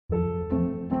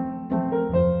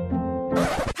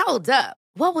Hold up.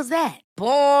 What was that?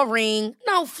 Boring.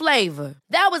 No flavor.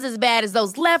 That was as bad as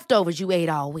those leftovers you ate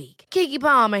all week. Keke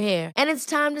Palmer here. And it's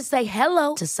time to say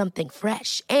hello to something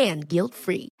fresh and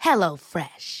guilt-free. Hello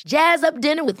Fresh. Jazz up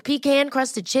dinner with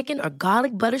pecan-crusted chicken or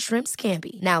garlic butter shrimp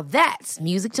scampi. Now that's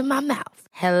music to my mouth.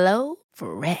 Hello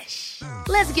Fresh.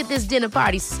 Let's get this dinner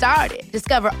party started.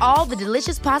 Discover all the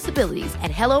delicious possibilities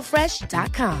at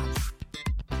hellofresh.com.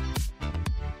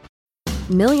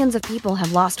 Millions of people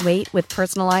have lost weight with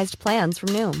personalized plans from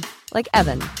Noom. Like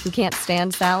Evan, who can't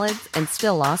stand salads and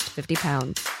still lost 50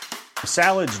 pounds.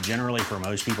 Salads generally for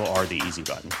most people are the easy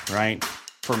button, right?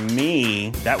 For me,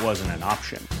 that wasn't an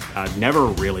option. I never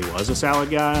really was a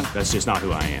salad guy. That's just not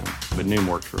who I am. But Noom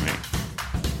worked for me.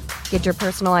 Get your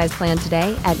personalized plan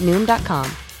today at Noom.com.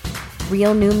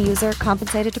 Real Noom user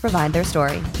compensated to provide their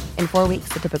story. In 4 weeks,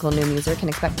 the typical Noom user can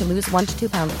expect to lose 1 to 2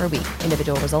 pounds per week.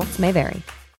 Individual results may vary.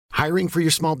 Hiring for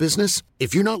your small business?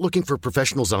 If you're not looking for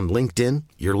professionals on LinkedIn,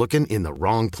 you're looking in the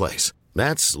wrong place.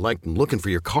 That's like looking for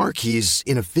your car keys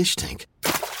in a fish tank.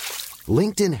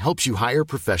 LinkedIn helps you hire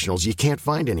professionals you can't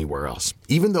find anywhere else,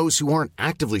 even those who aren't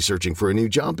actively searching for a new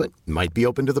job but might be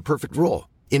open to the perfect role.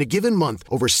 In a given month,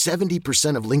 over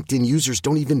 70% of LinkedIn users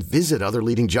don't even visit other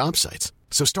leading job sites.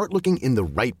 So start looking in the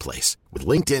right place. With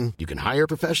LinkedIn, you can hire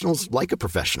professionals like a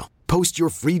professional. Post your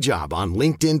free job on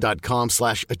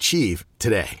linkedin.com/achieve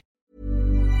today.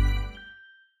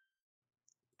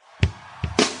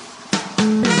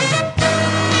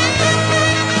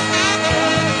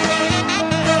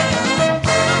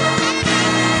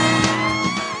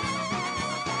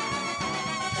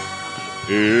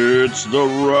 It's the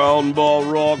Round Ball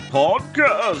Rock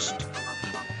Podcast,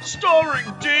 starring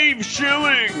Dave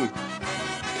Schilling,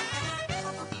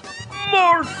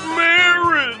 Mark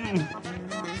Maron,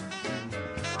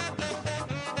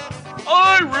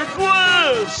 Ira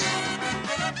Glass,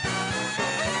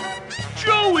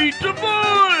 Joey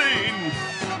Devine,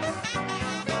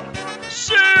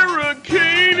 Sarah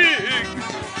Koenig,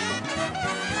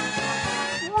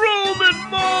 Roman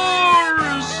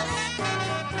Mars,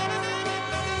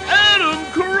 Adam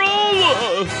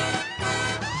Carolla,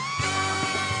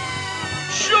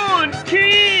 Sean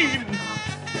Keane,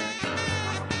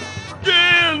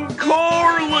 Dan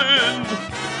Carlin,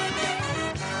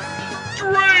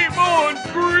 Draymond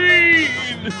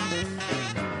Green,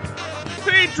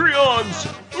 Patreons,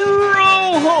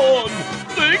 Rohan,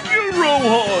 thank you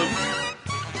Rohan,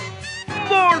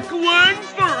 Mark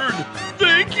Langford,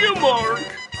 thank you Mark,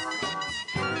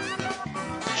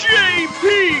 JP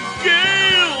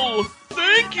Gale,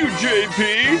 thank you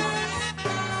JP,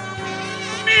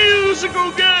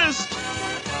 musical guest,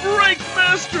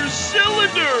 Breakmaster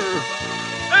Cylinder,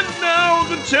 and now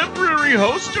the temporary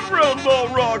host of Round Ball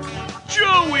Rock,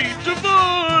 Joey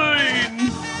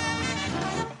Devine.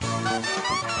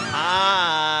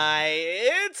 Hi,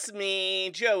 it's me,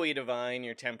 Joey Devine,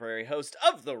 your temporary host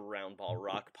of the Round Ball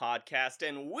Rock Podcast,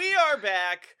 and we are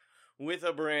back with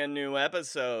a brand new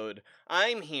episode.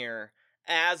 I'm here,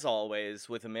 as always,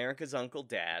 with America's Uncle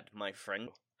Dad, my friend.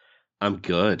 I'm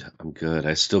good.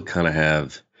 I still kind of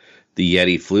have the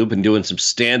Yeti flu. Been doing some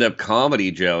stand-up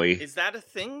comedy, Joey. Is that a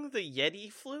thing, the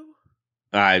Yeti flu?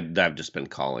 I've just been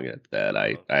calling it that.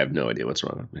 I have no idea what's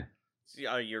wrong with me.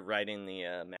 Oh, you're writing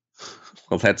the...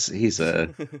 Well, is he a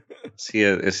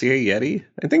Yeti?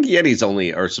 I think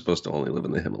Yetis are supposed to only live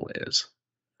in the Himalayas.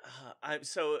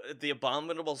 So the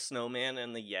Abominable Snowman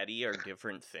and the Yeti are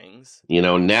different things? You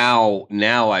know,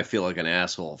 now I feel like an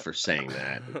asshole for saying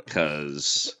that,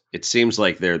 because it seems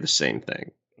like they're the same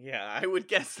thing. Yeah, I would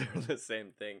guess they're the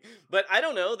same thing. But I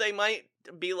don't know, they might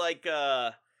be like,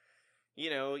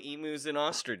 emus and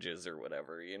ostriches or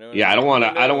whatever, you know? Yeah, I don't want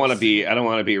to be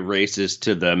racist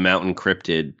to the mountain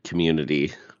cryptid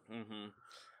community. Mm-hmm.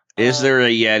 Is there a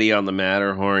Yeti on the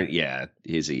Matterhorn? Yeah,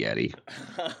 he's a Yeti.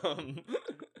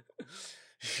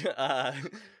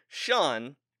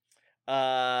 Sean,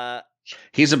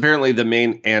 he's apparently the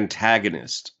main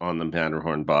antagonist on the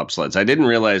Matterhorn bobsleds. I didn't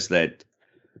realize that.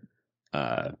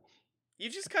 You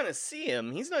just kind of see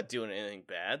him. He's not doing anything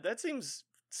bad. That seems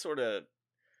sort of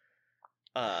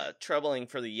troubling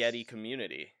for the Yeti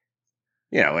community.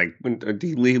 Yeah, like when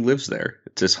he lives there.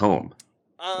 It's his home.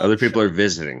 Other people are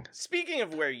visiting. Speaking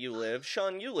of where you live,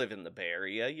 Sean, you live in the Bay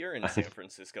Area. You're in San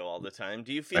Francisco all the time.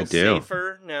 Do you feel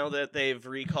safer now that they've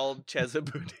recalled Chesa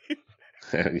Boudin?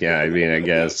 Yeah, I mean, I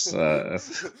guess the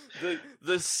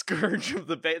scourge of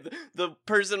the Bay, the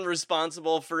person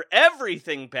responsible for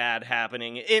everything bad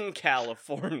happening in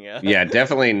California. Yeah,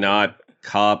 definitely not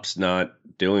cops not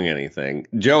doing anything.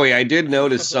 Joey, I did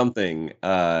notice something.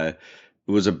 It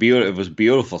was a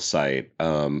beautiful sight.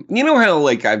 You know how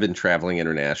like I've been traveling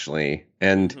internationally,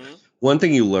 and one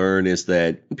thing you learn is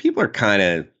that people are kind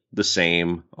of the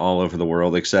same all over the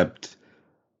world, except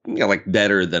like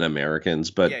better than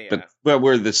Americans, but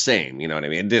we're the same. You know what I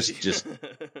mean? Just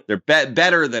they're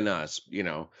better than us.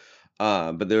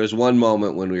 But there was one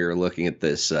moment when we were looking at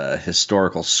this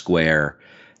historical square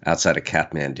outside of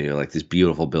Kathmandu, like these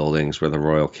beautiful buildings where the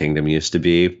Royal Kingdom used to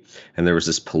be, and there was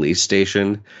this police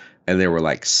station. And there were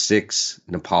like 6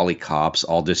 Nepali cops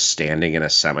all just standing in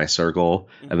a semicircle,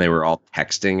 and they were all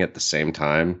texting at the same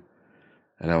time.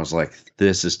 And I was like,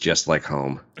 this is just like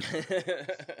home.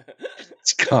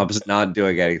 These cops not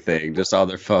doing anything, just on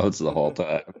their phones the whole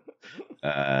time.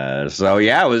 So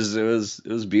yeah, it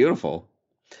was beautiful.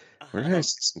 Where did I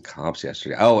see some cops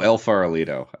yesterday? Oh, El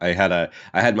Farolito. I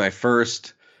had my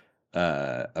first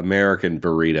American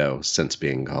burrito since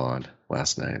being gone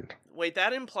last night. Wait,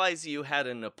 that implies you had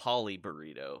a Nepali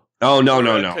burrito. Oh, no.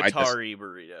 Qatari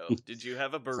burrito. Did you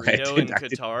have a burrito in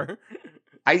Qatar?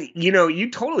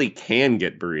 You totally can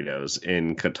get burritos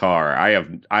in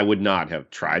Qatar. I would not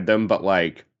have tried them, but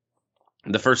like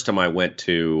the first time I went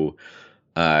to,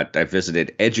 I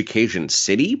visited Education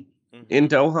City in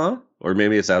Doha, or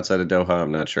maybe it's outside of Doha.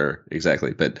 I'm not sure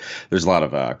exactly, but there's a lot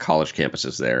of college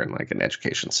campuses there and like an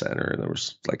education center, and there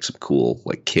was like some cool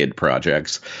like kid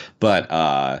projects, but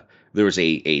there was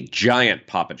a giant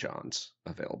Papa John's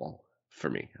available for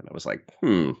me. And I was like,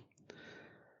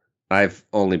 I've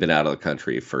only been out of the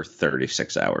country for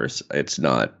 36 hours. It's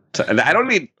not, and I don't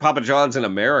need Papa John's in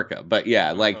America, but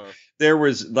yeah, like there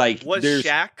was like, was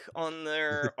Shaq on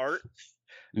their art?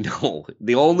 No,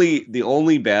 the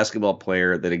only basketball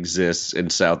player that exists in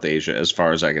South Asia, as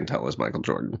far as I can tell, is Michael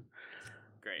Jordan.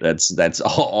 Great. That's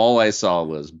all I saw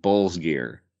was Bulls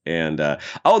gear. And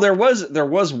there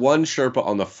was one Sherpa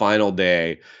on the final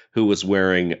day who was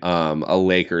wearing a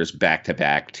Lakers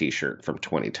back-to-back T-shirt from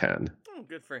 2010. Oh,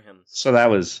 good for him. So that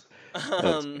was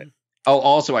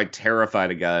also I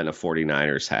terrified a guy in a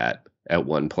 49ers hat at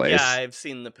one place. Yeah, I've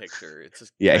seen the picture. It's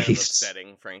just kind of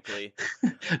upsetting, frankly.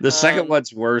 The second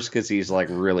one's worse because he's like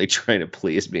really trying to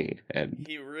please me, and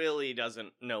he really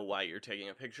doesn't know why you're taking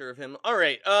a picture of him. All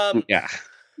right. Yeah.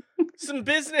 Some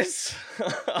business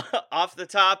off the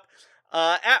top.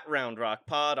 At Round Rock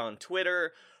Pod on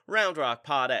Twitter.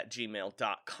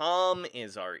 roundrockpod@gmail.com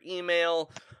is our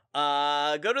email.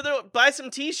 Buy some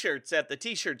t-shirts at the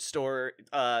t-shirt store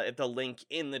at the link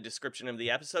in the description of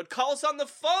the episode. Call us on the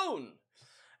phone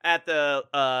at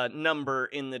the number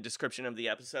in the description of the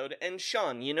episode. And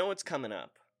Sean, you know what's coming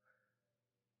up?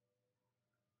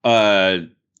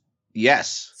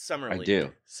 Yes, Summer League. I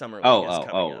do. Summer League is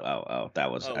coming up. That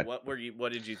was.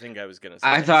 What did you think I was going to say?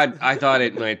 I thought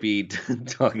it might be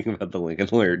talking about the Lincoln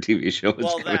Lawyer TV show.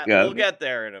 We'll get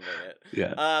there in a minute.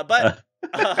 Yeah. But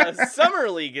Summer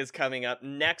League is coming up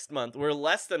next month. We're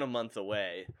less than a month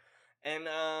away, and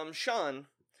Sean,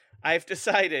 I've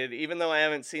decided, even though I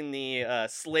haven't seen the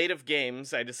slate of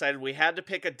games, I decided we had to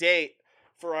pick a date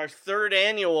for our 3rd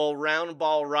annual Round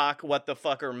Ball Rock What the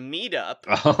Fucker meetup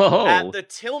at the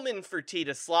Tillman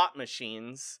Fertitta slot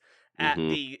machines at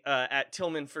at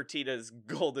Tillman Fertitta's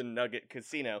Golden Nugget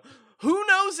Casino. Who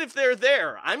knows if they're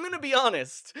there? I'm going to be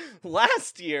honest.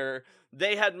 Last year,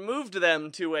 they had moved them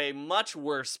to a much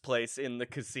worse place in the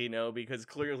casino because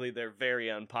clearly they're very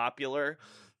unpopular.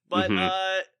 But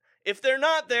if they're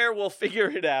not there, we'll figure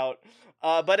it out.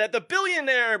 But at the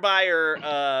Billionaire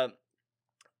Buyer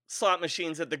slot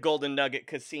machines at the Golden Nugget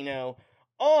Casino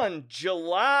on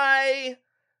July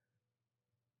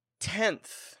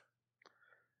 10th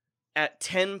at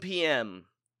 10 p.m.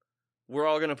 We're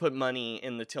all going to put money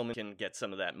in the Tillman and get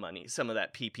some of that money, some of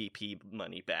that PPP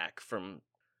money back from.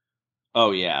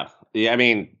 Oh, yeah. I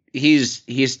mean,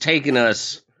 he's taken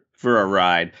us for a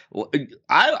ride.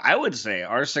 I would say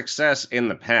our success in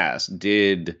the past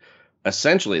did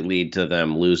essentially lead to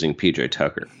them losing PJ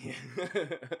Tucker.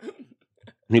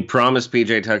 He promised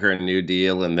PJ Tucker a new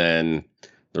deal, and then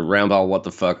the Roundball What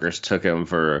the Fuckers took him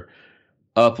for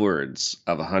upwards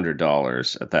of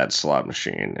 $100 at that slot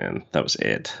machine, and that was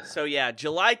it. So yeah,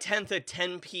 July 10th at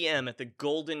 10 p.m. at the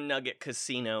Golden Nugget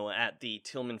Casino at the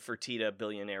Tillman Fertitta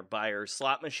Billionaire Buyer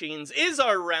slot machines is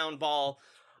our Roundball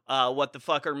What the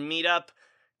Fucker meetup.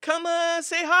 Come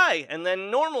say hi. And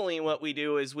then normally what we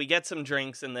do is we get some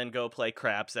drinks and then go play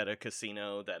craps at a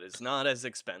casino that is not as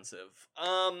expensive.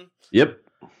 Yep.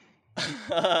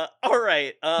 All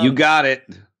right. You got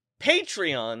it.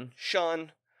 Patreon,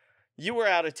 Sean, you were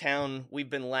out of town. We've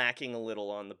been lacking a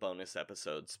little on the bonus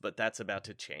episodes, but that's about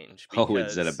to change. Oh,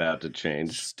 is it about to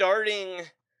change? Starting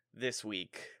this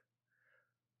week,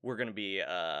 we're going to be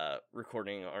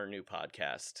recording our new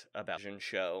podcast about Vision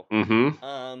show.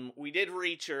 We did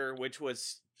Reacher, which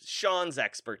was Sean's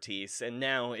expertise, and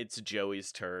now it's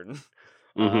Joey's turn.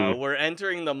 We're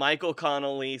entering the Michael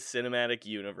Connelly cinematic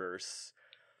universe.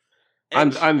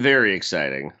 And I'm very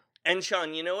exciting. And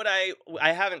Sean, you know what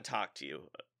I haven't talked to you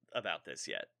about this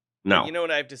yet. No. You know what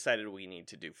I've decided we need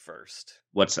to do first?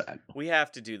 What's that? We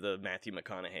have to do the Matthew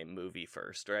McConaughey movie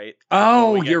first, right?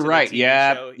 Oh, you're right.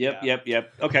 Yeah.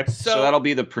 Yep. Okay. So that'll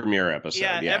be the premiere episode.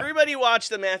 Yeah, everybody watch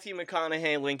the Matthew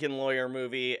McConaughey Lincoln Lawyer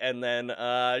movie, and then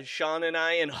Sean and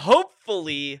I, and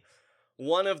hopefully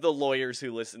one of the lawyers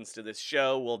who listens to this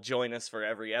show will join us for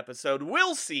every episode.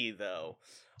 We'll see, though.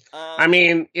 I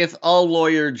mean, if a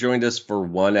lawyer joined us for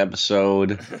one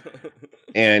episode,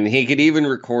 and he could even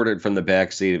record it from the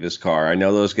backseat of his car. I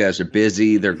know those guys are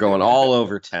busy. They're going all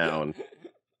over town.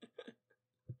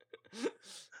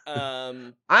 I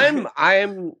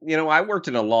worked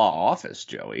in a law office,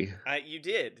 Joey. You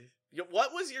did.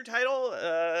 What was your title?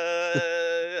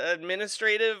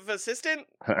 Administrative assistant?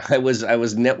 I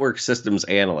was network systems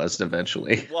analyst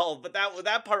eventually. Well, but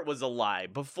that part was a lie.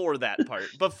 Before that part,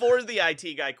 before the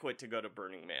IT guy quit to go to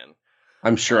Burning Man.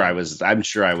 I'm sure I was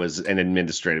an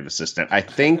administrative assistant. I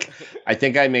think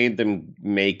I made them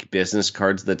make business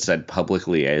cards that said public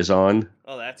liaison.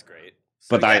 Oh, that's great.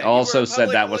 So, but I also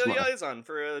said that was my liaison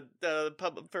for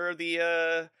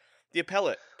the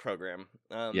appellate program.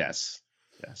 Yes.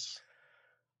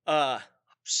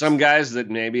 Some guys that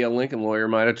maybe a Lincoln lawyer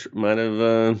might have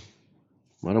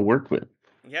worked with.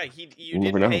 Yeah, he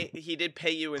did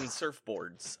pay you in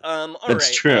surfboards.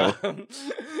 That's true.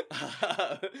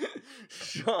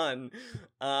 Sean,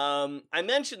 I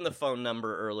mentioned the phone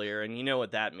number earlier, and you know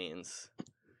what that means.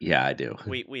 Yeah, I do.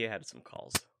 We had some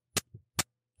calls.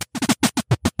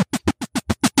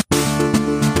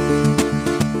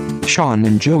 Sean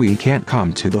and Joey can't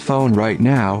come to the phone right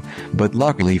now, but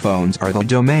luckily phones are the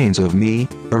domains of me,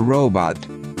 a robot.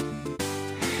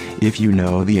 If you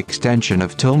know the extension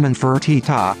of Tillman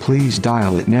Fertitta, please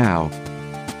dial it now.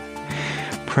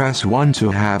 Press 1 to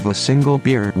have a single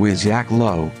beer with Zach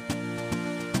Lowe.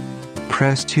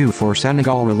 Press 2 for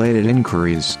Senegal-related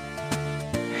inquiries.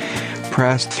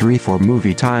 Press 3 for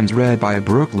movie times read by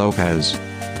Brooke Lopez.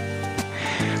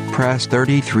 Press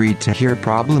 33 to hear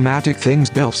problematic things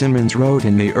Bill Simmons wrote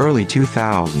in the early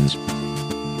 2000s.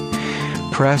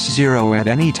 Press 0 at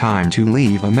any time to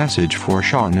leave a message for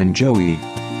Sean and Joey.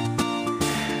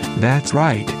 That's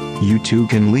right, you too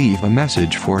can leave a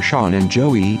message for Sean and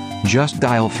Joey, just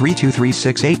dial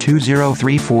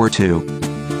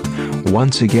 323-682-0342.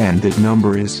 Once again, that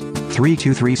number is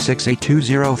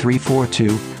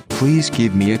 323-682-0342. Please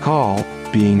give me a call.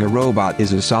 Being a robot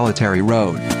is a solitary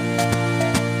road.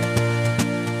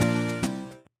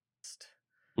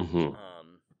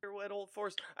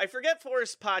 I forget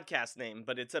Forrest's podcast name,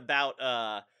 but it's about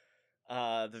the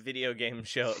video game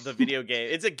show.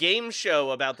 It's a game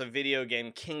show about the video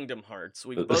game Kingdom Hearts.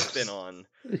 We've both been on.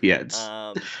 Yes.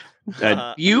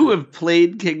 You have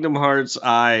played Kingdom Hearts.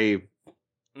 I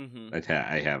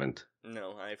haven't.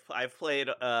 No, I've played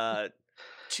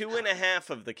 2.5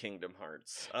 of the Kingdom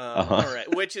Hearts. All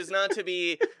right, which is not to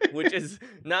be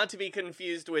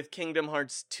confused with Kingdom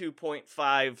Hearts 2.5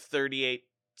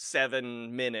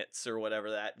 38.7 minutes or whatever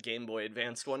that Game Boy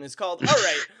Advanced one is called. All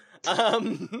right.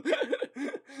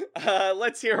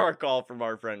 Let's hear our call from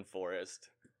our friend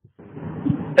Forrest.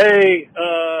 Hey,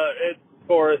 it's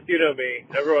Forrest. You know me.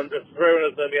 Everyone knows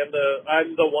me.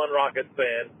 I'm the One Rockets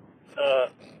fan.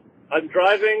 I'm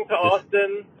driving to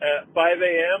Austin at 5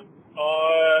 a.m.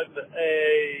 on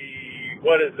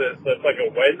what is this? It's like a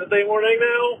Wednesday morning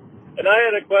now. And I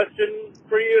had a question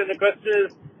for you, and the question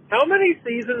is, how many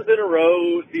seasons in a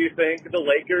row do you think the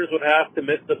Lakers would have to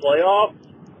miss the playoffs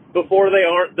before they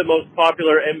aren't the most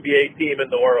popular NBA team in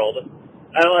the world?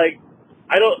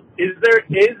 Is there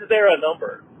a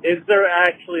number? Is there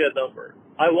actually a number?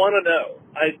 I want to know.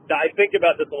 I think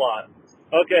about this a lot.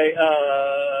 Okay,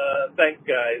 thanks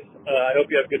guys. I hope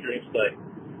you have good dreams tonight.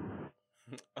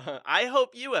 I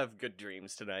hope you have good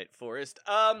dreams tonight, Forrest.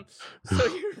 So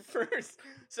you're first.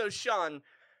 So Sean,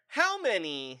 how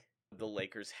many the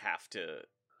Lakers have to?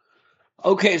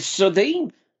 Okay, so they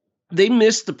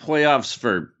missed the playoffs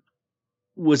for,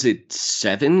 was it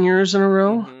 7 years in a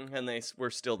row? Mm-hmm. And they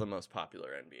were still the most popular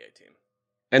NBA team.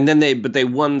 And then they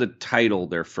won the title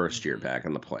their first year back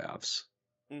in the playoffs.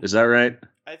 Mm-hmm. Is that right?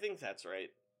 I think that's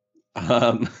right.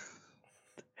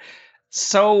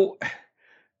 So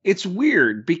it's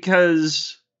weird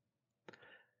because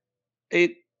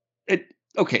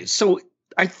okay, so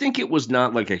I think it was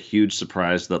not like a huge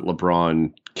surprise that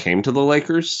LeBron came to the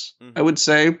Lakers, I would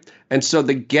say. And so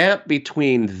the gap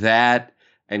between that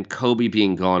and Kobe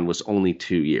being gone was only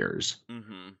 2 years.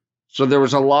 So there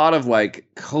was a lot of like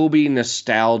Kobe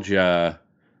nostalgia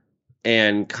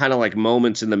and kind of like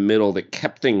moments in the middle that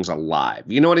kept things alive.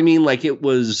 You know what I mean? Like it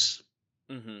was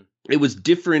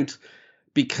different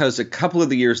because a couple of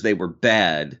the years they were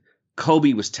bad,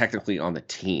 Kobe was technically on the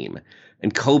team.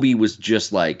 And Kobe was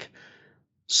just like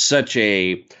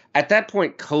at that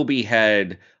point, Kobe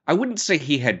had, I wouldn't say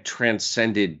he had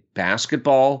transcended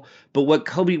basketball, but what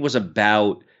Kobe was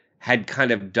about had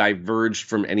kind of diverged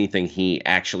from anything he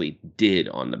actually did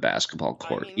on the basketball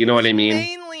court. You know what I mean?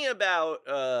 Mainly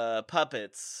about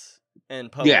puppets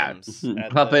and poems. Yeah,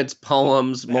 puppets,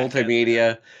 poems,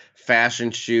 multimedia,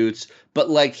 fashion shoots. But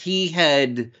like he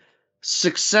had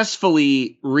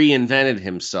successfully reinvented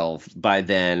himself by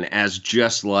then as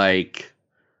just like,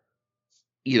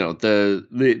 you know,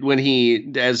 when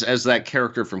he as that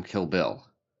character from Kill Bill,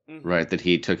 right? That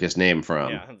he took his name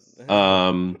from. Yeah.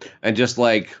 And just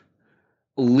like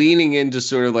leaning into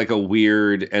sort of like a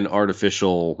weird and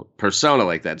artificial persona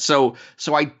like that. So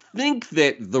I think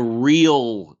that the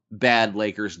real bad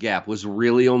Lakers gap was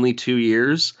really only 2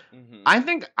 years. I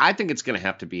think it's going to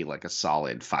have to be like a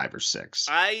solid 5 or 6.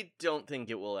 I don't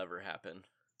think it will ever happen.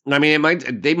 I mean,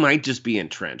 they might just be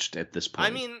entrenched at this point.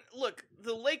 I mean, look,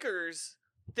 the Lakers,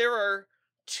 there are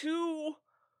 2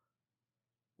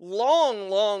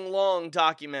 long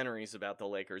documentaries about the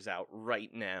Lakers out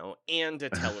right now and a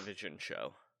television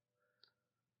show.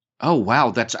 Oh,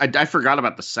 wow. I forgot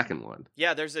about the second one.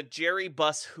 Yeah, there's a Jerry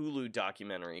Buss Hulu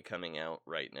documentary coming out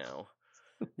right now.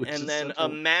 And then a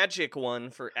Magic one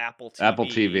for Apple TV. Apple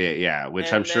TV, yeah,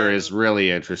 which I'm sure is really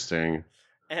interesting.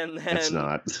 And then it's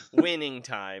not. Winning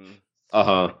Time.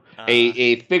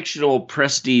 A fictional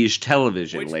prestige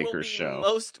television Lakers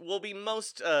show. Will be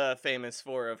most famous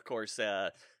for, of course,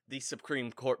 the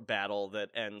Supreme Court battle that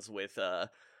ends with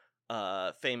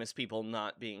famous people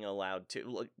not being allowed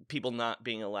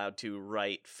to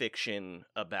write fiction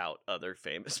about other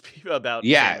famous people.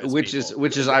 Which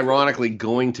is ironically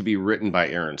going to be written by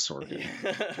Aaron Sorkin.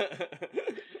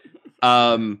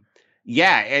 And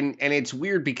it's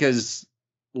weird because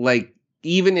like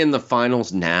even in the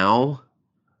finals now,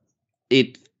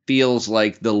 it feels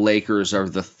like the Lakers are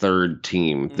the third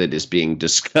team that is being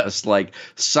discussed. Like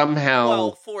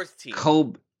somehow, fourth team.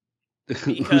 Kobe,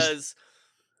 because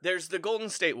there's the Golden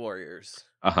State Warriors,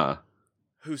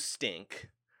 who stink,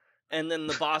 and then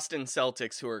the Boston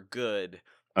Celtics, who are good.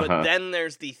 But then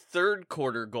there's the third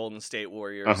quarter Golden State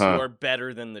Warriors, who are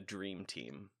better than the Dream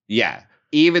Team. Yeah,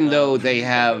 even though they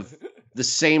have the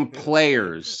same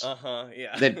players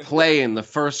that play in the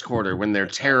first quarter when they're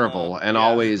terrible and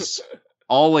always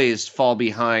fall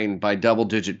behind by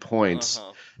double-digit points.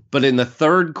 But in the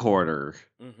third quarter,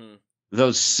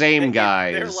 those same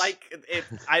guys... They're like...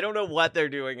 I don't know what they're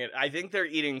doing. I think they're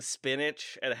eating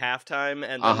spinach at halftime,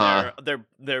 and then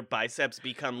their biceps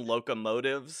become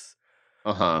locomotives.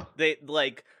 They,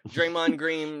 like, Draymond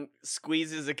Green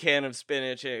squeezes a can of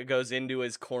spinach, and it goes into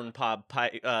his corncob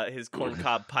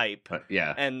pipe.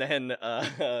 And then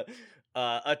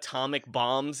atomic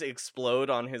bombs explode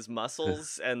on his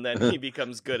muscles, and then he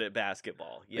becomes good at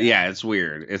basketball. Yeah, it's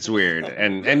weird.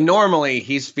 And normally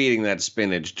he's feeding that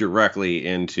spinach directly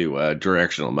into a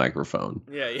directional microphone.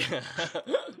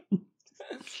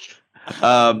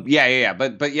 But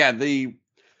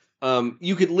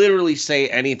you could literally say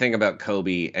anything about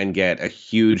Kobe and get a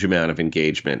huge amount of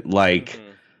engagement. Like,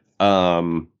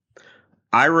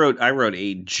 I wrote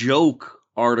a joke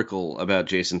article about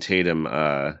Jason Tatum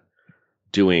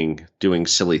doing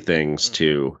silly things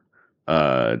to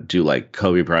do like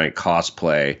Kobe Bryant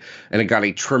cosplay, and it got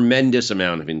a tremendous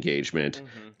amount of engagement.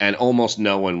 And almost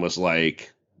no one was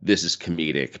like, "This is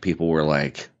comedic." People were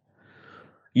like,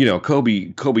 "You know,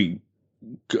 Kobe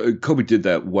did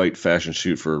that white fashion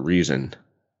shoot for a reason.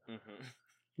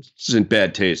 This isn't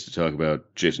bad taste to talk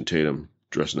about Jason Tatum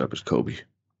dressing up as Kobe."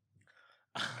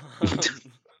 It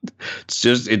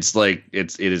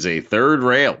is a third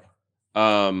rail.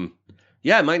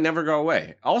 It might never go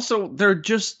away. Also, they're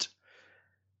just,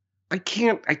 I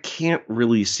can't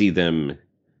really see them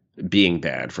being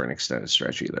bad for an extended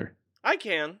stretch either. I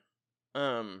can.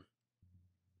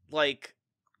 Like,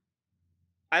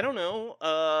 I don't know.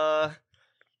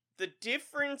 The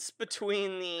difference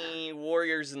between the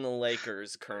Warriors and the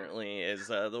Lakers currently is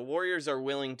the Warriors are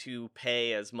willing to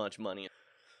pay as much money,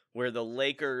 where the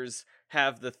Lakers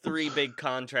have the 3 big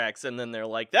contracts, and then they're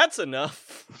like, that's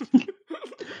enough.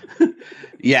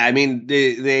 Yeah, I mean,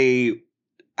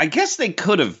 I guess they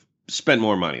could have spent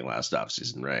more money last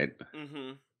offseason, right?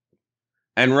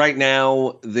 And right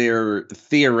now, they're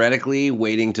theoretically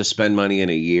waiting to spend money in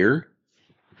a year.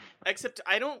 Except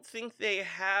I don't think they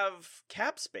have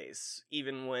cap space,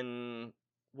 even when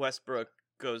Westbrook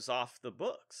goes off the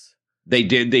books. They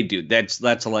do.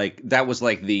 That was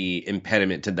like the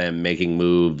impediment to them making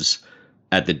moves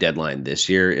at the deadline this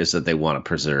year, is that they want to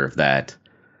preserve that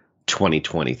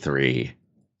 2023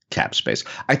 cap space.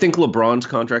 I think LeBron's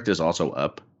contract is also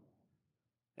up.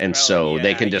 And so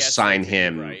they can just sign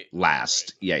him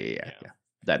last. Right.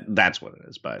 Yeah. That's what it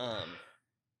is. But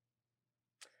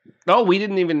we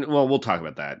didn't even. Well, we'll talk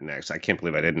about that next. I can't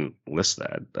believe I didn't list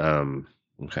that.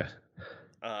 Okay.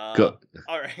 Good.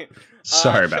 All right.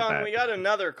 Sorry about Sean, that. We got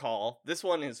another call. This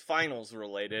one is finals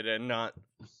related and not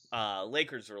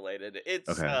Lakers related. It's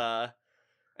okay.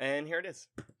 And here it is.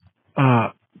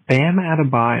 Bam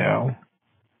Adebayo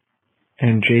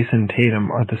and Jason Tatum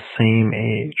are the same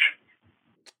age.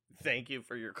 Thank you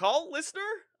for your call, listener.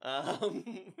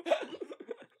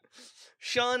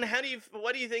 Sean,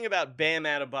 what do you think about Bam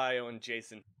Adebayo and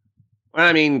Jason?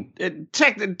 I mean,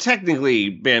 technically,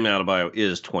 Bam Adebayo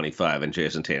is 25 and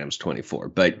Jason Tatum's 24.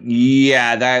 But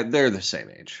yeah, they're the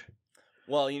same age.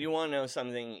 Well, you want to know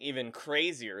something even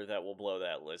crazier that will blow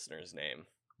that listener's name?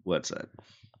 What's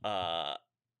that?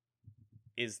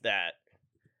 Is that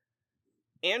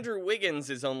Andrew Wiggins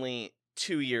is only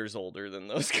 2 years older than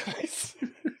those guys.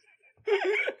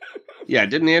 Yeah,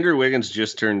 didn't Andrew Wiggins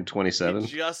just turn 27?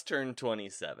 He just turned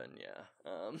 27, yeah.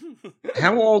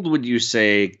 How old would you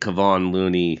say Kevon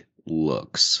Looney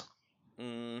looks?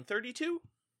 32.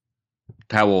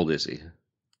 How old is he?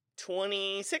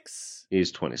 26.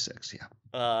 He's 26,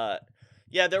 yeah.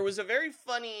 Yeah, there was a very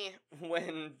funny,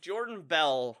 when Jordan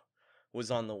Bell was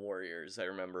on the Warriors, I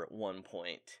remember at one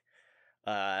point,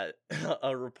 a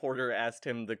reporter asked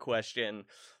him the question,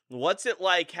 what's it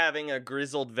like having a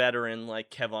grizzled veteran like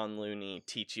Kevon Looney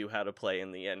teach you how to play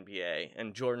in the NBA?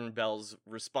 And Jordan Bell's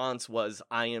response was,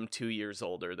 I am 2 years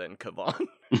older than Kevon.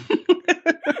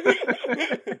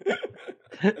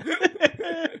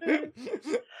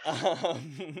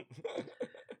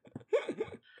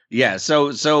 Yeah,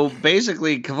 so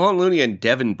basically Kevon Looney and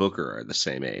Devin Booker are the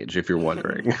same age, if you're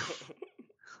wondering.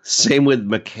 Same with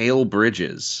Mikal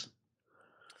Bridges.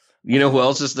 You know who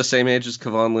else is the same age as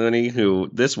Kevon Looney? Who,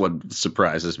 this one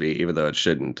surprises me, even though it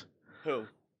shouldn't. Who?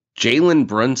 Jalen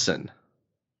Brunson.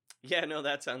 Yeah, no,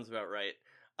 that sounds about right.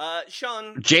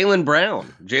 Sean. Jaylen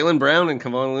Brown. Jaylen Brown and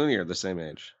Kevon Looney are the same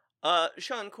age.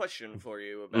 Sean, question for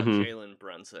you about Jalen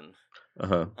Brunson.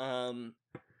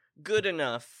 Good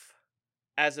enough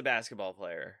as a basketball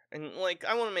player, and like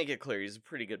I want to make it clear, he's a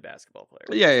pretty good basketball player.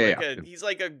 Yeah. He's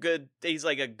like a good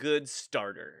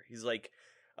starter. He's like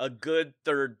a good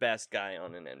third best guy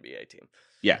on an NBA team.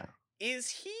 Yeah. Is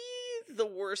he the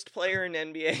worst player in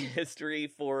NBA history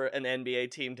for an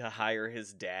NBA team to hire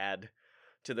his dad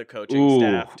to the coaching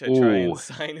staff to try and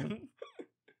sign him?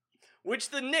 Which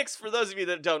the Knicks, for those of you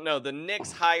that don't know, the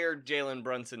Knicks hired Jalen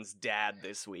Brunson's dad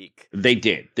this week. They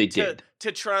did.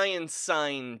 To try and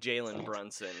sign Jalen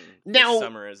Brunson this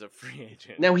summer as a free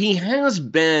agent. Now, he has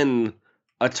been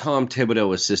a Tom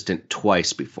Thibodeau assistant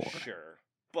twice before. Sure.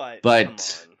 But come on.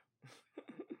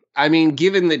 I mean,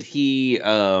 given that he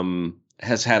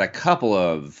has had a couple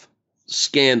of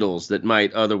scandals that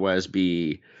might otherwise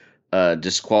be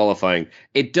disqualifying,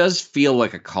 it does feel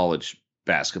like a college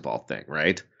basketball thing,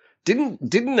 right? Didn't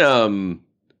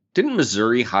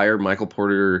Missouri hire Michael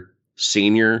Porter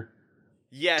Sr.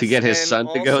 to get his son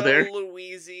to go there?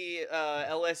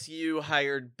 LSU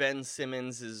hired Ben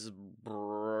Simmons'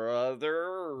 brother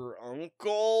or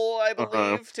uncle, I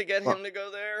believe, to get him to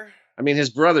go there. I mean, his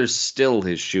brother's still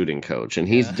his shooting coach, and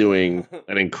he's doing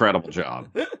an incredible job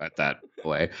at that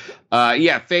way.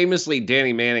 Famously,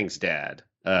 Danny Manning's dad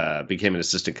became an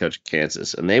assistant coach at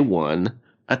Kansas, and they won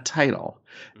a title.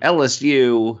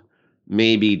 LSU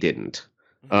maybe didn't.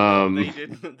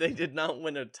 They did not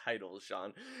win a title,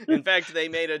 Sean. In fact, they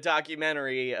made a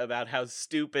documentary about how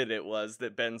stupid it was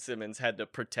that Ben Simmons had to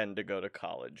pretend to go to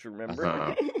college.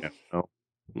 Remember?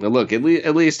 Look, at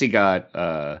least he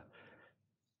got.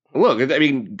 Look, I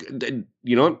mean,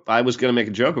 you know what? I was going to make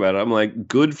a joke about it. I'm like,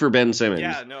 good for Ben Simmons.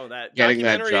 Yeah, no, that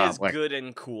documentary is good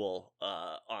and cool.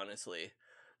 Honestly,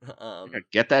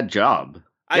 get that job.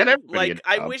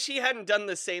 I wish he hadn't done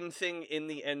the same thing in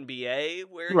the NBA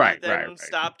where he then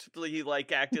stopped. He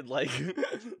acted like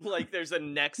like there's a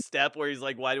next step where he's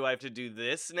like, why do I have to do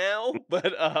this now?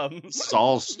 But it's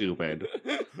all stupid.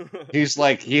 He's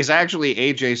actually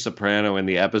AJ Soprano in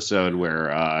the episode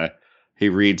where he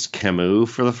reads Camus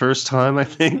for the first time, I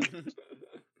think.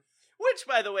 Which,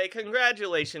 by the way,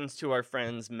 congratulations to our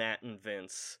friends Matt and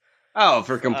Vince Oh,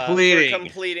 for completing. For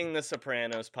completing the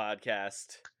Sopranos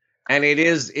podcast. And it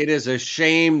is a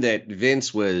shame that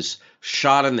Vince was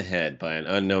shot in the head by an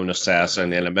unknown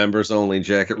assassin in a members-only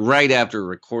jacket right after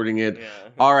recording it. Yeah.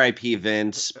 R.I.P.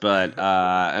 Vince, but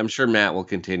I'm sure Matt will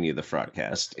continue the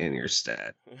broadcast in your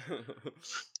stead.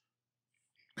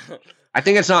 I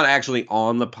think it's not actually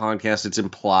on the podcast; it's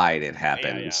implied it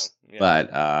happens. Yeah. But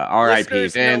R.I.P.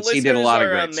 Vince, he did a lot of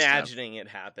great stuff. Imagining it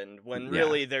happened when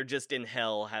really they're just in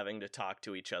hell having to talk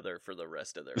to each other for the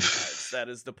rest of their lives. That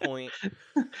is the point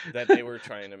that they were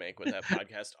trying to make with that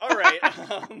podcast. All right.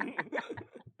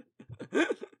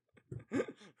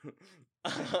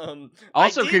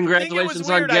 Also, congratulations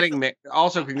on getting.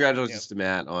 Also, congratulations to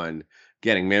Matt on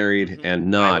getting married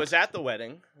and not. I was at the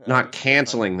wedding. Not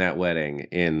canceling that wedding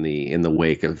in the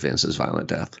wake of Vince's violent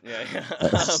death. Yeah.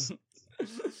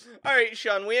 All right,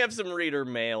 Sean, we have some reader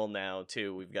mail now,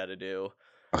 too, we've got to do.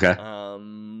 Okay.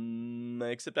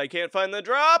 Except I can't find the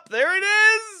drop. There it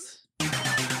is!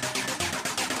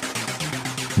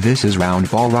 This is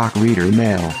Roundball Rock Reader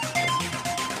Mail.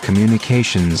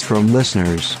 Communications from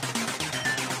listeners.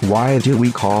 Why do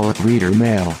we call it Reader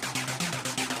Mail?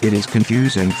 It is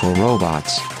confusing for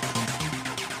robots.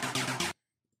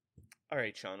 All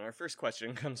right, Sean, our first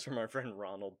question comes from our friend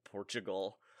Ronald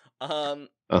Portugal.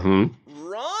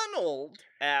 Ronald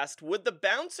asked, would the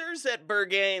bouncers at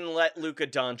Berghain let Luka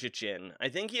Doncic in? I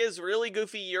think he has really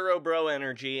goofy Eurobro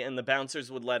energy, and the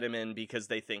bouncers would let him in because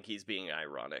they think he's being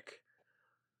ironic.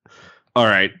 All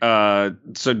right.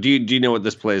 So do you know what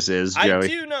this place is, Joey? I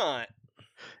do not.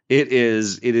 It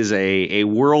is a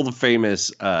world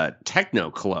famous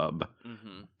techno club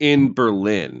in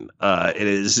Berlin. It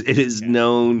is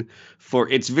known for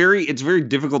it's very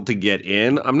difficult to get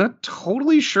in. I'm not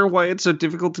totally sure why it's so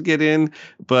difficult to get in,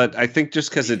 but I think just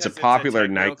because it's a popular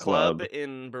nightclub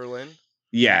in Berlin.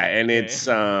 Yeah, and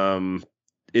so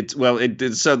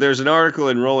there's an article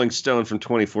in Rolling Stone from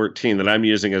 2014 that I'm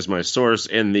using as my source,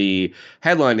 and the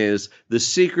headline is "The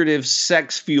Secretive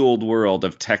Sex-Fueled World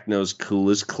of Techno's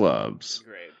Coolest Clubs."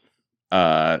 Great.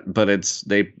 But it's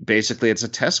a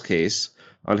test case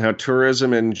on how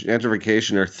tourism and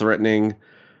gentrification are threatening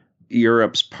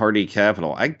Europe's party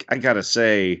capital. I gotta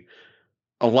say,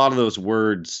 a lot of those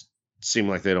words seem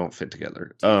like they don't fit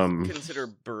together. Do you consider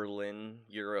Berlin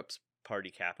Europe's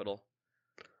party capital?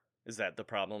 Is that the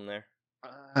problem there?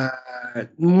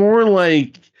 More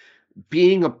like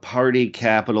being a party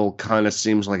capital kind of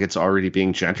seems like it's already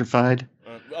being gentrified.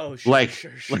 Sure. Like,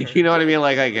 you know what I mean?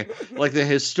 Like the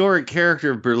historic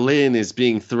character of Berlin is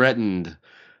being threatened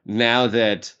now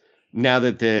that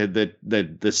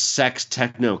the sex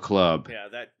techno club.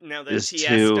 Yeah, now that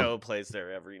Tiesto plays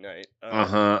there every night.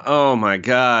 Oh my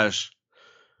gosh.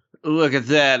 Look at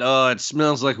that. Oh, it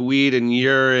smells like weed and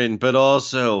urine, but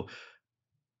also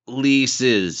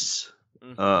leases.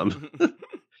 Would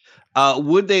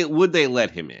they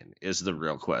let him in is the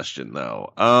real question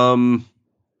though. I'm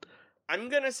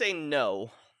gonna say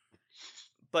no,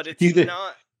 but it's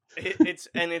not.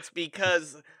 It's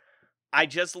because I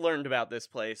just learned about this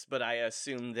place, but I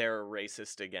assume they're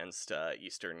racist against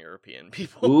Eastern European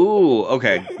people. Ooh,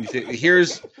 okay.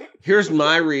 Here's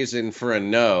my reason for a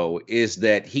no is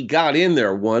that he got in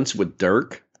there once with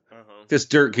Dirk. Because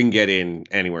Dirk can get in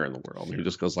anywhere in the world. He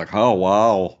just goes like, oh,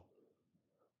 wow.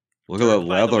 Look at that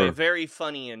leather. By the way, very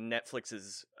funny in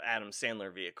Netflix's Adam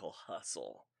Sandler vehicle,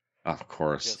 Hustle. Of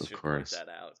course. Point that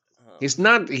out. He's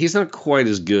not quite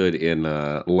as good in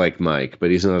Like Mike,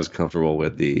 but he's not as comfortable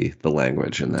with the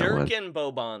language in that one. Dirk and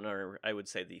Boban are, I would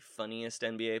say, the funniest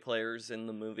NBA players in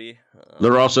the movie.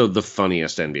 They're also the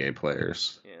funniest NBA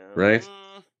players, right?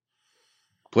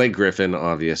 Blake Griffin,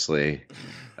 obviously,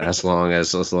 as long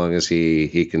as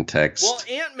he can text. Well,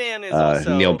 Ant-Man is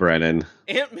also Neil Brennan.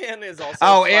 Ant-Man is also.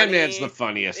 Oh, Ant-Man's the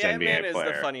funniest NBA player. Ant-Man is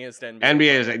the funniest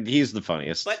NBA player. He's the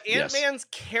funniest. But Ant-Man's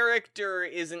character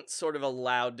isn't sort of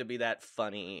allowed to be that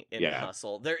funny in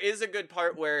Hustle. There is a good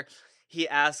part where he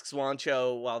asks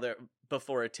Juancho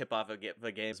before a tip-off of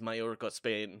the game, Mallorca,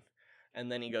 Spain, and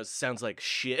then he goes, "Sounds like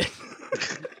shit."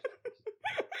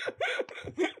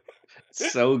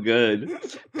 So good.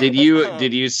 Did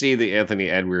you see the Anthony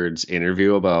Edwards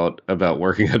interview about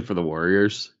working out for the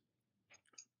Warriors?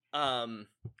 I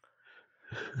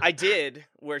did,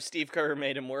 where Steve Kerr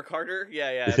made him work harder.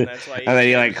 Yeah, and that's why. And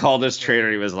then he called his trainer.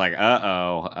 He was like,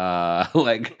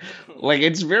 like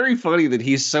it's very funny that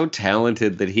he's so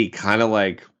talented that he kind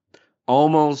of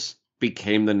almost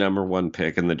became the number one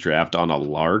pick in the draft on a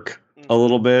lark a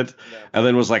little bit, and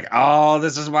then was like, oh,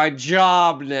 this is my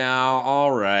job now.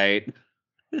 All right.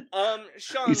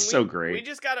 Sean, He's so great. We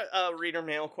just got a reader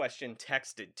mail question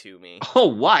texted to me. Oh,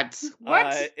 what?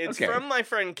 What? It's okay. from my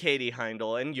friend Katie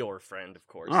Heindel, and your friend, of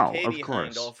course. Oh, Katie of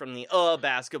course. Heindel from the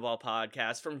Basketball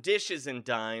Podcast, from Dishes and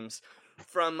Dimes,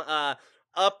 from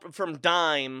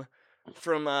Dime,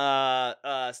 from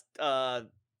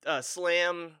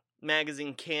Slam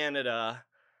Magazine Canada.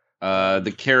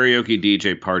 The karaoke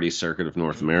DJ party circuit of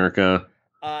North America.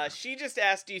 She just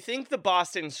asked, do you think the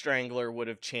Boston Strangler would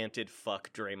have chanted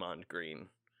 "fuck Draymond Green"?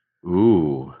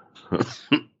 Ooh.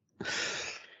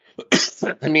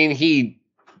 I mean,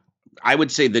 I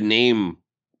would say the name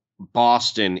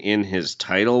Boston in his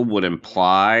title would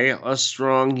imply a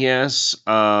strong yes.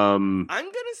 I'm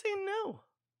gonna say no.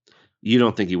 You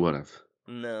don't think he would have?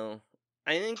 No.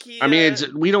 I think he. I mean,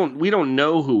 we don't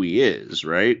know who he is,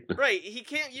 right? Right. You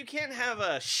can't have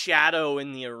a shadow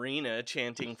in the arena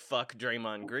chanting "fuck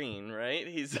Draymond Green," right?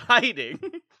 He's hiding.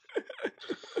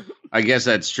 I guess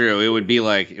that's true. It would be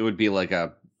like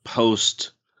a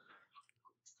post.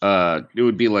 It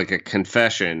would be like a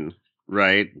confession,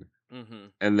 right? Mm-hmm.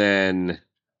 And then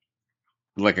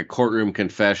like a courtroom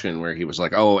confession where he was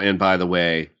like, "Oh, and by the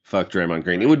way, fuck Draymond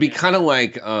Green." Right, it would be kind of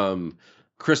like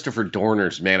Christopher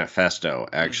Dorner's manifesto,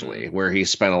 actually, where he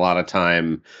spent a lot of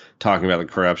time talking about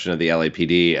the corruption of the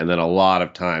LAPD and then a lot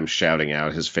of time shouting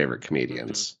out his favorite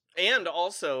comedians. And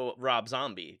also Rob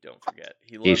Zombie, don't forget.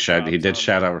 He did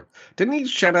shout out. Didn't he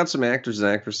shout out some actors and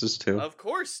actresses too? Of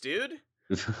course, dude.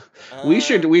 We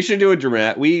should do a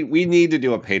dramatic. We need to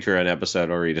do a Patreon episode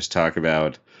where we just talk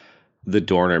about the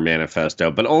Dorner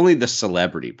manifesto, but only the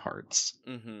celebrity parts.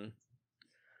 Mm-hmm.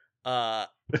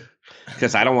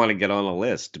 Because I don't want to get on a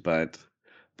list, but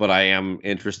I am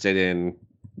interested in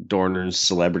Dorner's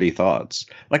celebrity thoughts.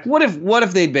 Like, what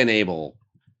if they'd been able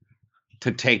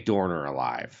to take Dorner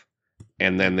alive,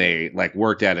 and then they like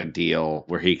worked out a deal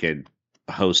where he could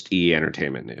host E!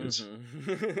 Entertainment News?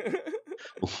 Mm-hmm.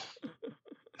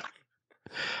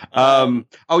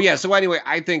 Oh yeah. So anyway,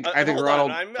 I think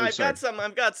Ronald. I've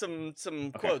got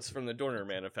some quotes from the Dorner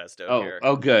manifesto here.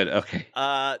 Oh, good. Okay.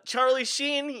 Charlie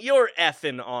Sheen, you're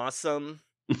effing awesome.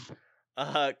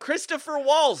 Christopher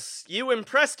Waltz, you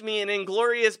impressed me in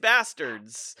Inglourious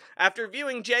Bastards. After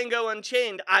viewing Django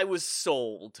Unchained, I was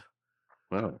sold.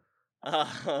 Wow.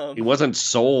 He wasn't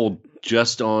sold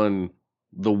just on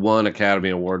the one Academy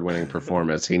Award-winning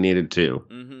performance. He needed two.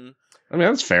 Mm-hmm. I mean,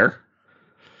 that's fair.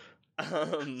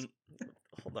 Hold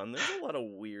on, there's a lot of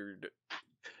weird.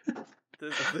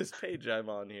 This page I'm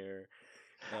on here.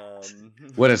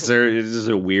 What is there? Is this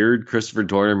a weird Christopher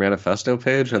Dorner manifesto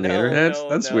page on the internet?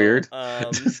 That's weird.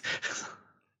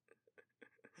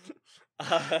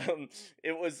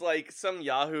 It was like some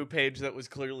Yahoo page that was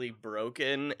clearly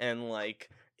broken, and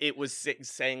like it was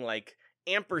saying like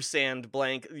ampersand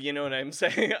blank. You know what I'm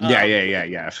saying?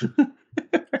 Yeah.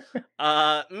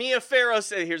 Mia Farrow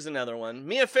said, here's another one.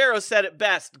 Mia Farrow said it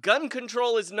best. Gun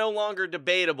control is no longer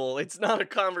debatable. It's not a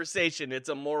conversation. It's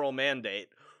a moral mandate.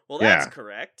 Well, that's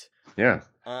correct. Yeah.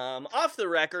 Off the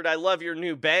record, I love your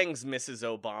new bangs, Mrs.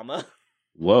 Obama.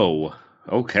 Whoa.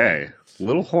 Okay. A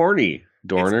little horny,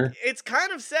 Dorner. It's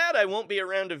kind of sad I won't be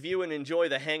around to view and enjoy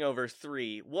The Hangover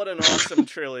 3. What an awesome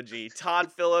trilogy.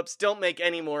 Todd Phillips, don't make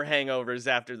any more hangovers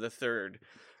after the third.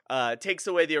 Takes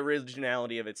away the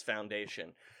originality of its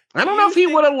foundation. I don't know if he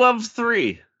would have loved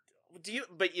 3.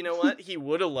 But you know what? He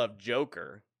would have loved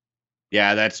Joker.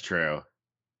 Yeah, that's true.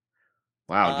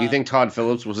 Wow. Do you think Todd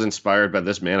Phillips was inspired by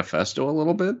this manifesto a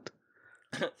little bit?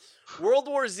 World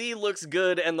War Z looks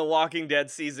good, and The Walking Dead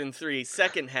Season 3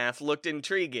 second half looked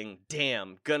intriguing.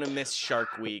 Damn, gonna miss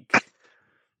Shark Week.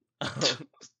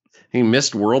 He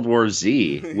missed World War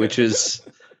Z, which is...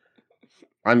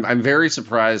 I'm very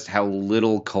surprised how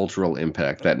little cultural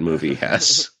impact that movie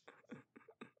has.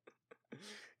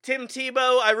 Tim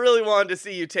Tebow, I really wanted to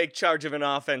see you take charge of an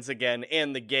offense again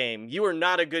and the game. You are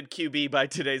not a good QB by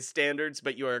today's standards,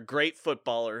 but you are a great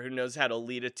footballer who knows how to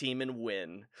lead a team and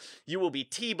win. You will be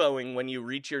Tebowing when you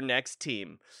reach your next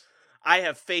team. I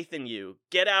have faith in you.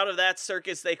 Get out of that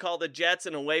circus they call the Jets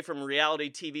and away from reality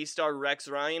TV star Rex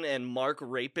Ryan and Mark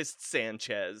Rapist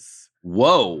Sanchez.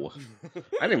 Whoa.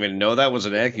 I didn't even know that was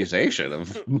an accusation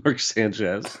of Mark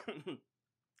Sanchez.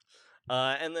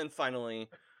 And then finally...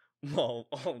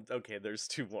 okay, there's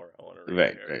 2 more I want to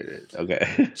read. Right,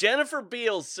 okay. Jennifer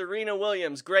Beals, Serena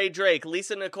Williams, Gray Drake,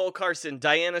 Lisa Nicole Carson,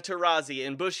 Diana Taurasi,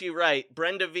 and Bushy Wright,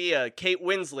 Brenda Villa, Kate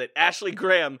Winslet, Ashley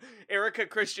Graham, Erica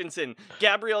Christensen,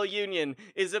 Gabrielle Union,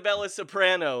 Isabella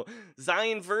Soprano,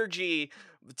 Zion Vergie,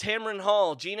 Tamron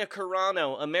Hall, Gina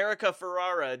Carano, America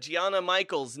Ferrara, Gianna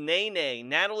Michaels, Nene,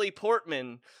 Natalie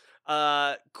Portman,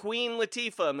 Queen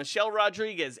Latifah, Michelle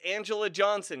Rodriguez, Angela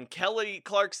Johnson, Kelly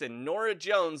Clarkson, Nora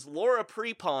Jones, Laura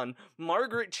Prepon,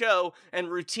 Margaret Cho, and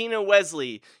Rutina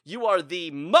Wesley. You are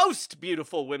the most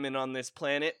beautiful women on this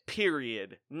planet,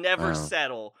 period. Never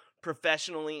settle,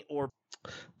 professionally or...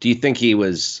 Do you think he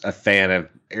was a fan of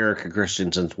Erica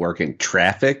Christensen's work in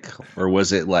Traffic? Or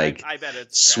was it like I bet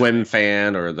it's Swim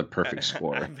Fan or The Perfect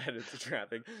Score? I bet it's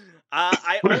Traffic.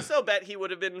 I also bet he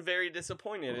would have been very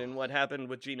disappointed in what happened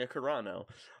with Gina Carano.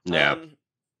 Yeah.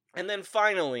 And then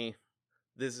finally,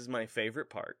 this is my favorite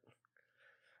part.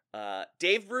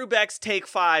 Dave Brubeck's Take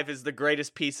 5 is the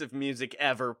greatest piece of music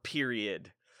ever,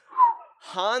 period.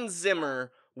 Hans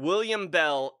Zimmer, William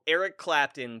Bell, Eric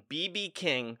Clapton, B.B.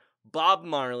 King, Bob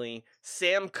Marley,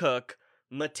 Sam Cooke,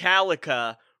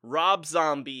 Metallica, Rob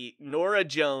Zombie, Nora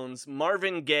Jones,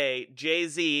 Marvin Gaye,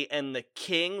 Jay-Z, and the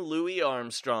King Louis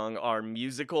Armstrong are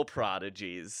musical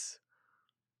prodigies.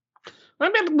 I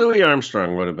bet Louis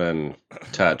Armstrong would have been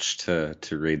touched to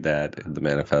read that in the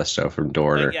manifesto from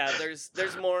Dorner. But yeah, there's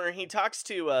more. He talks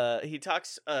to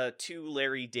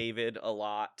Larry David a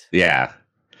lot. Yeah.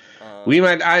 We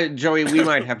might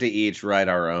have to each write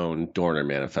our own Dorner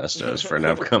manifestos for an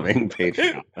upcoming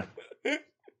Patreon.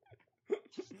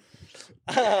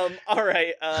 All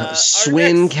right.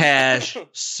 Swin Cash,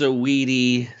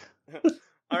 Sweetie.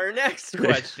 Our next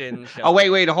question. Oh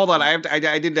wait, hold on. I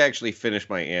didn't actually finish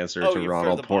my answer to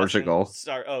Ronald Portugal.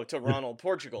 To Ronald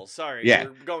Portugal. Sorry. Yeah,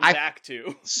 we're going back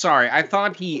to. Sorry, I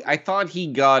thought he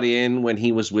got in when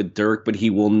he was with Dirk, but he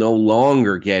will no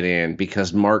longer get in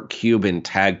because Mark Cuban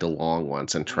tagged along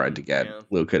once and tried to get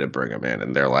Luca to bring him in,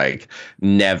 and they're like,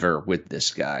 never with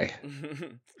this guy.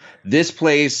 This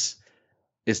place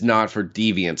is not for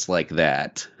deviants like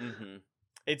that. Mm-hmm.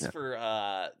 It's for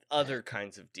other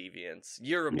kinds of deviants,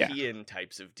 European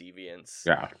types of deviants.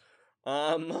 Yeah.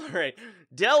 All right.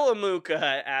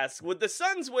 Delamuka asks, would the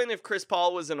Suns win if Chris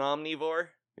Paul was an omnivore?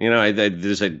 You know,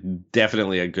 there's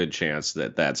definitely a good chance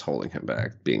that that's holding him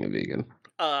back, being a vegan.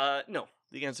 No.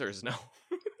 The answer is no.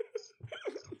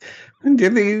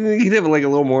 Did he'd have like a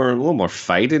little more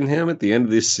fight in him at the end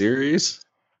of this series?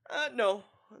 No.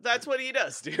 That's what he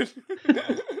does, dude.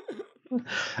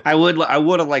 I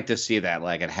would have liked to see that,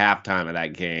 like at halftime of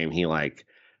that game, he like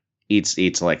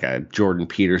eats like a Jordan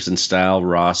Peterson style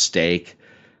raw steak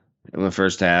in the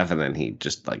first half, and then he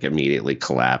just like immediately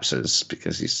collapses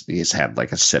because he's had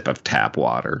like a sip of tap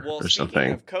water or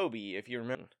something. Of Kobe, if you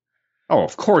remember. Oh,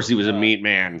 of course he was a meat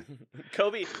man.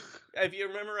 Kobe, if you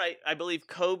remember right, I believe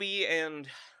Kobe and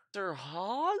Sir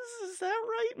Hawes, is that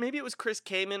right? Maybe it was Chris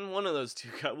Kaman, one of those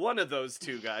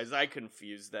two guys. I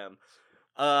confused them.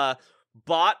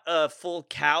 Bought a full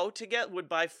cow together, would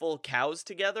buy full cows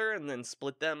together and then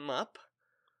split them up.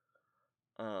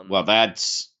 Well,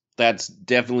 that's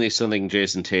definitely something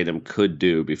Jason Tatum could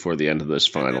do before the end of this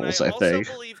finals, I think. I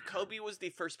also believe Kobe was the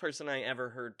first person I ever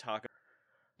heard talk about.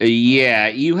 Yeah,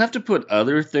 you have to put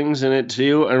other things in it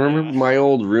too. I remember my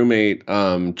old roommate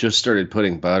just started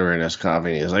putting butter in his coffee,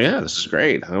 and he was like, "Yeah, this is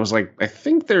great." And I was like, "I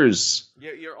think there's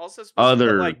you're also supposed to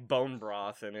put like bone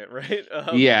broth in it, right?"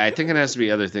 Yeah, I think it has to be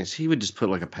other things. He would just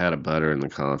put like a pat of butter in the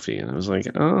coffee, and I was like,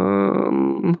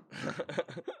 All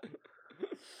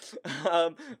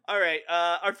right.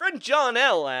 Our friend John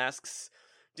L asks,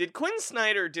 "Did Quinn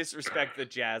Snyder disrespect the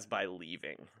Jazz by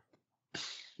leaving?"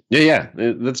 Yeah,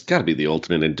 that's got to be the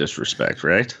ultimate in disrespect,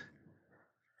 right?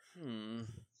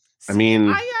 I mean,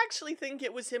 I actually think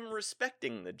it was him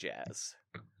respecting the Jazz.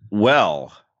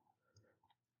 Well,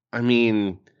 I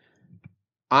mean,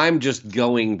 I'm just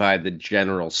going by the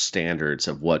general standards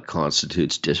of what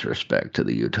constitutes disrespect to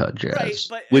the Utah Jazz,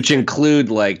 right, which include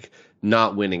like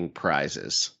not winning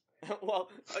prizes. Well,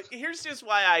 here's just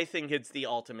why I think it's the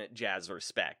ultimate Jazz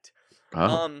respect.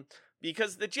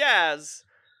 Because the Jazz,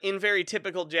 in very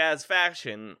typical Jazz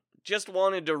fashion, just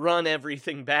wanted to run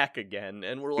everything back again.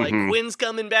 And we're like, Quinn's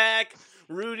coming back,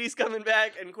 Rudy's coming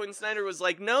back. And Quinn Snyder was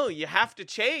like, no, you have to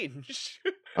change.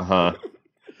 And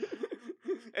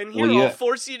here, I'll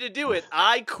force you to do it.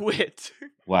 I quit.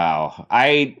 Wow.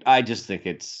 I just think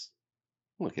it's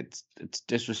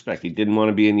disrespect. He didn't want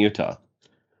to be in Utah.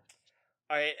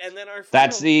 All right, and then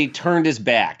he turned his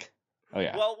back. Oh,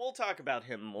 yeah. Well, we'll talk about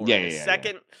him more in a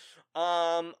second. Yeah.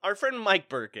 Our friend Mike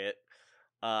Burkett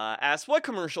asked, what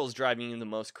commercial is driving you the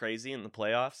most crazy in the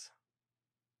playoffs?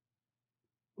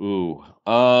 Ooh.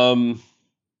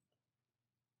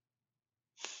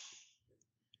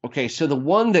 Okay, so the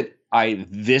one that I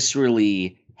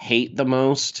viscerally hate the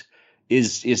most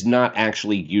is not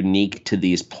actually unique to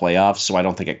these playoffs, so I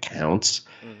don't think it counts.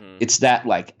 It's that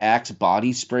like Axe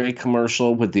body spray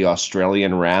commercial with the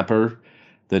Australian rapper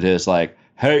that is like,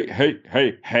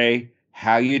 hey,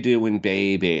 how you doing,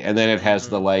 baby? And then it has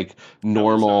the like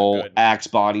normal Axe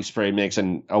body spray mix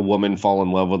and a woman fall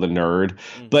in love with a nerd.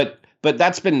 But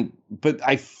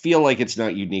I feel like it's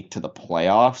not unique to the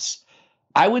playoffs.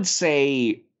 I would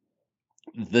say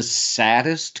the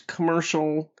saddest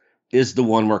commercial is the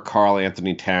one where Karl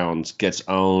Anthony Towns gets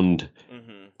owned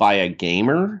by a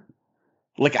gamer.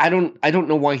 Like, I don't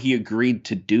know why he agreed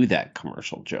to do that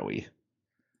commercial, Joey.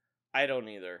 I don't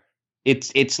either.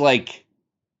 It's like,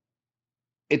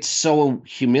 it's so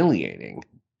humiliating,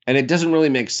 and it doesn't really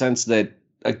make sense that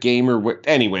a gamer would.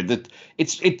 Anyway, that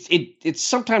it's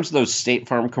sometimes those State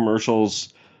Farm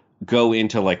commercials go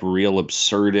into like real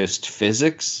absurdist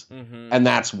physics, and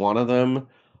that's one of them.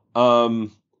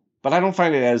 But I don't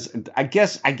find it as. I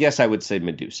guess I would say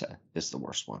Medusa is the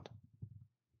worst one.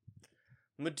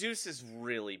 Medusa's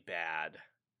really bad.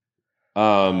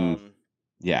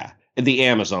 Yeah, the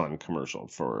Amazon commercial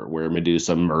for where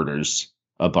Medusa murders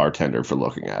a bartender for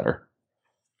looking at her.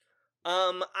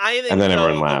 I think and then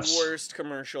everyone laughs. The worst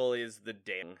commercial is the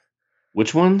Damp.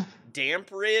 Which one? Damp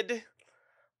Rid.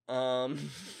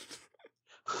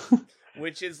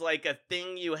 Which is like a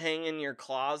thing you hang in your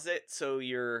closet so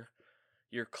your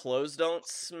clothes don't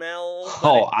smell.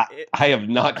 I have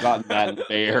not gotten that in the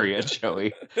Bay Area,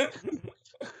 Joey.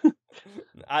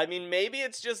 I mean, maybe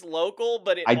it's just local,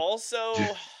 but it also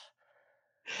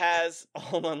has...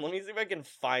 Hold on, let me see if I can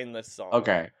find this song.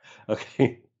 Okay.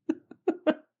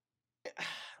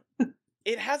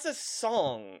 It has a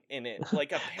song in it,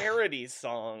 like a parody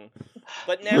song.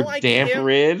 But now I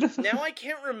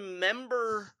can't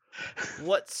remember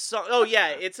what song... Oh, yeah,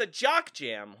 it's a Jock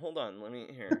Jam. Hold on, let me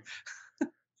hear.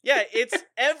 Yeah, it's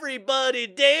Everybody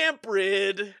Damp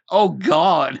Rid. Oh,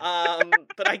 God.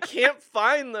 But I can't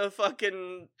find the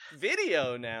fucking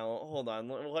video now. Hold on.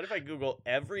 What if I Google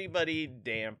Everybody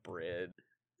Damp Rid?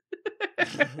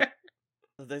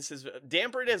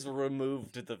 Damp Rid has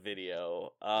removed the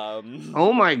video.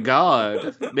 Oh my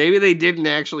God. Maybe they didn't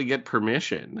actually get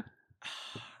permission.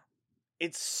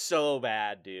 It's so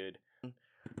bad, dude.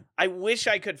 I wish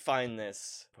I could find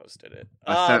this. Posted it.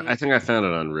 I think I found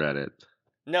it on Reddit.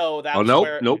 No, that's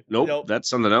nope. That's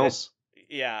something else.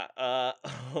 Yeah.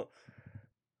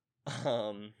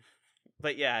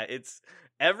 But yeah, it's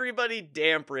Everybody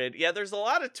Damp Rid. Yeah, there's a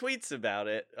lot of tweets about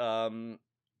it.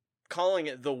 Calling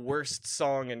it the worst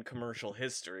song in commercial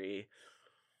history.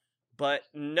 But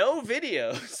no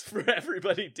videos for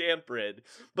Everybody Damp Rid.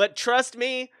 But trust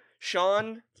me,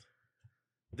 Sean,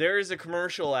 there is a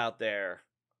commercial out there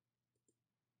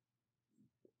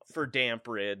for Damp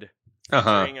Rid.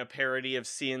 Featuring a parody of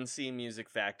CNC Music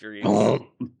Factory. Where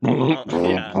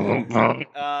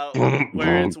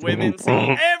it's women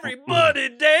saying, Everybody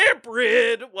Damp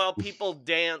Rid, while people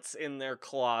dance in their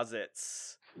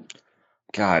closets.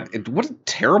 God, what a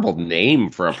terrible name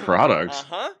for a product.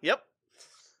 Yep.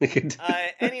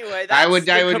 Anyway, that's I would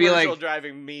be like,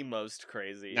 driving me most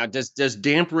crazy. Now, does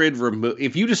Damp Rid remove...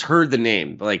 If you just heard the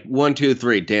name, like 1, 2,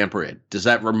 3, Damp Rid, does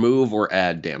that remove or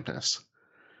add dampness?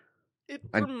 It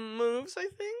removes, I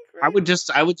think. Right?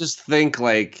 I would just think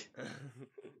like,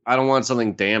 I don't want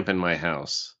something damp in my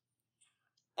house.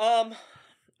 All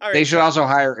right. They should also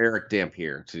hire Eric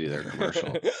Dampier to do their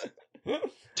commercial.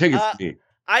 Take it from me.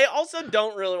 I also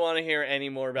don't really want to hear any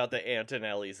more about the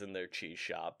Antonellis and their cheese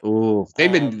shop. Oh, they've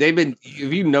been.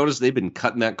 Have you noticed they've been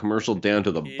cutting that commercial down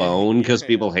to the bone because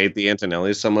people hate the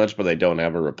Antonellis so much, but they don't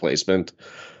have a replacement.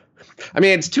 I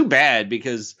mean, it's too bad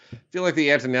because I feel like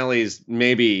the Antonellis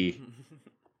maybe.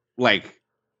 Like,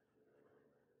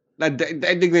 I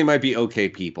think they might be okay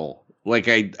people. Like,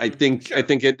 I think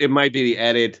it might be the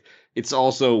edit. It's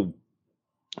also,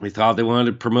 we thought they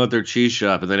wanted to promote their cheese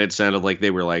shop, and then it sounded like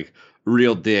they were like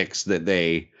real dicks that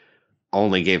they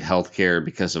only gave healthcare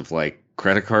because of like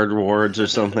credit card rewards or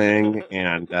something.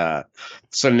 And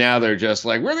so now they're just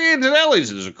like, we're the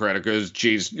Antonellis. There's a credit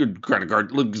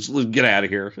card. Let's get out of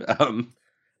here.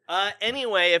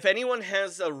 Anyway, if anyone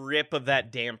has a rip of that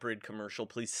Damp Rid commercial,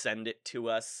 please send it to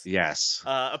us. Yes.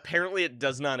 Apparently it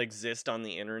does not exist on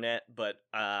the internet, but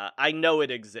I know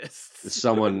it exists.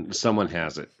 Someone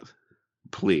has it.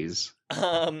 Please.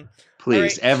 Please,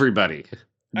 right. Everybody.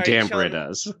 Damp Rid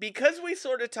us. Because we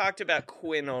sort of talked about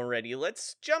Quinn already,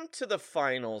 let's jump to the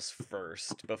finals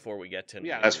first before we get to news.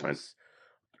 Yeah, that's fine.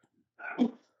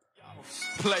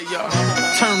 Player,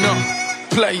 turn up.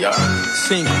 Player,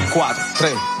 5, 4, 3,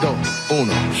 2, 1.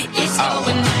 It's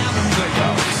going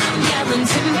down. I'm yelling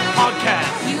timber.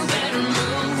 Podcast. You better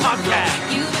move. Podcast.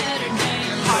 You better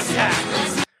dance.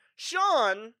 Podcast.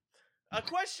 Sean, a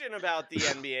question about the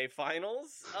NBA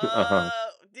Finals.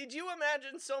 Did you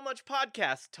imagine so much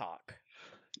podcast talk?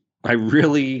 I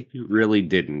really, really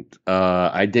didn't.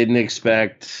 I didn't think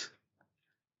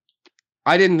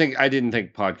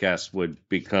podcasts would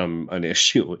become an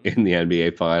issue in the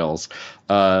NBA Finals.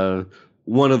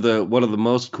 One of the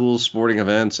most cool sporting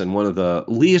events and one of the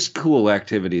least cool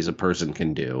activities a person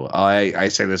can do. I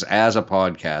say this as a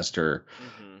podcaster.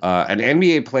 An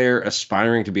NBA player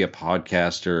aspiring to be a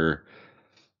podcaster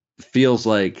feels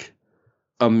like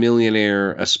a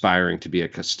millionaire aspiring to be a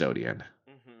custodian.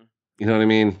 You know what I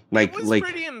mean? It was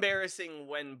pretty embarrassing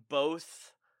when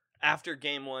after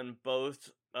game one,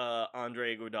 both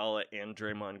Andre Iguodala and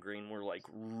Draymond Green were like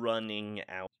running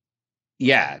out.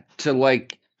 Yeah, to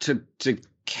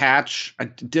catch.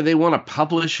 Do they want to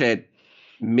publish at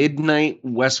midnight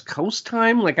West Coast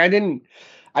time? Like I didn't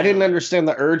understand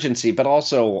the urgency, but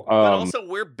also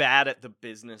we're bad at the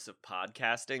business of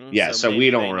podcasting. Yeah, so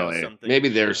we don't really. Maybe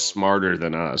they're smarter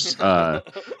than us. That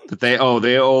they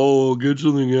get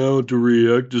something out to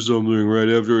react to something right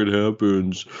after it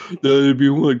happens. That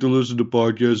people like to listen to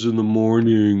podcasts in the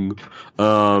morning.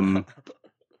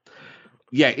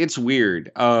 Yeah, it's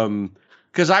weird.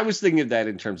 Because I was thinking of that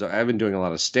in terms of I've been doing a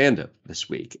lot of stand-up this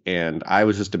week, and I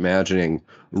was just imagining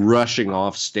rushing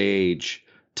off stage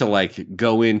to like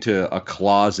go into a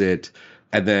closet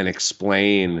and then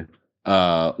explain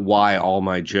why all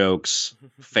my jokes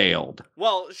failed.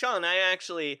 Well, Sean,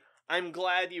 I'm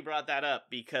glad you brought that up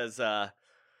because Joey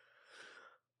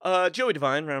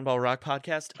Devine, Roundball Rock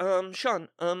Podcast. Sean,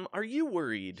 are you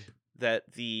worried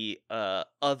that the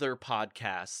other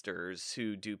podcasters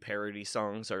who do parody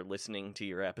songs are listening to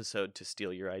your episode to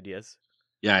steal your ideas?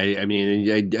 Yeah, I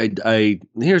mean, I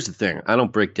here's the thing. I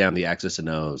don't break down the X's and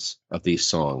O's of these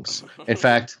songs. In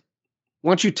fact, why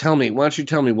don't you tell me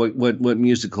what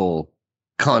musical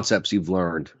concepts you've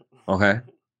learned? Okay,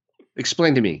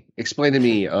 explain to me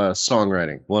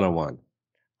songwriting 101.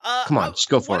 Come on, just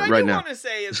go for it right now. What I want to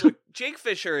say is, look, Jake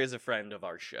Fisher is a friend of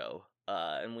our show,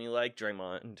 and we like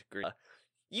Draymond Green.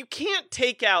 You can't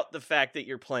take out the fact that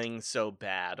you're playing so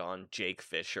bad on Jake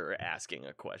Fisher asking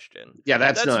a question. Yeah,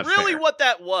 that's not really fair. What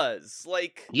that was.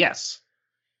 Like, yes.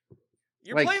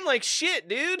 You're playing like shit,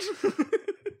 dude.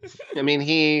 I mean,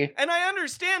 and I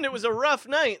understand it was a rough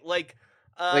night. Like,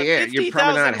 you're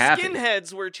probably not 50,000 happy.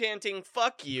 skinheads were chanting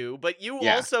 "fuck you," but you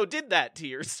also did that to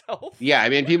yourself. Yeah, I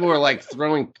mean, people were like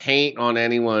throwing paint on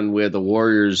anyone with a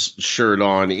Warriors shirt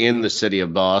on in the city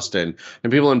of Boston,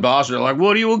 and people in Boston are like,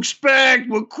 "What do you expect?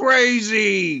 We're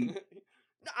crazy.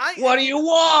 What do you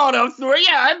want? I threw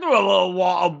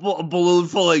a balloon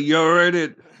full of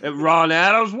urine at Ron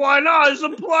Adams. Why not? It's a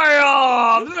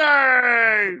playoffs.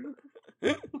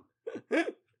 Hey."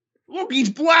 Look, he's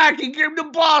black. He came to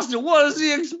Boston. What does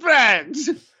he expect?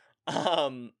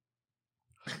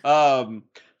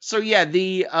 So yeah,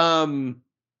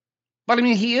 but I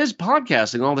mean, he is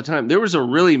podcasting all the time. There was a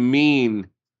really mean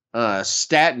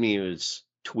StatMuse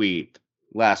tweet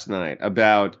last night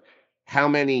about how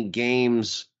many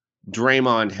games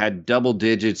Draymond had double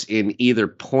digits in either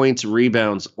points,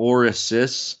 rebounds, or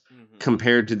assists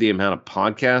compared to the amount of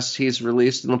podcasts he's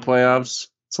released in the playoffs.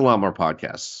 It's a lot more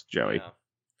podcasts, Joey. Yeah.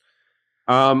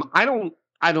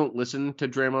 I don't listen to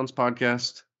Draymond's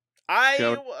podcast.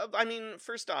 I mean,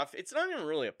 first off, it's not even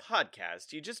really a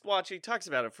podcast. You just watch. He talks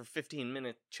about it for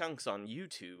 15-minute chunks on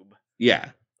YouTube.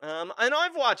 Yeah. And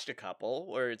I've watched a couple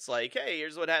where it's like, hey,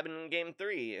 here's what happened in Game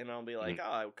 3, and I'll be like,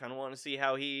 oh, I kind of want to see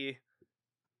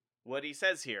what he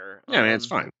says here. Yeah, man, it's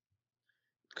fine.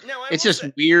 No, it's just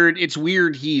weird. It's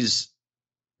weird. He's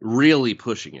really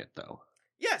pushing it, though.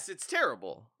 Yes, it's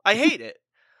terrible. I hate it.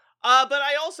 But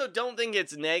I also don't think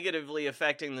it's negatively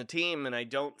affecting the team, and I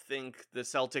don't think the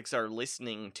Celtics are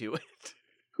listening to it.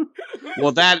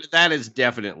 Well, that is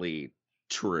definitely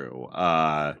true.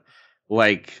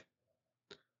 Like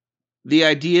the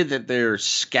idea that they're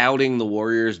scouting the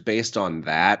Warriors based on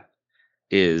that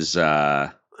is no,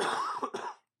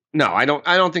 I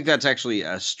don't think that's actually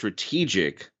a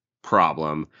strategic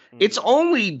problem. It's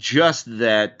only just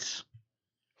that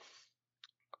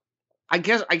I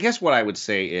guess what I would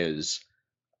say is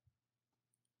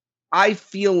I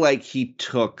feel like he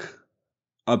took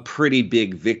a pretty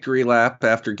big victory lap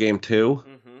after game 2.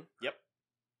 Mm-hmm. Yep.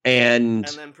 And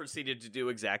then proceeded to do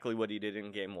exactly what he did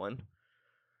in game 1.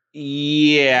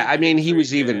 Yeah, I mean he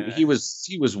was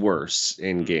worse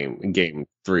in game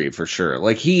 3 for sure.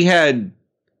 Like I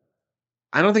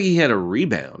don't think he had a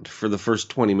rebound for the first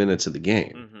 20 minutes of the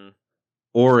game,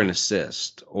 or an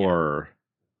assist, or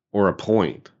a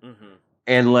point.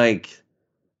 And like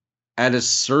at a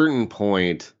certain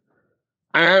point,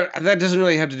 that doesn't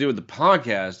really have to do with the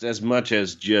podcast as much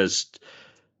as just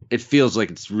it feels like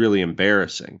it's really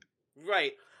embarrassing.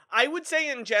 Right. I would say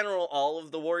in general, all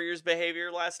of the Warriors'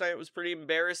 behavior last night was pretty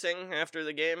embarrassing after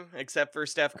the game, except for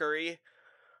Steph Curry.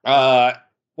 Well,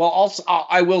 also,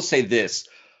 I will say this.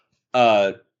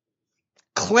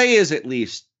 Clay is at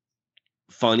least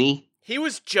funny. He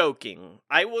was joking.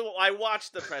 I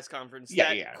watched the press conference.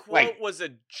 That quote was a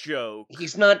joke.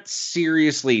 He's not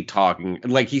seriously talking.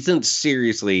 Like, he's not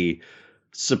seriously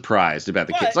surprised about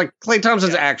the kids. Like, Klay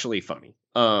Thompson's actually funny.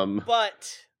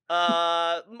 But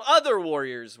other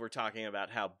Warriors were talking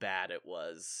about how bad it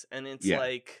was, and it's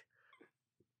like,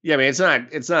 yeah, I mean, it's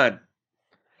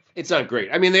not great.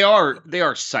 I mean, they are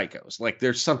psychos. Like,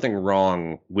 there's something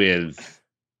wrong with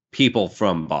people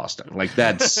from Boston. Like,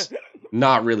 that's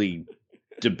not really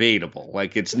debatable.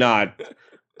 Like, it's not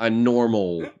a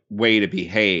normal way to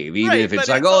behave, even if it's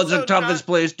like, it's the toughest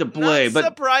place to play. But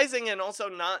surprising, and also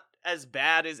not as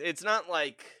bad as it's not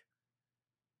like.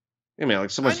 I mean, like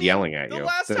someone's yelling at you. The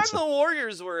last time the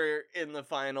Warriors were in the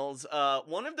finals,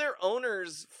 one of their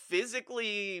owners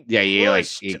physically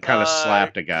pushed, he kind of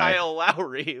slapped a guy, Kyle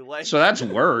Lowry. Like, so that's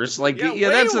worse. Like,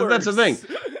 that's the thing.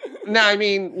 Now, I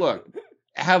mean, look.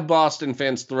 Have Boston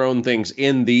fans thrown things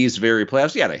in these very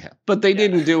playoffs? Yeah, they have. But they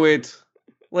didn't do it,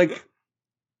 like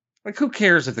who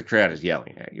cares if the crowd is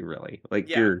yelling at you, really? Like,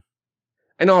 you're...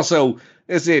 And also,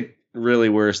 is it really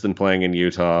worse than playing in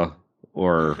Utah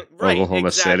or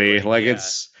Oklahoma City? Like,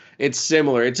 it's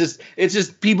similar. It's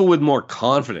just people with more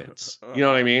confidence. You know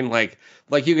what I mean? Like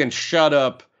you can shut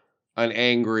up an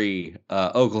angry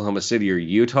Oklahoma City or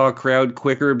Utah crowd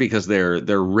quicker because they're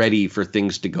ready for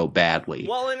things to go badly.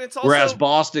 Well, and it's also, whereas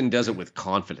Boston does it with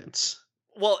confidence.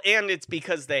 Well, and it's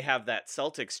because they have that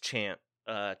Celtics chant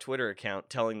Twitter account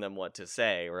telling them what to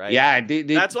say, right? Yeah,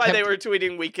 that's why they were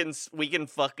tweeting, "We can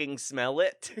fucking smell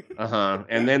it."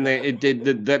 And then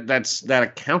that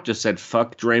account just said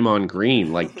 "fuck Draymond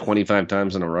Green" like 25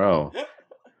 times in a row.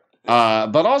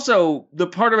 But also the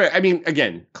part of it, I mean,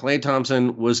 again, Klay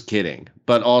Thompson was kidding,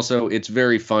 but also it's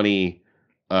very funny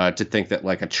to think that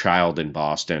like a child in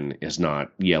Boston is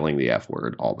not yelling the F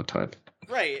word all the time.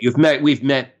 Right. We've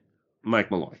met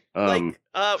Mike Malloy.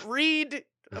 Read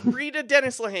a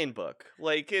Dennis Lehane book.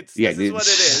 Like, this is what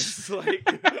it is.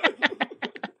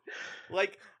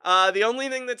 Like, the only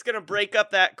thing that's going to break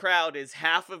up that crowd is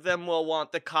half of them will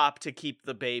want the cop to keep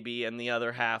the baby and the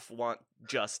other half want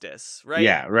justice, right?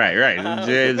 Yeah, right.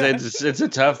 It's a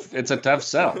tough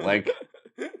sell. Like,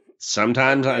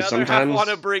 sometimes want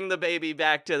to bring the baby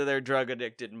back to their drug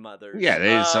addicted mothers.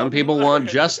 Yeah, some people want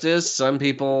justice. Some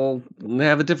people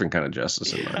have a different kind of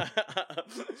justice in mind.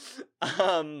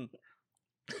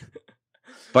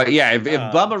 But yeah, if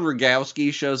Bubba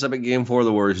Rogowski shows up at Game 4,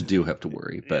 the Warriors do have to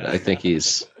worry. But I don't think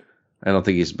he's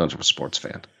much of a sports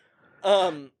fan.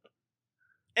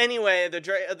 Anyway,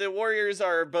 the Warriors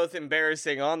are both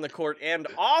embarrassing on the court and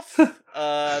off.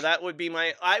 That would be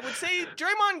I would say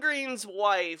Draymond Green's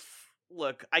wife.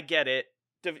 Look, I get it.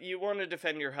 You want to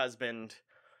defend your husband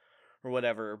or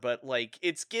whatever, but like,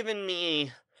 it's given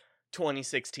me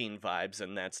 2016 vibes,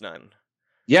 and that's none.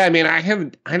 Yeah, I mean,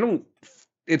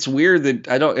 it's weird that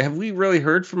have we really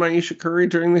heard from Ayesha Curry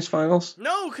during these finals?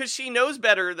 No, because she knows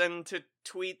better than to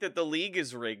tweet that the league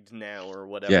is rigged now or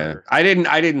whatever. Yeah, I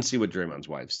didn't see what Draymond's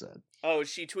wife said. Oh,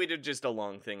 she tweeted just a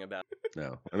long thing about it.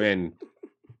 No, I mean,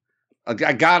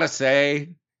 I gotta say,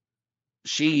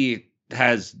 she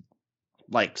has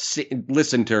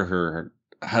listened to her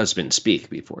husband speak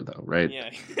before, though, right? Yeah.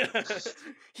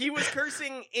 He was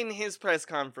cursing in his press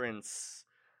conference.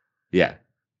 Yeah.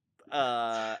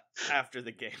 After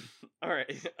the game. All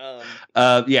right.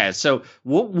 Yeah. So,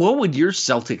 what would your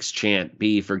Celtics chant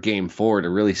be for Game 4 to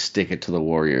really stick it to the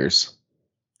Warriors?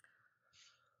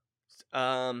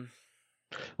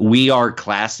 We are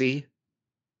classy.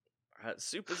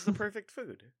 Soup is the perfect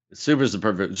food. Soup is the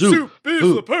perfect soup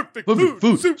is the perfect food.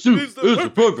 Soup is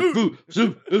the perfect food.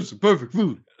 Soup is the perfect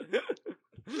food.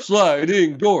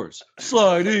 Sliding doors.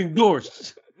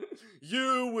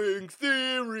 Ewing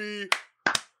theory.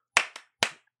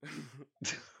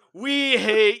 We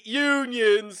hate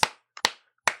unions.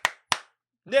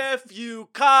 Nephew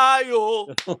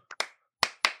Kyle.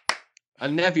 A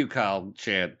Nephew Kyle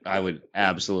chant I would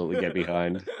absolutely get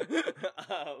behind.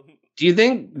 Do you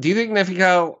think Nephew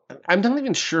Kyle, I'm not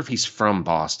even sure if he's from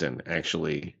Boston,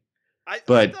 actually. I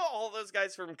know all those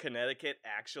guys from Connecticut,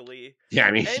 actually. Yeah,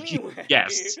 I mean, anyway.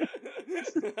 Yes.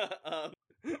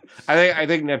 I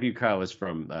think Nephew Kyle is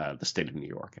from the state of New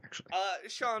York, actually.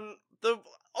 Sean, the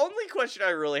only question I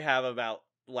really have about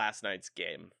last night's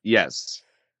game, yes,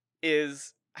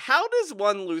 is how does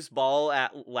one loose ball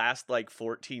last like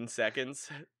 14 seconds?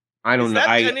 I don't know.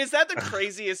 And is that the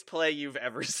craziest play you've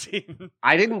ever seen?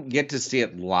 I didn't get to see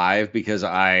it live because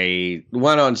I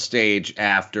went on stage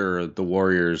after the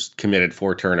Warriors committed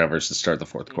 4 turnovers to start the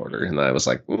fourth quarter. And I was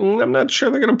like, I'm not sure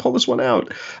they're going to pull this one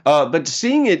out. But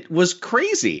seeing it was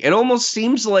crazy. It almost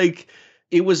seems like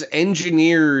it was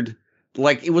engineered.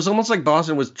 Like, it was almost like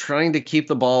Boston was trying to keep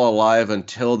the ball alive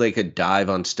until they could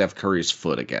dive on Steph Curry's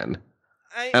foot again.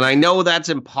 And I know that's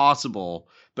impossible,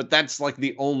 but that's like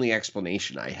the only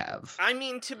explanation I have. I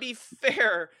mean, to be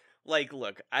fair, like,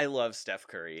 look, I love Steph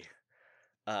Curry.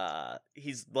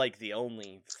 He's like the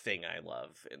only thing I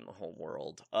love in the whole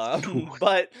world.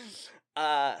 But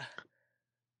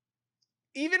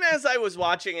even as I was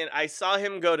watching it, I saw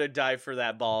him go to dive for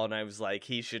that ball, and I was like,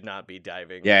 he should not be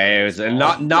diving. Yeah, it was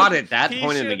not at that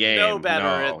point in the game. He should know better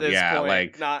at this point,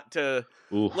 like, not to.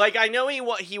 Oof. Like, I know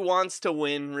he wants to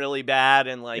win really bad,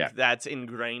 and like that's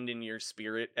ingrained in your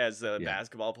spirit as a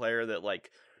basketball player. That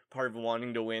like part of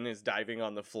wanting to win is diving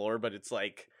on the floor, but it's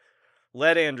like,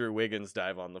 let Andrew Wiggins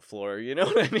dive on the floor. You know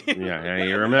what I mean? Yeah.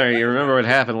 You remember what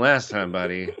happened last time,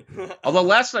 buddy. Although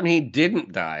last time he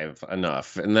didn't dive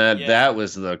enough, and that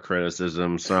was the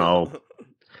criticism. So,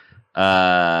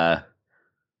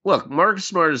 look, Marcus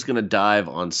Smart is going to dive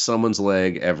on someone's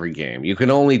leg every game. You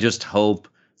can only just hope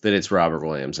that it's Robert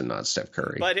Williams and not Steph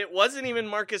Curry. But it wasn't even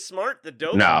Marcus Smart, the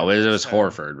dope. No, it was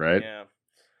Horford, right? Yeah.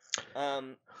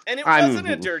 And it wasn't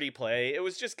a dirty play. It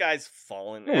was just guys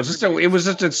falling. It was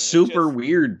just a super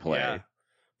weird play. Yeah.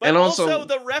 But and also,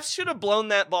 the refs should have blown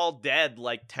that ball dead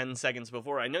like 10 seconds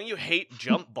before. I know you hate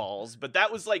jump balls, but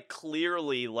that was like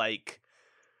clearly like.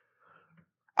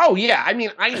 Oh yeah, I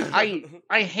mean,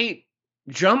 I hate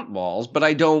jump balls, but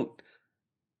I don't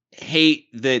hate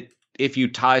that. If you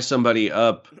tie somebody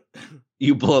up,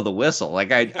 you blow the whistle.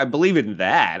 Like I believe in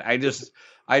that. I just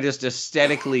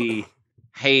aesthetically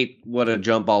hate what a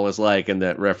jump ball is like, and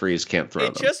that referees can't throw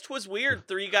them. It just was weird.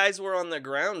 3 guys were on the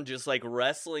ground, just like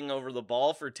wrestling over the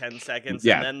ball for 10 seconds,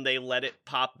 and then they let it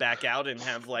pop back out and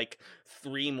have like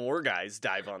 3 more guys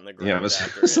dive on the ground. Yeah, it's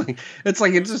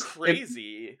just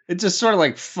crazy. It's just sort of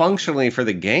like functionally for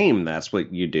the game. That's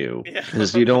what you do,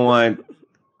 because you don't want.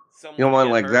 You don't want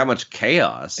like that much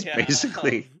chaos,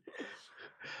 basically.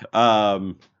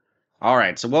 All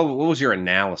right. So what was your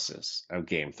analysis of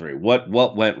Game 3?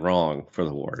 What went wrong for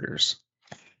the Warriors?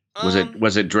 Was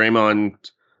it Draymond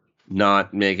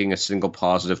not making a single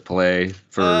positive play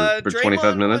for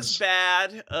 25 minutes? Was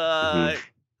bad.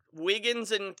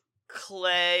 Wiggins and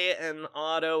Clay and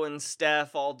Otto and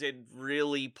Steph all did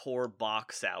really poor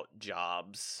box out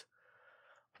jobs.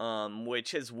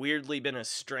 Which has weirdly been a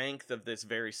strength of this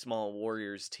very small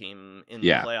Warriors team in the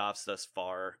playoffs thus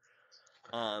far.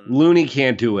 Looney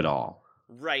can't do it all.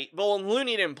 Right. Well,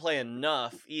 Looney didn't play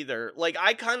enough either. Like,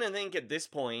 I kind of think at this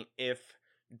point, if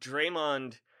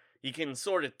Draymond, you can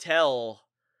sort of tell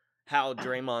how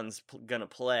Draymond's gonna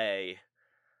play,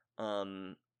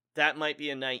 that might be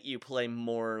a night you play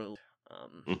more.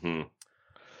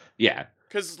 Yeah.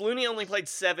 Because Looney only played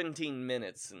 17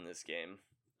 minutes in this game.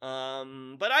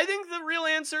 But I think the real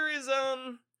answer is,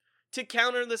 to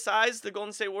counter the size, the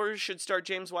Golden State Warriors should start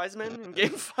James Wiseman in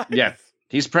Game 5. Yeah,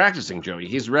 he's practicing, Joey.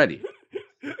 He's ready.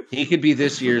 He could be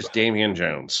this year's Damian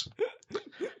Jones.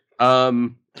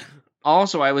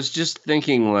 Also, I was just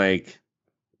thinking, like,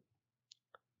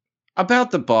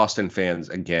 about the Boston fans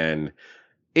again.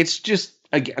 It's just,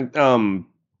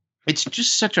 it's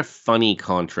just such a funny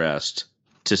contrast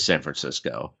to San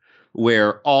Francisco,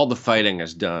 where all the fighting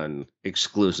is done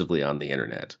exclusively on the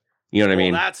internet. You know what I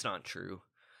mean? Well, that's not true.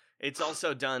 It's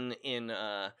also done in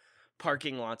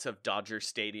parking lots of Dodger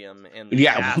Stadium and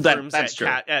bathrooms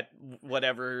at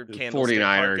whatever Candlestick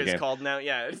Park is called now.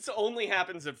 Yeah, it only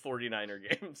happens at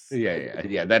 49er games.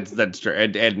 Yeah. That's true.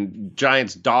 And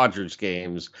Giants Dodgers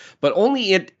games, but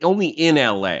only in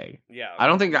LA. Yeah, I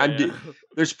don't think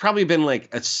there's probably been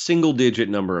like a single digit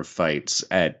number of fights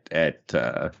at.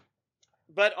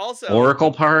 But also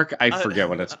Oracle Park, I forget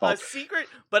what it's called.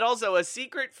 A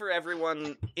secret for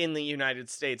everyone in the United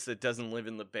States that doesn't live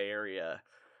in the Bay Area,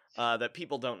 that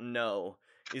people don't know,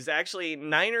 is actually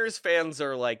Niners fans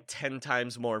are like 10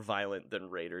 times more violent than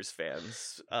Raiders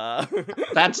fans.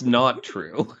 That's not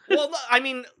true. Well, I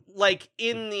mean, like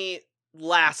in the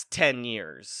last 10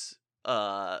 years,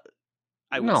 I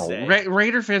would say.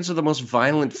 Raider fans are the most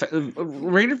violent.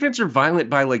 Raider fans are violent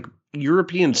by like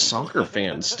European soccer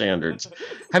fan standards.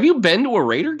 Have you been to a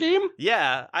Raider game?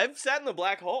 Yeah, I've sat in the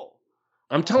black hole.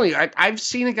 I'm telling you, I've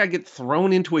seen a guy get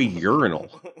thrown into a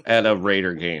urinal at a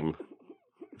Raider game.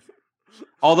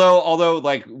 Although,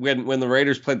 like when the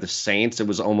Raiders played the Saints, it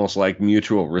was almost like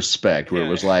mutual respect, where it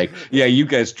was like, "Yeah, you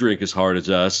guys drink as hard as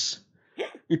us.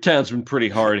 Your town's been pretty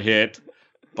hard hit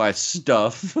by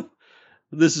stuff.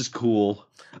 This is cool.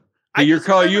 But you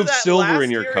have silver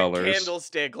in your colors.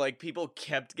 Candlestick, like people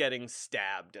kept getting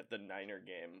stabbed at the Niner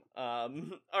game.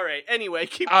 All right. Anyway,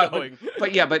 keep going.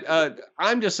 But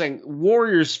I'm just saying,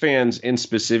 Warriors fans in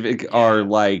specific are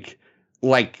like,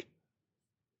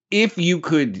 if you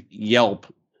could Yelp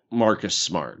Marcus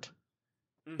Smart,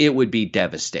 it would be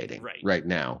devastating right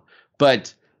now.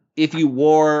 But if you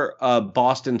wore a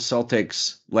Boston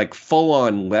Celtics like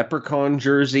full-on leprechaun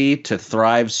jersey to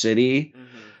Thrive City.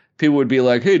 People would be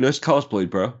like, "Hey, nice cosplay,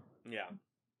 bro." Yeah,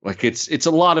 like it's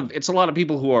a lot of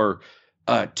people who are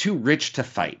too rich to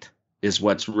fight is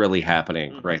what's really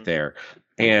happening right there,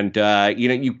 and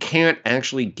you can't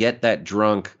actually get that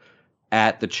drunk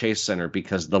at the Chase Center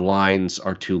because the lines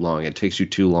are too long. It takes you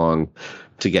too long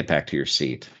to get back to your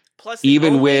seat. Plus,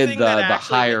 even with the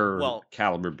higher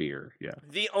caliber beer,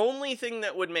 the only thing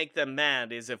that would make them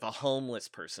mad is if a homeless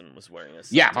person was wearing a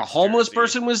if a homeless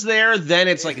person was there, then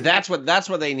it's like that's what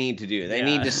they need to do. They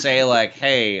need to say like,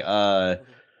 hey,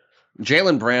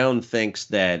 Jaylen Brown thinks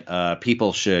that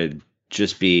people should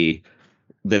just be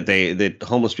that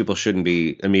homeless people shouldn't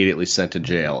be immediately sent to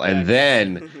jail, and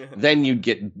then you'd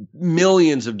get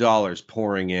millions of dollars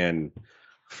pouring in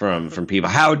from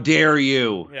people. How dare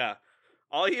you? Yeah.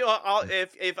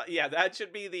 That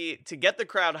should be to get the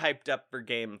crowd hyped up for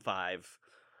Game 5.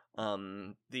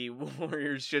 The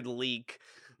Warriors should leak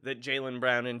that Jaylen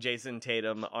Brown and Jason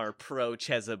Tatum are pro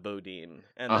Chesa Bodine,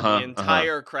 and the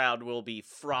entire crowd will be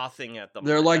frothing at them.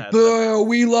 They're like, "Boo!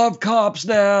 We love cops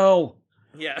now.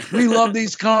 Yeah, we love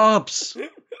these cops.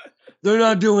 They're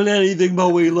not doing anything, but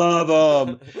we love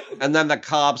them." And then the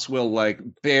cops will like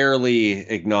barely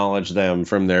acknowledge them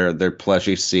from their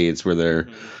plushy seats where they're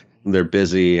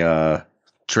busy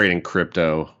trading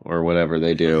crypto or whatever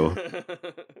they do.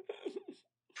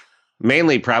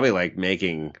 Mainly probably like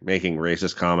making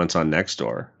racist comments on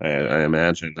Nextdoor, I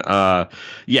imagine.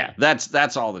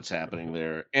 That's all that's happening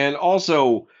there. And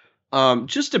also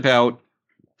just about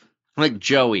like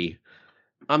Joey,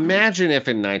 imagine if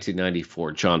in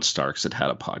 1994 John Starks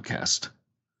had a podcast.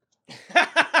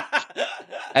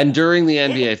 And during the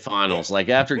NBA Finals, like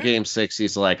after Game 6,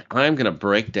 he's like, I'm going to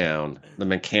break down the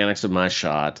mechanics of my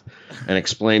shot and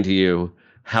explain to you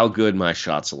how good my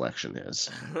shot selection is.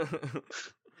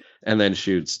 And then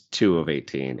shoots 2 of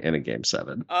 18 in a Game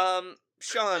 7.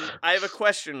 Sean, I have a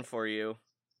question for you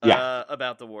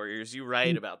about the Warriors. You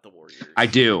write about the Warriors. I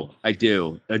do.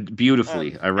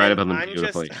 Beautifully. I write about them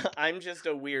beautifully. I'm just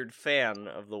a weird fan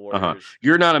of the Warriors.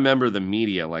 You're not a member of the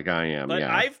media like I am. But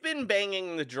I've been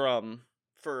banging the drum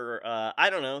for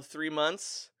 3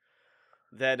 months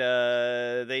that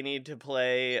they need to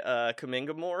play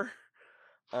Kuminga more.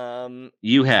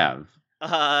 You have.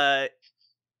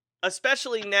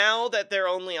 Especially now that their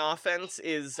only offense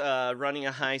is running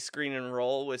a high screen and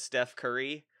roll with Steph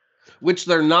Curry. Which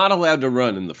they're not allowed to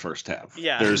run in the first half.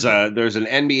 Yeah. There's an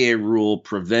NBA rule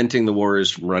preventing the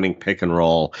Warriors from running pick and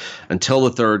roll until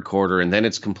the third quarter, and then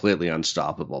it's completely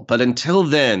unstoppable. But until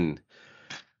then,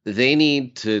 they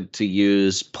need to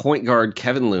use point guard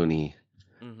Kevin Looney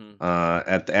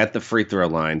at the free throw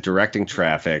line, directing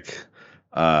traffic.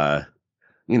 The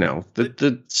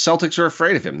Celtics are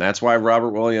afraid of him. That's why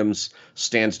Robert Williams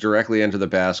stands directly into the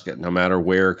basket, no matter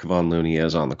where Kevon Looney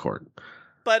is on the court.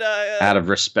 But out of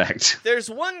respect, there's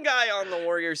one guy on the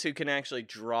Warriors who can actually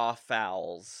draw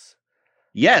fouls.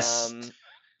 Yes,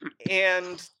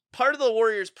 and part of the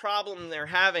Warriors' problem they're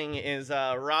having is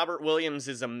Robert Williams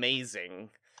is amazing.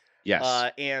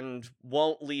 Yes. And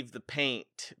won't leave the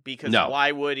paint because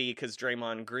why would he? Because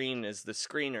Draymond Green is the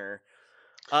screener.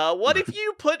 What if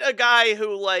you put a guy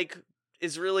who like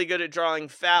is really good at drawing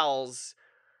fouls,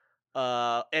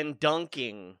 and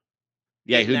dunking?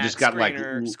 Yeah, who just got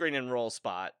screen and roll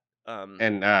spot.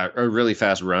 And a really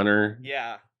fast runner.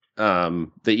 Yeah.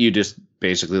 That you just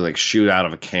basically like shoot out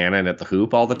of a cannon at the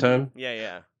hoop all the time.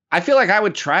 Yeah. I feel like I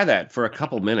would try that for a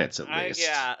couple minutes at least.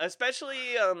 Yeah, especially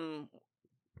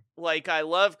like I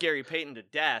love Gary Payton to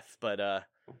death, but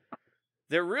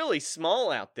they're really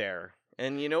small out there.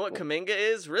 And you know what Kuminga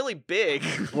is? Really big.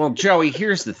 Well, Joey,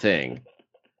 here's the thing.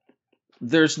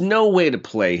 There's no way to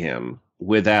play him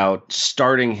without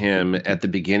starting him at the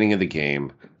beginning of the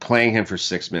game, playing him for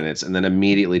 6 minutes, and then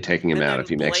immediately taking him out if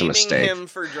he makes a mistake. Blaming him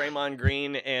for Draymond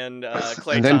Green and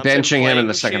Klay and then Thompson benching him in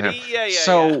the second half. Yeah.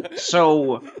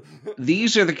 So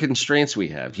these are the constraints we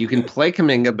have. You can play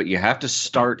Kuminga, but you have to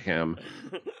start him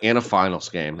in a finals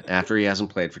game after he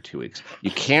hasn't played for 2 weeks. You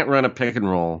can't run a pick and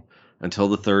roll until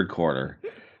the third quarter.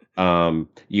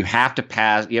 You have to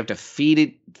pass. You have to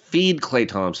feed Klay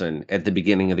Thompson at the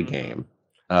beginning of the game.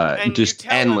 And just you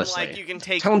tell endlessly. him, like, you can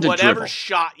take tell him to whatever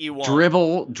shot you want.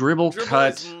 Dribble,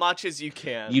 cut as much as you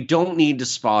can. You don't need to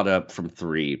spot up from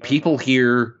 3. People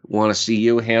here want to see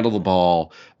you handle the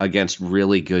ball against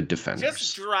really good defenders.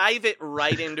 Just drive it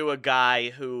right into a guy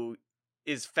who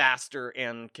is faster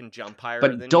and can jump higher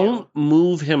but than don't you.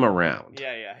 move him around.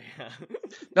 Yeah.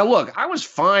 Now, look, I was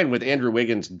fine with Andrew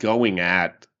Wiggins going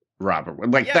at Robert.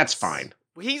 That's fine.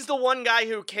 He's the one guy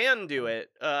who can do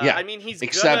it. I mean, he's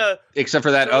except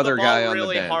for that other guy on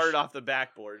really the bench. hard off the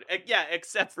backboard. Yeah,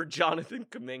 except for Jonathan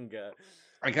Kuminga.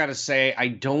 I gotta say, I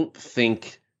don't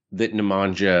think that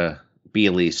Nemanja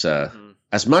Bjelica,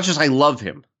 as much as I love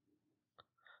him,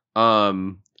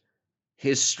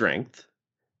 his strength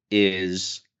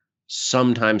is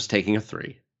sometimes taking a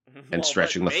 3 and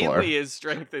stretching the floor. Mainly his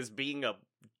strength is being a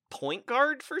point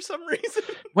guard for some reason.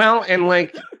 Well, and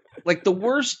like the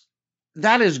worst.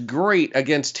 That is great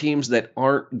against teams that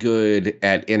aren't good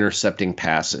at intercepting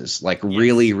passes, like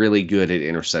really, really good at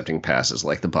intercepting passes,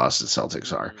 like the Boston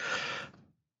Celtics are.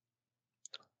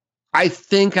 I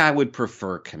think I would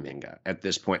prefer Kuminga at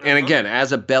this point. And again,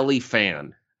 as a Belly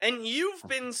fan. And you've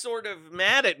been sort of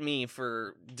mad at me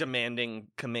for demanding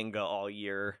Kuminga all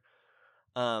year.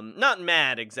 Not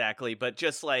mad exactly, but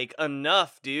just like,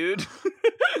 enough, dude.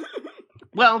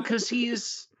 Well, because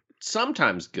he's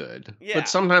sometimes good, but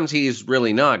sometimes he's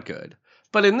really not good.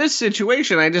 But in this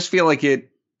situation, I just feel like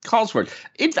it calls for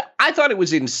it. I thought it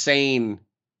was insane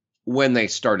when they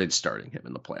started starting him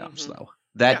in the playoffs, though.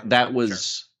 That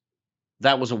was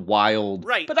a wild,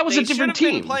 right? But that was a different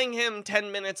team. Been playing him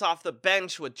 10 minutes off the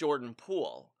bench with Jordan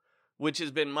Poole, which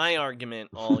has been my argument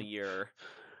all year.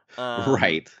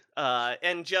 Right.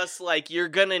 And just like, you're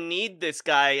gonna need this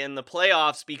guy in the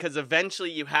playoffs because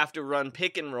eventually you have to run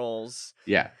pick and rolls.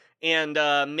 Yeah. And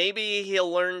maybe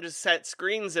he'll learn to set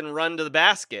screens and run to the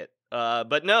basket.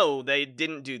 But no, they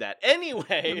didn't do that.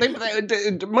 Anyway.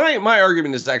 My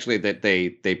argument is actually that they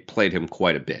played him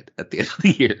quite a bit at the end of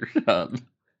the year.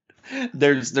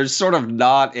 There's sort of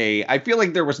not a... I feel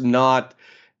like there was not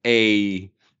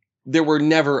a... There were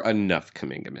never enough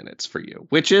Kuminga minutes for you,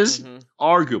 which is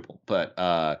arguable. But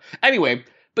anyway,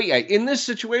 but yeah, in this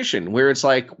situation where it's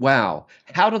like, wow,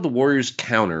 how do the Warriors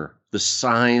counter the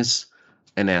size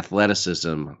and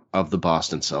athleticism of the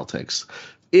Boston Celtics?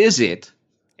 Is it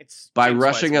by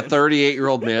rushing a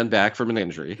 38-year-old man back from an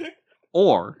injury,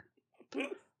 or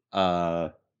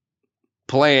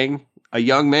playing a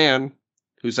young man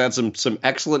who's had some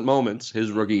excellent moments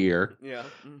his rookie year?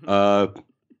 Yeah.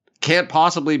 Can't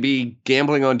possibly be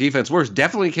gambling on defense. Worse,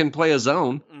 definitely can play a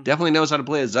zone. Definitely knows how to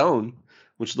play a zone,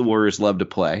 which the Warriors love to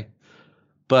play.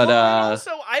 But also,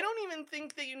 I don't even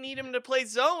think that you need him to play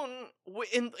zone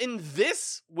in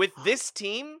this with this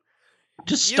team.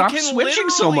 Just stop switching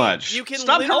so much. You can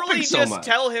stop literally helping so just much.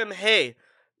 Tell him, hey,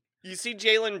 you see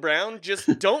Jaylen Brown?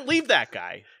 Just don't leave that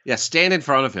guy. Yeah, stand in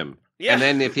front of him. Yeah. And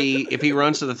then if he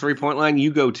runs to the 3-point line,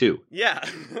 you go too. Yeah.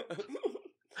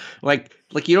 Like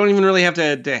you don't even really have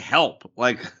to help.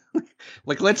 Like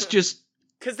let's just...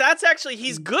 Because that's actually,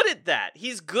 he's good at that.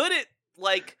 He's good at,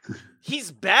 like,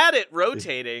 he's bad at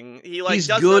rotating. He's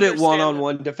good at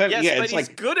one-on-one defense. Yes, yeah, but he's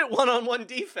good at one-on-one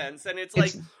defense. And it's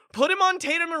like, put him on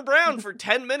Tatum or Brown for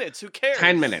 10 minutes. Who cares?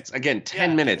 10 minutes. Again,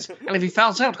 10 minutes. And if he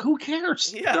fouls out, who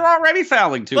cares? Yeah. They're already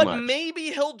fouling too much. But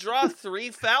maybe he'll draw 3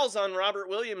 fouls on Robert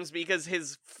Williams because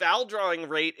his foul drawing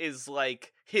rate is,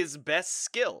 like, his best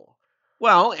skill.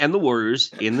 Well, and the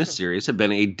Warriors in this series have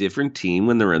been a different team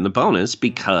when they're in the bonus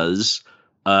because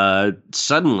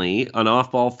suddenly an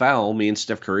off-ball foul means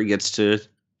Steph Curry gets to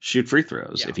shoot free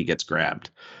throws if he gets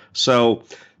grabbed. So,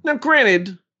 now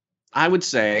granted, I would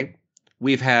say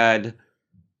we've had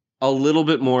a little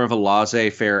bit more of a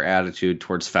laissez-faire attitude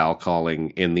towards foul calling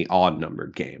in the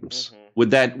odd-numbered games. Would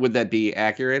that be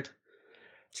accurate?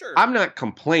 Sure. I'm not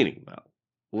complaining, though.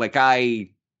 Like,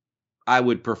 I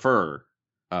would prefer...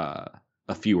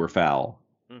 a fewer foul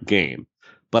game.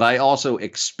 But I also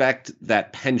expect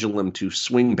that pendulum to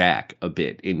swing back a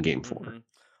bit in Game 4.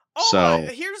 So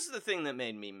here's the thing that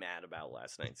made me mad about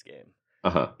last night's game.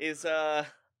 Is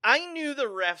I knew the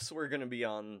refs were going to be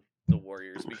on the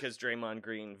Warriors because Draymond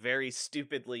Green very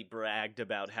stupidly bragged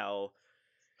about how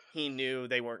he knew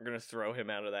they weren't going to throw him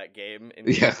out of that game in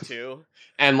Game 2.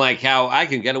 And like how I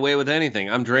can get away with anything.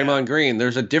 I'm Draymond Green.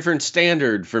 There's a different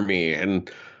standard for me.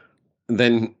 And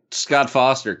then Scott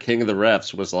Foster, king of the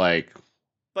refs, was like,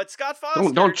 but Scott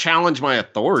Foster don't challenge my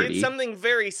authority. Did something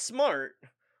very smart,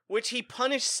 which he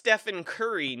punished Stephen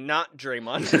Curry, not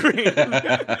Draymond Green.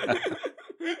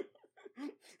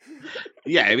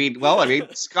 Yeah, I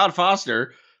mean, Scott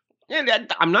Foster,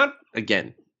 and I'm not,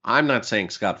 again, I'm not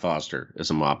saying Scott Foster is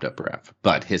a mobbed up ref,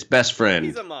 but his best friend.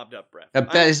 He's a mobbed up ref.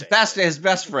 His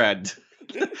best friend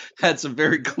had some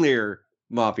very clear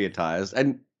mafia ties,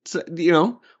 and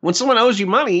when someone owes you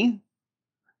money,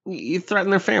 you threaten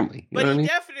their family. You know what I mean?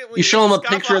 You show them a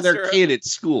picture of their kid at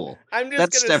school.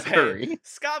 That's Steph Curry.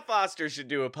 Scott Foster should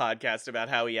do a podcast about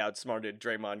how he outsmarted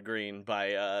Draymond Green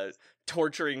by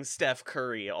torturing Steph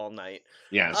Curry all night.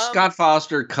 Yeah, Scott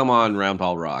Foster, come on, Round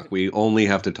Ball Rock. We only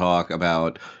have to talk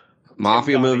about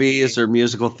mafia movies or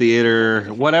musical theater,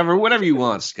 whatever you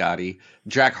want, Scotty.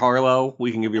 Jack Harlow,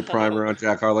 we can give you a primer on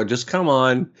Jack Harlow. Just come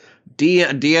on.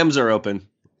 DMs are open.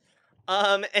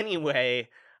 Anyway,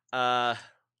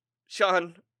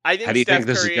 Sean, I think how do you Steph think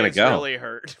this Curry is going to go? Really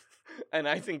hurt, and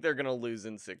I think they're going to lose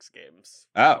in 6 games.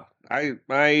 Oh, I'm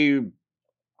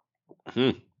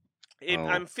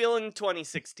feeling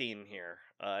 2016 here.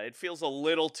 It feels a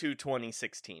little too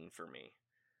 2016 for me.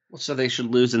 Well, so they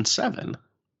should lose in 7.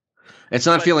 It's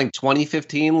not feeling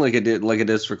 2015 like it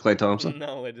is for Klay Thompson.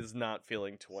 No, it is not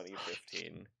feeling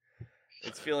 2015.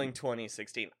 It's feeling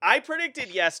 2016. I predicted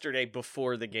yesterday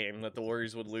before the game that the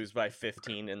Warriors would lose by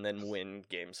 15 and then win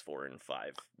games 4 and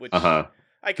 5. Which I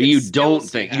could you still don't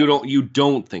think you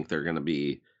don't think they're going to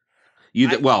be.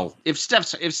 If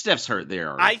Steph's hurt, they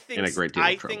are in a great deal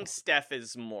of trouble. I think Steph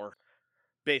is more,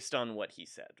 based on what he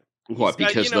said. What?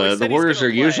 Because the Warriors are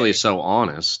usually so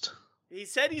honest. He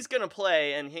said he's going to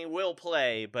play, and he will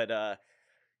play, but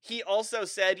he also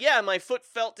said, yeah, my foot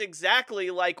felt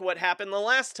exactly like what happened the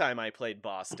last time I played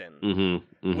Boston,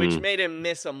 which made him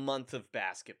miss a month of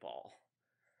basketball.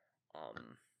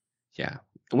 Yeah.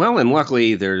 Well, and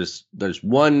luckily there's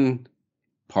one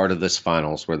part of this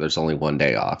finals where there's only one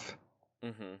day off.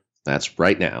 Mm-hmm. That's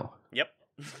right now. Yep.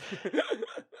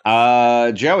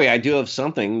 Joey, I do have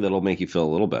something that'll make you feel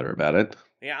a little better about it.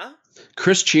 Yeah?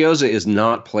 Chris Chiozza is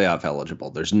not playoff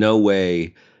eligible. There's no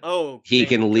way he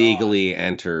can legally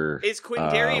enter. Is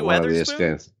Quindary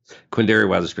Weatherspoon? Quindary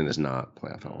Weatherspoon is not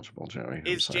playoff eligible, Joey.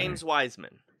 Is James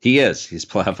Wiseman? He is. He's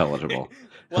playoff eligible.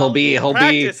 He's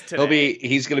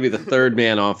going to be the third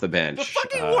man off the bench. The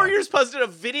fucking Warriors posted a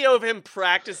video of him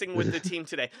practicing with the team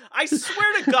today. I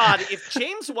swear to God, if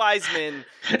James Wiseman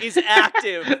is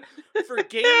active for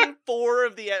game 4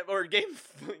 of the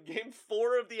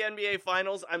NBA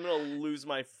Finals, I'm gonna lose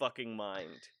my fucking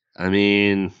mind. I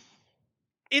mean,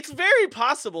 it's very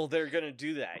possible they're gonna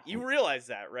do that. You realize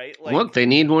that, right? Look, they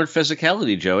need more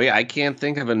physicality, Joey. I can't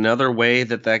think of another way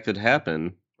that could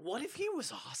happen. What if he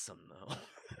was awesome, though?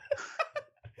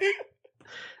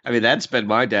 I mean, that's been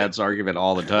my dad's argument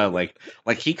all the time. Like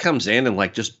he comes in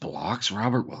and just blocks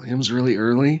Robert Williams really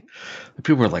early. And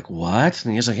people are like, "What?"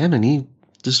 And he's like, "Yeah, man, he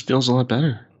just feels a lot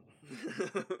better."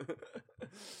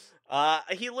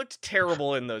 He looked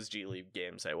terrible in those G League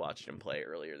games I watched him play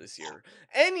earlier this year.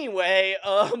 Anyway,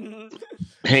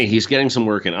 hey, he's getting some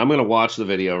work in. I'm going to watch the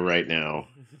video right now.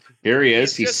 Here he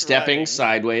is. He's stepping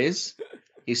sideways.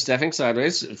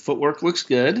 Footwork looks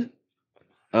good.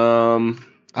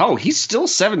 He's still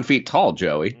 7 feet tall,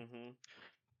 Joey.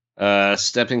 Mm-hmm.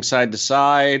 Stepping side to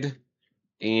side.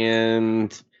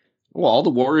 And, all the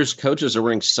Warriors coaches are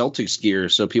wearing Celtics gear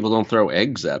so people don't throw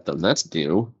eggs at them. That's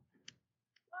new.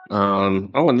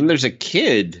 And then there's a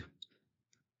kid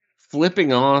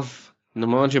flipping off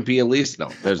Nemanja Bjelica. No,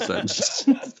 there's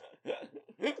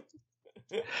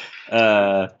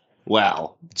that.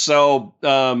 Wow. So,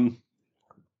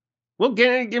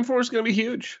 game 4 is going to be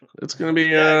huge. It's going to be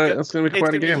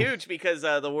quite a game. Be huge because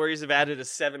the Warriors have added a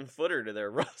 7-footer to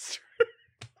their roster.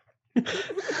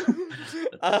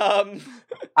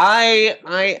 I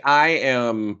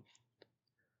am.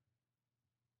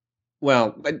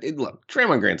 Well, look,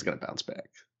 Draymond Green's going to bounce back.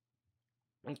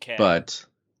 Okay. But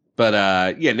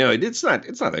it's not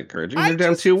encouraging. They're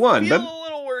down 2-1. I'm a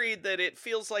little worried that it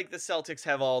feels like the Celtics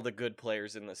have all the good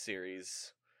players in the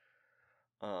series.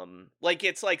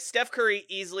 It's like Steph Curry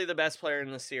easily the best player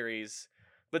in the series,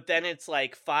 but then it's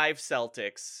like 5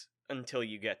 Celtics until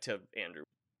you get to Andrew.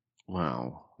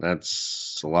 Wow,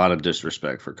 that's a lot of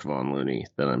disrespect for Kevon Looney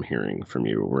that I'm hearing from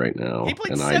you right now. He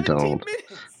played 17 minutes.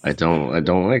 I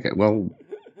don't like it. Well,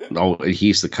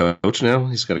 he's the coach now.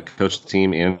 He's got to coach the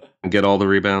team and get all the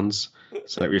rebounds.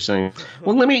 Is that what you're saying?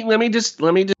 Well, let me just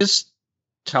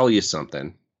tell you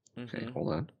something. Mm-hmm. Okay,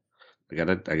 hold on. I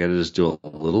gotta just do a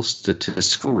little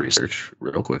statistical research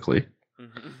real quickly.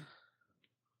 Mm-hmm.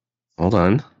 Hold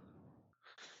on.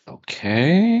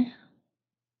 Okay,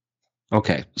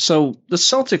 so the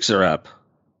Celtics are up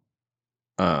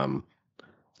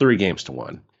 3 games to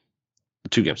 1.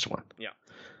 2 games to 1. Yeah.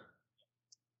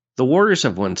 The Warriors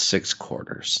have won 6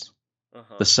 quarters.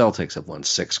 The Celtics have won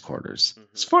 6 quarters.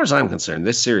 Mm-hmm. As far as I'm concerned,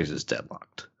 this series is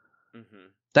deadlocked. Mm-hmm.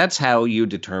 That's how you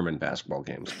determine basketball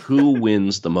games. Who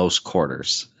wins the most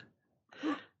quarters?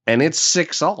 And it's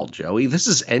 6-all, Joey. This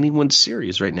is anyone's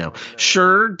series right now.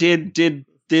 Sure, did the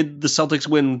Celtics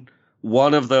win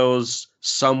one of those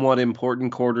somewhat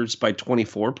important quarters by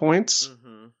 24 points?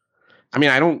 Mm-hmm. I mean,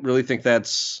 I don't really think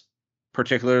that's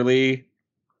particularly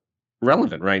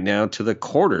relevant right now to the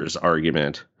quarters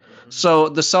argument. Mm-hmm. So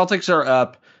the Celtics are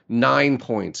up 9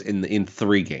 points in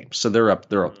 3 games. So they're up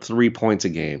 3 points a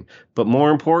game. But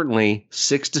more importantly,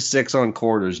 6-6 on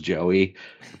quarters, Joey.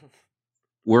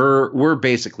 We're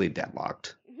basically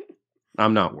deadlocked.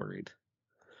 I'm not worried.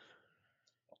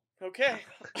 Okay.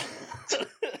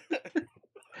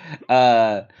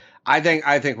 I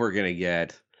think we're gonna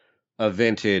get a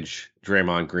vintage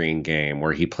Draymond Green game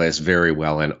where he plays very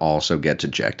well and also gets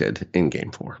ejected in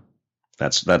Game 4.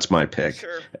 That's my pick.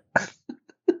 Sure.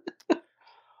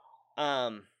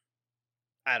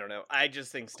 I don't know. I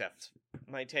just think Steph's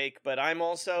my take, but I'm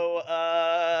also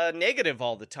negative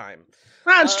all the time.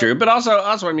 That's true, but also,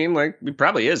 I mean, like, he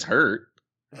probably is hurt.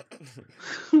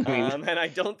 And I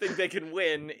don't think they can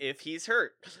win if he's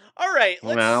hurt. All right.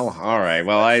 Well,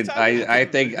 I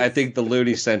think the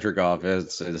Looney-centric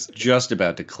offense is just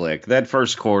about to click. That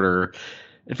first quarter,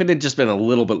 if it had just been a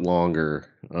little bit longer,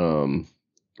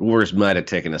 Warriors might have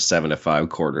taken a 7-5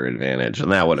 quarter advantage,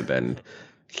 and that would have been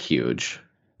huge.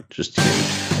 Just huge.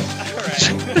 All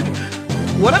right.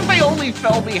 What if they only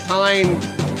fell behind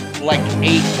like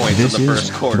 8 points in the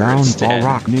first quarter? This is Round Ball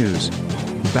Rock News.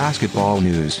 Basketball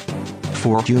news.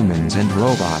 For humans and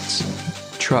robots.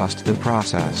 Trust the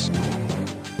process.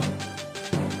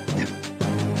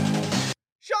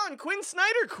 Sean, Quinn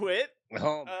Snyder quit.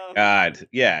 Oh my God.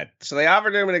 Yeah. So they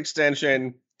offered him an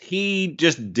extension. He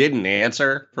just didn't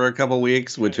answer for a couple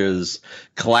weeks, which is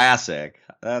classic.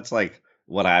 That's like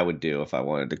what I would do if I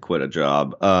wanted to quit a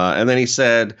job. And then he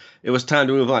said it was time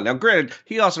to move on. Now, granted,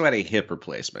 he also had a hip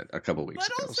replacement a couple weeks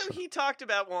ago. But also he talked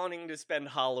about wanting to spend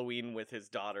Halloween with his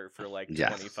daughter for like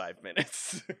 25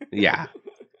 minutes. Yeah.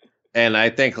 And I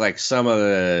think like some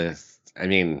of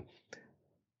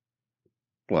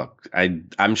look,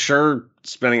 I'm sure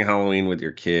spending Halloween with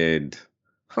your kid,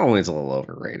 Halloween's a little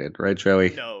overrated, right, Joey?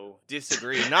 No.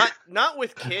 Disagree. Not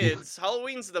with kids.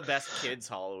 Halloween's the best kids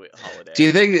holiday. Do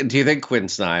you think Quinn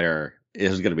Snyder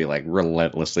is going to be like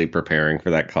relentlessly preparing for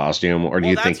that costume, or do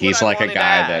you think he's like a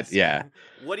guy that? Yeah.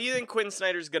 What do you think Quinn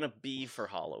Snyder's going to be for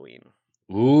Halloween?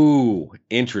 Ooh,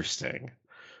 interesting.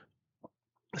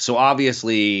 So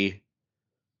obviously,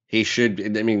 he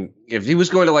should. I mean, if he was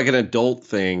going to like an adult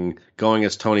thing, going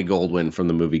as Tony Goldwyn from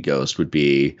the movie Ghost would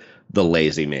be the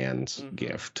lazy man's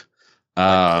gift.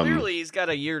 Clearly, he's got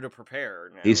a year to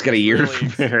prepare now. He's got a year to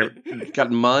prepare. He's got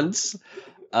months.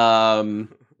 And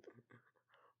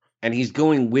he's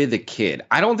going with a kid.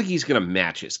 I don't think he's going to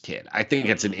match his kid. I think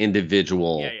it's an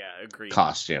individual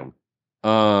costume.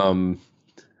 It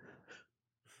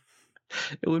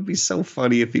would be so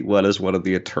funny if he went as one of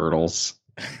the Eternals.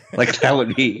 Like, that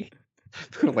would be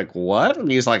like, what?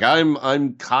 And he's like,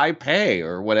 I'm Kai Pei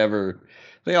or whatever.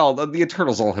 The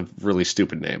Eternals all have really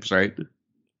stupid names, right?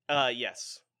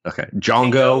 Yes. Okay.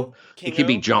 Jongo. It could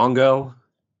be Jongo.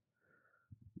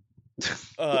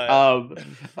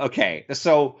 Okay.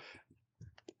 So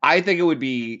I think it would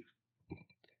be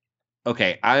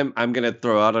okay. I'm gonna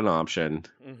throw out an option.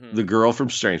 Mm-hmm. The girl from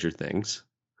Stranger Things.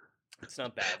 It's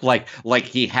not bad. Like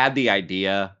he had the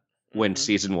idea when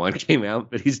season 1 came out,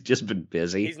 but he's just been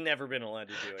busy. He's never been allowed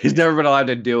to do it. He's never been allowed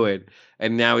to do it,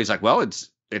 and now he's like, well, it's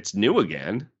new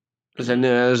again. There's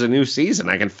a new season.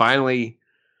 I can finally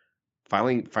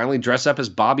dress up as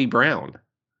Bobby Brown.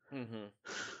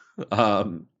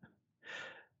 Mm-hmm.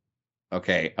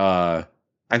 Okay. I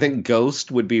think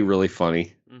Ghost would be really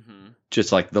funny. Mm-hmm.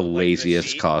 Just like the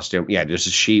laziest costume. Yeah, just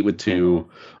a sheet with 2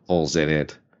 holes in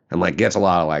it, and like gets a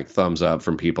lot of like thumbs up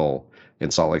from people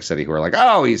in Salt Lake City who are like,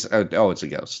 oh, it's a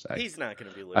ghost. He's not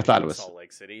going to be living in Salt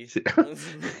Lake City.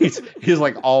 he's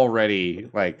like already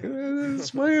like, can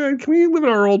we live in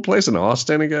our old place in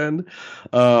Austin again?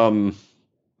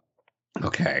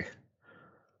 Okay.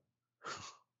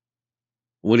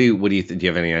 What do you think? Do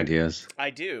you have any ideas? I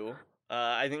do.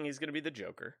 I think he's going to be the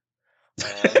Joker.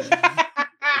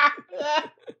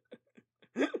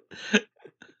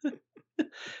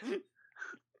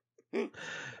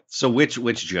 So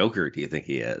which Joker do you think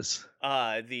he is?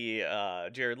 The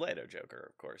Jared Leto Joker,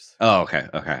 of course. Oh, okay,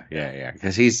 yeah,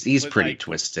 because he's pretty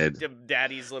twisted.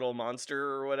 Daddy's little monster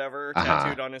or whatever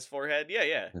tattooed on his forehead.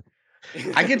 Yeah.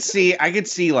 I could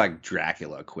see like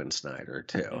Dracula Quinn Snyder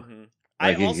too. Mm-hmm.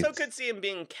 Like I also could see him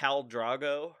being Khal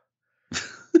Drogo,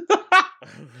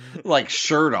 like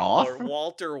shirt off, or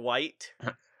Walter White.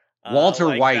 Walter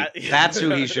like White. that. That's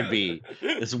who he should be.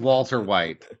 It's Walter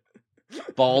White.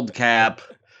 Bald cap.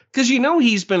 Because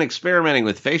he's been experimenting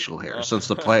with facial hair since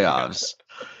the playoffs.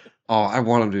 Oh, I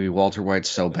want him to be Walter White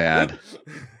so bad.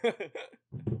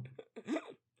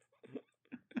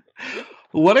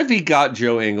 What if he got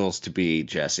Joe Ingles to be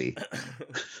Jesse?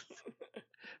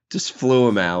 Just flew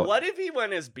him out. What if he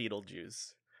went as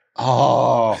Beetlejuice?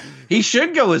 Oh, he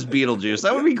should go as Beetlejuice.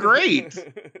 That would be great.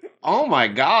 Oh my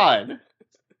God.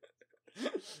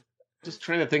 Just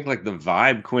trying to think like the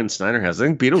vibe Quinn Snyder has. I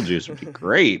think Beetlejuice would be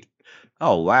great.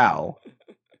 Oh, wow.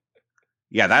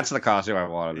 Yeah, that's the costume I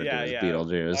want him to do as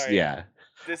Beetlejuice. Right. Yeah.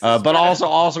 But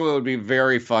also it would be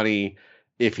very funny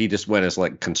if he just went as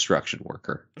like construction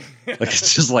worker. Like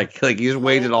it's just like he's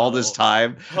waited all this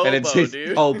time and it's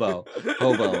hobo.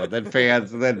 And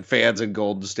then fans in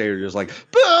Golden State are just like,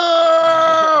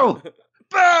 boo!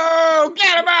 Boo!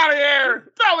 Get him out of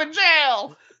here! Throw in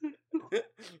jail!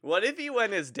 What if he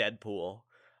went as Deadpool?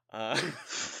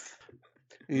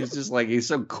 He's just like, he's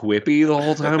so quippy the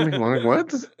whole time. Like,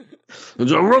 what? I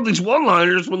wrote these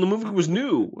one-liners when the movie was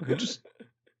new.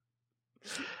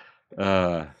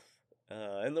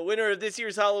 And the winner of this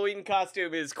year's Halloween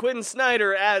costume is Quinn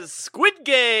Snyder as Squid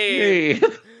Game.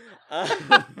 Hey.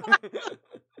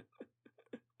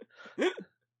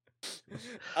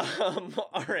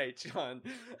 All right, Sean.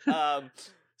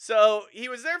 So he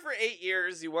was there for 8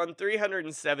 years. He won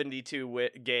 372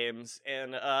 games.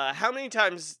 And how many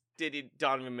times did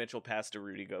Donovan Mitchell pass to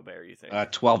Rudy Gobert, you think?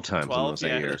 12 times 12? in those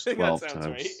 8 years. 12 times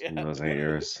right. in those 8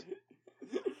 years.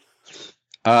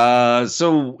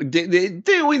 So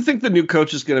do we think the new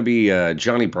coach is going to be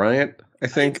Johnny Bryant? I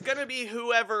think it's going to be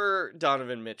whoever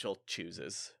Donovan Mitchell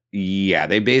chooses. Yeah,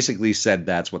 they basically said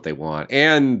that's what they want.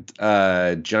 And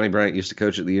Johnny Bryant used to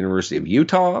coach at the University of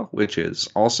Utah, which is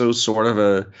also sort of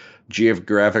a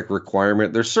geographic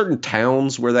requirement. There's certain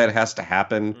towns where that has to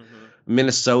happen. Mm-hmm.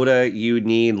 Minnesota, you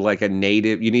need like a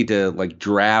native. You need to like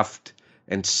draft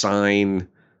and sign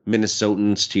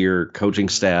Minnesotans to your coaching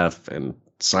staff and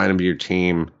sign them to your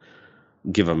team.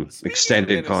 Give them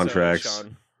extended contracts.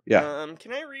 Sean, yeah.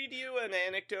 Can I read you an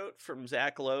anecdote from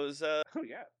Zach Lowe's? Oh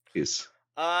yeah, please.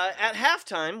 At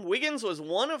halftime, Wiggins was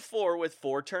 1 of 4 with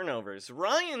 4 turnovers.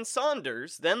 Ryan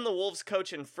Saunders, then the Wolves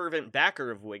coach and fervent backer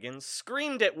of Wiggins,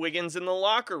 screamed at Wiggins in the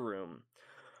locker room.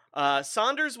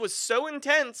 Saunders was so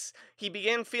intense, he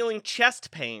began feeling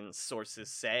chest pains, sources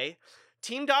say.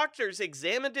 Team doctors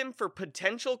examined him for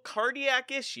potential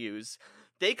cardiac issues.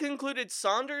 They concluded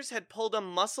Saunders had pulled a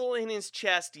muscle in his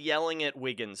chest yelling at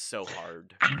Wiggins so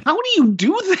hard. How do you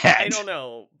do that? I don't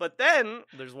know. But then,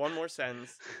 there's one more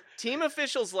sentence. Team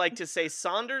officials like to say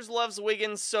Saunders loves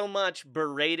Wiggins so much,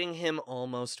 berating him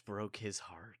almost broke his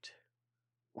heart.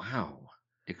 Wow.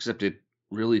 Except it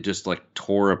really just like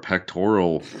tore a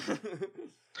pectoral.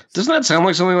 Doesn't that sound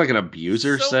like something like an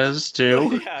abuser says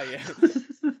too? Yeah.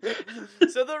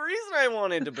 So the reason I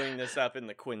wanted to bring this up in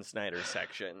the Quinn Snyder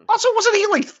section. Also, wasn't he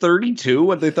like 32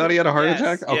 when they thought he had a heart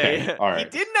attack? Okay, yeah. All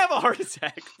right. He didn't have a heart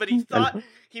attack, but he thought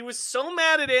he was so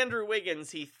mad at Andrew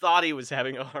Wiggins, he thought he was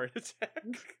having a heart attack.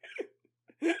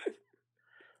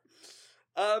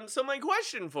 So my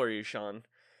question for you, Sean,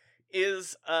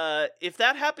 is if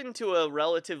that happened to a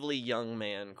relatively young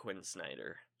man, Quinn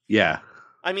Snyder. Yeah.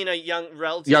 I mean,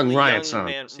 relatively young man,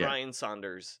 Saunders, yeah. Ryan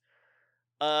Saunders.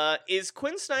 Is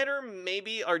Quinn Snyder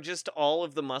are just all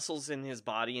of the muscles in his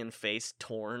body and face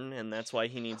torn, and that's why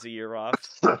he needs a year off?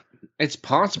 It's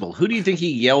possible. Who do you think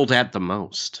he yelled at the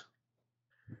most?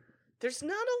 There's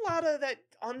not a lot of that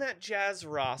on that Jazz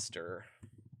roster.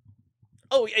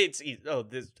 It's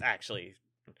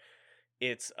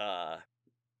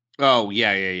Oh,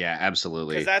 yeah,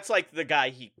 absolutely. Because that's like the guy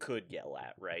he could yell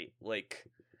at, right? Like,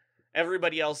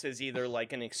 everybody else is either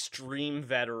like an extreme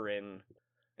veteran,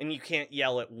 and you can't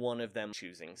yell at one of them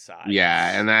choosing sides.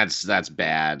 Yeah, and that's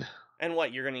bad. And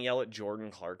what, you're going to yell at Jordan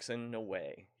Clarkson? No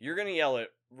way. You're going to yell at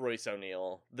Royce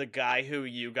O'Neal, the guy who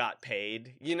you got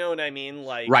paid. You know what I mean?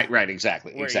 Like Right,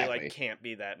 exactly. Where you like can't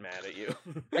be that mad at you.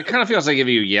 It kind of feels like if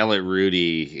you yell at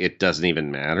Rudy, it doesn't even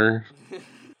matter.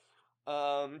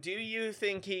 Do you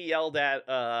think he yelled at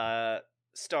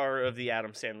star of the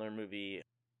Adam Sandler movie?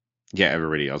 Yeah,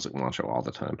 everybody yells at Macho all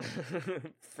the time.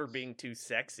 For being too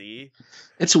sexy.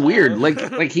 It's weird.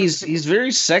 Like he's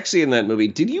very sexy in that movie.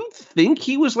 Did you think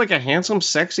he was like a handsome,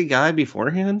 sexy guy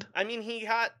beforehand? I mean,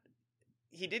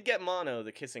 he did get mono,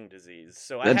 the kissing disease.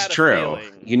 So that's I had a true.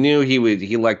 feeling. You knew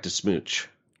he liked to smooch.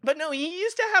 But no, he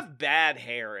used to have bad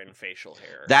hair and facial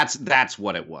hair. That's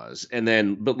what it was. And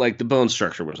then, but like the bone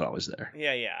structure was always there.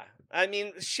 Yeah. I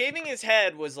mean, shaving his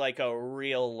head was like a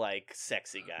real like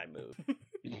sexy guy move.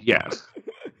 Yes.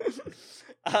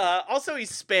 Also, he's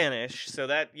Spanish, so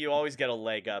that you always get a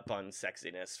leg up on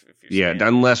sexiness if you're Yeah,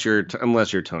 Spanish.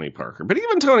 unless you're Tony Parker. But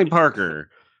even Tony Parker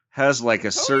has like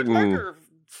a Tony certain. Parker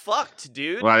fucked,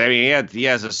 dude. Well, I mean, he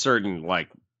has a certain like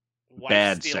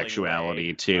bad Wife-stealing sexuality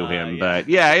way. to him, Yeah. but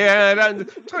yeah,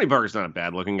 Tony Parker's not a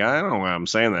bad-looking guy. I don't know why I'm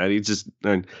saying that.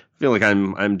 I feel like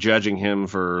I'm judging him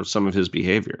for some of his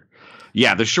behavior.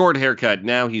 Yeah, the short haircut.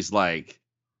 Now he's like,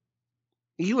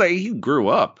 he grew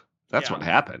up. That's what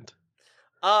happened.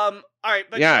 All right,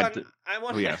 but Yeah, Sean, I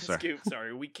want to ask you.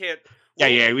 Sorry, we can't.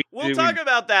 We'll talk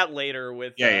about that later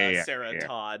with Sarah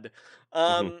Todd.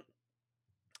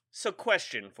 So,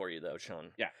 question for you though, Sean.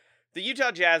 Yeah, the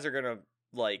Utah Jazz are gonna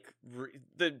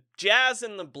the Jazz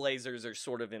and the Blazers are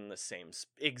sort of in the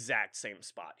exact same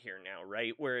spot here now,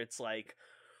 right? Where it's like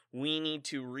we need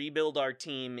to rebuild our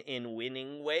team in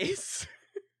winning ways.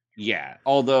 Yeah,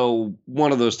 although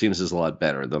one of those teams is a lot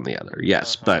better than the other.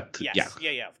 Yes, but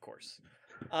yeah, of course.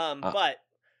 But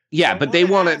yeah, so but they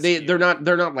want to. They're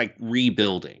not like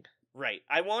rebuilding. Right.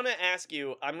 I want to ask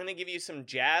you. I'm going to give you some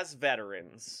Jazz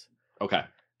veterans. Okay.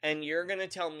 And you're going to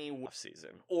tell me what season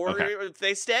or if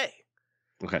they stay.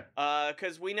 Okay.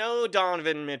 Because we know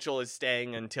Donovan Mitchell is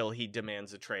staying until he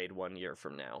demands a trade 1 year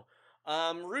from now.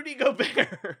 Rudy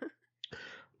Gobert.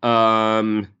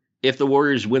 If the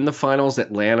Warriors win the finals,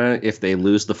 Atlanta. If they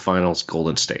lose the finals,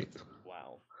 Golden State.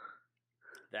 Wow.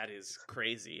 That is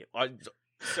crazy.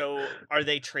 So are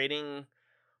they trading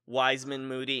Wiseman,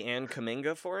 Moody, and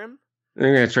Kuminga for him?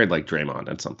 They're going to trade like Draymond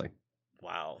and something.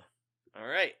 Wow. All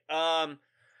right.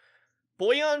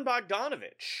 Bojan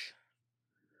Bogdanovic.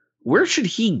 Where should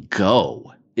he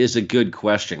go is a good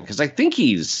question, because I think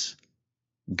he's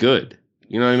good.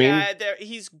 You know what I mean? Yeah,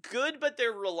 he's good, but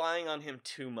they're relying on him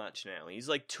too much now. He's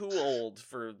like too old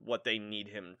for what they need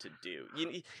him to do.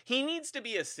 He needs to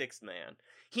be a sixth man.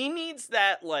 He needs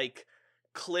that like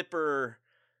Clipper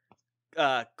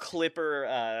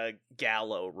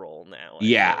Gallo role now.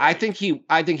 I think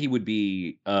he would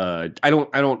be. I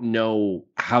don't know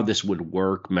how this would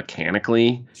work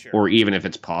mechanically, or even if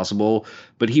it's possible.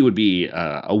 But he would be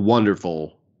a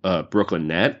wonderful Brooklyn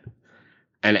Net,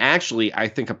 and actually, I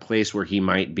think a place where he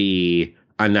might be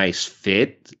a nice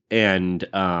fit. And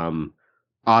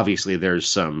obviously, there's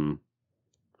some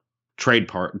trade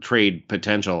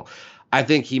potential. I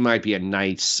think he might be a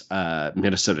nice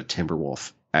Minnesota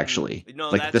Timberwolf. Actually,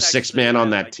 like the sixth man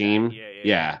on that team.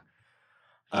 Yeah.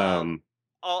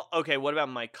 Okay, what about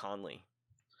Mike Conley?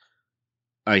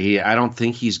 I don't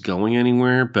think he's going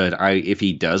anywhere, but if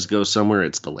he does go somewhere,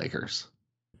 it's the Lakers.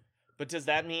 But does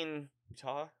that mean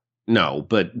Utah? No,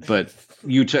 but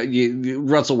Utah.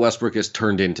 Russell Westbrook has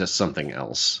turned into something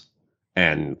else,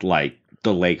 and like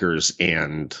the Lakers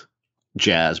and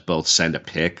Jazz both send a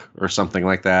pick or something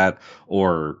like that,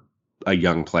 or a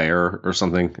young player or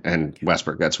something, and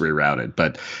Westbrook gets rerouted.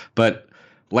 But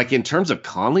like in terms of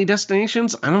Conley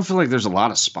destinations, I don't feel like there's a lot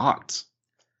of spots,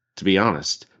 to be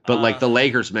honest. But like the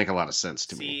Lakers make a lot of sense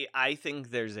to me. See, I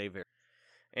think there's a very...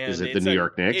 Is it the New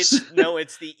York Knicks?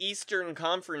 It's the Eastern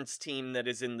Conference team that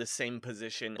is in the same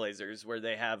position Blazers, where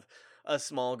they have a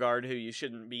small guard who you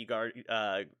shouldn't be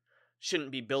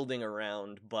building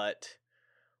around, but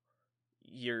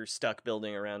you're stuck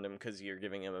building around him because you're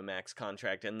giving him a max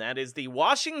contract, and that is the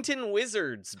Washington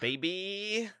Wizards,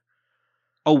 baby.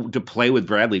 Oh, to play with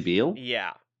Bradley Beal?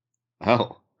 Yeah.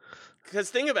 Oh. Because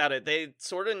think about it, they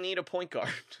sort of need a point guard.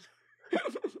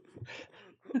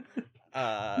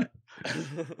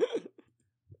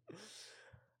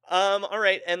 All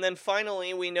right, and then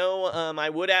finally, we know I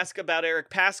would ask about Eric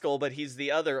Paschall, but he's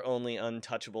the other only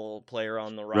untouchable player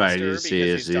on the roster. Right,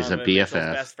 he's a BFF.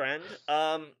 Best friend.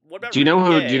 What about? Do you know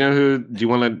who? Do you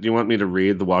want me to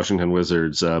read the Washington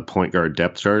Wizards point guard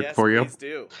depth chart for you? Please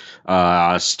do.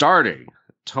 Starting,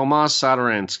 Tomas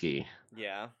Satoransky.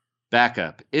 Yeah.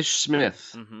 Backup, Ish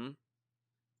Smith. Mm-hmm.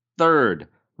 Third,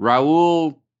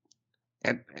 Raul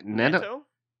Neto.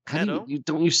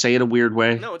 Don't you say it a weird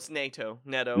way? No, it's Neto.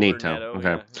 Neto. Okay.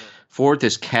 Yeah. Fourth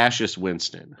is Cassius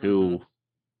Winston, who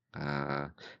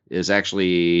is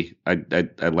actually I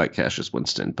like Cassius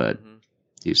Winston, but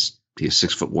he's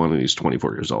 6'1" and he's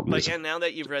 24 years old. But now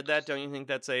that you've read that, don't you think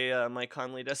that's a Mike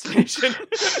Conley destination?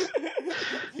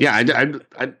 Yeah,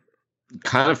 I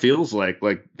kind of feels like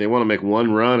they want to make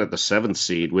one run at the 7th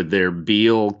seed with their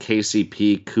Beal,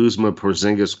 KCP, Kuzma,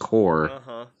 Porzingis core.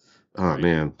 Uh-huh. Oh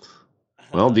man.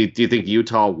 Well, do you think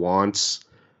Utah wants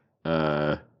Rui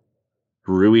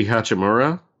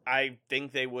Hachimura? I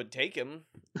think they would take him.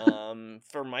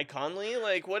 For Mike Conley,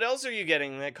 like, what else are you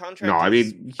getting? That contract? No, I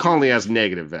mean, Conley has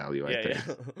negative value, I think.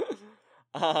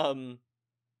 Yeah.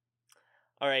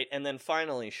 All right, and then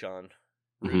finally, Sean,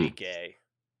 Rudy Gay.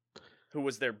 who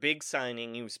was their big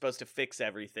signing. He was supposed to fix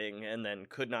everything and then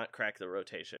could not crack the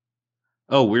rotation.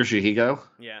 Oh, where should he go?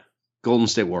 Yeah. Golden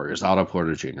State Warriors, Otto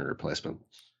Porter Jr. replacement.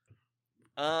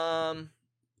 All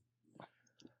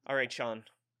right, Sean.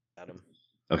 Adam.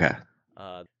 Okay.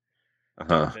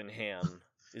 Darvin Ham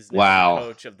is now the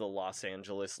coach of the Los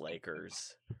Angeles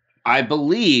Lakers. I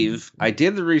believe, I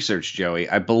did the research, Joey.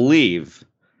 I believe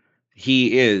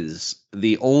he is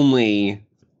the only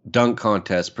dunk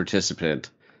contest participant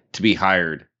to be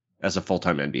hired as a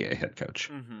full-time NBA head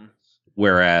coach. Mm-hmm.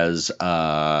 Whereas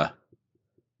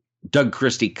Doug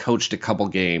Christie coached a couple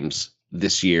games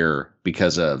this year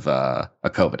because of a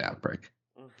COVID outbreak.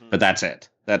 Mm-hmm. But that's it.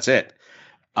 That's it.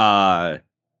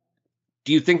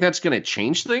 Do you think that's going to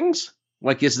change things?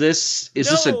 Like, is this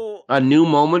a new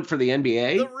moment for the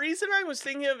NBA? The reason I was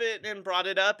thinking of it and brought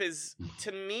it up is,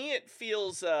 to me, it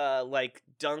feels like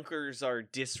dunkers are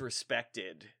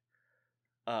disrespected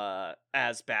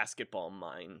as basketball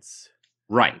minds.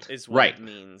 Right. Is what it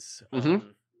means. Mm-hmm.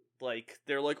 Like,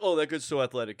 they're like, oh, that guy's so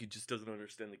athletic, he just doesn't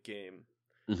understand the game.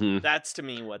 Mm-hmm. That's, to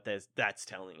me, what that's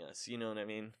telling us. You know what I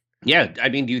mean? Yeah. I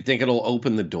mean, do you think it'll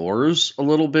open the doors a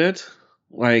little bit?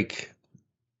 Like...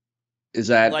 Is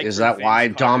that why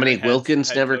Dominique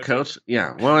Wilkins never coached?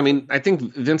 Yeah. Well, I mean, I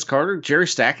think Vince Carter, Jerry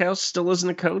Stackhouse still isn't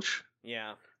a coach.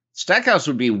 Yeah. Stackhouse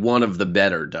would be one of the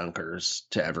better dunkers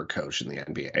to ever coach in the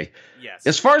NBA. Yes.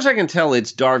 As far as I can tell,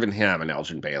 it's Darvin Ham and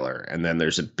Elgin Baylor, and then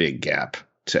there's a big gap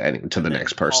to the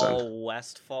next person. Paul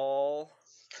Westphal.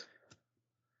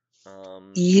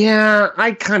 Yeah,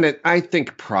 I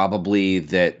think probably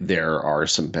that there are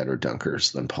some better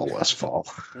dunkers than Paul Westphal.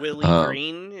 Willie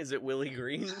Green? Is it Willie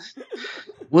Green?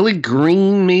 Willie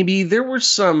Green, maybe. There were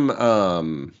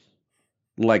some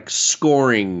like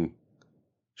scoring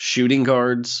shooting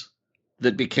guards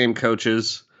that became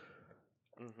coaches.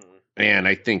 Mm-hmm. And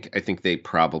I think they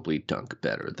probably dunk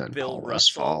better than Paul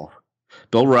Westphal.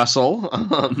 Bill Russell.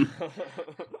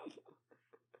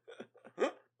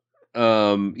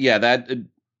 Yeah, that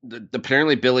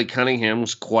apparently Billy Cunningham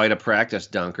was quite a practice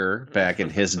dunker back in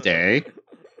his day.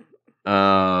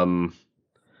 I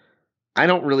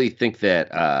don't really think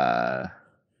that.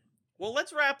 Well,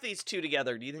 let's wrap these two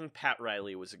together. Do you think Pat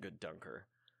Riley was a good dunker?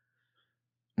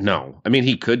 No, I mean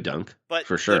he could dunk, but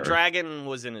for sure. The dragon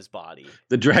was in his body.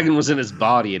 The dragon was in his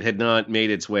body. It had not made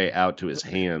its way out to his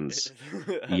hands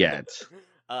yet.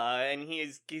 And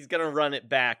he's gonna run it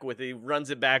back runs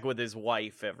it back with his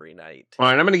wife every night. All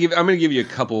right, I'm gonna give you a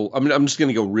couple. I'm just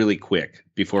gonna go really quick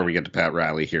before we get to Pat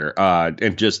Riley here. And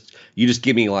you just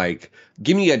give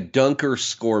me a dunker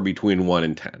score between 1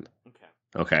 and 10.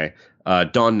 Okay.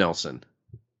 Don Nelson.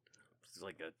 It's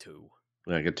like a 2.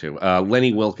 Like a 2.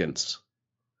 Lenny Wilkins.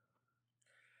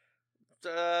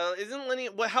 Isn't Lenny?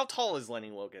 How tall is Lenny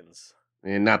Wilkins?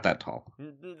 And not that tall.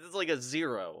 It's like a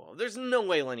 0. There's no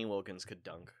way Lenny Wilkins could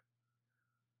dunk.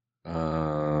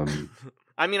 I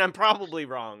mean, I'm probably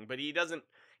wrong, but he doesn't.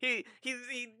 He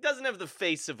doesn't have the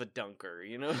face of a dunker.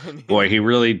 You know what I mean? Boy, he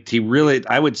really.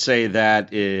 I would say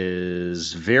that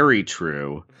is very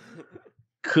true.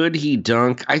 Could he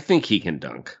dunk? I think he can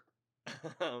dunk.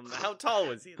 How tall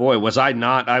was he? Boy, was I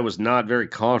not? I was not very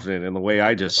confident in the way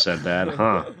I just said that,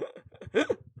 huh?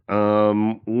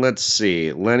 Let's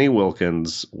see. Lenny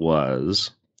Wilkins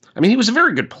was... I mean, he was a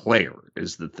very good player,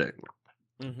 is the thing.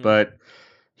 Mm-hmm. But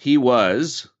he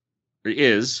is...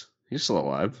 He's still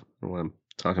alive. Well, I'm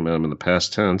talking about him in the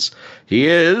past tense. He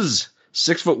is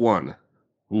 6'1".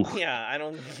 Ooh. Yeah, I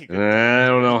don't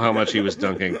know how much he was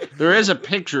dunking. There is a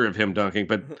picture of him dunking,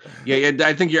 but yeah,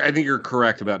 I think you're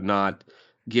correct about not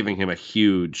giving him a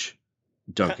huge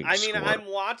dunking score. I'm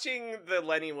watching the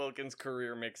Lenny Wilkins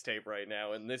career mixtape right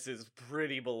now, and this is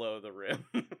pretty below the rim.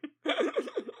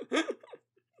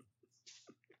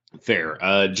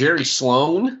 Fair. Jerry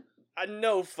Sloan?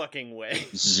 No fucking way.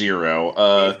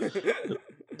 0.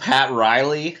 Pat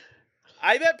Riley?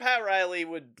 I bet Pat Riley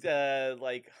would,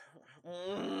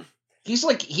 He's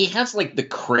he has the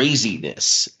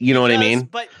craziness. You know what I mean?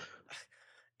 But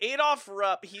Adolph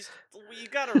Rupp, you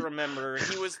gotta remember,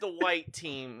 he was the white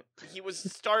team. He was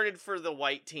started for the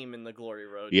white team in the Glory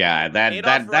Road. Yeah,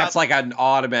 that's like an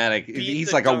automatic.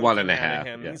 He's like a 1.5.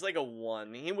 Yeah. He's like a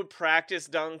 1. He would practice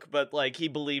dunk, but he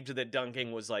believed that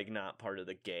dunking was not part of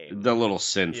the game. The little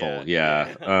sinful,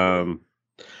 yeah.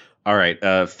 All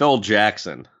right, Phil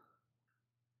Jackson.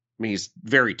 I mean, he's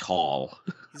very tall.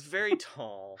 He's very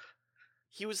tall.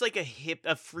 He was like a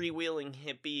freewheeling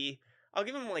hippie. I'll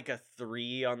give him a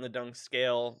 3 on the dunk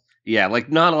scale. Yeah,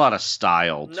 not a lot of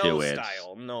style to it.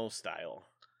 No style.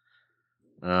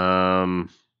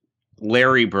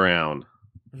 Larry Brown.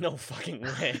 No fucking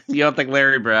way. You don't think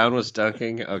Larry Brown was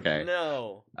dunking? Okay.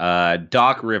 No.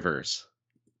 Doc Rivers.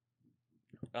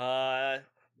 I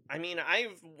mean, I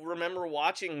remember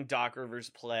watching Doc Rivers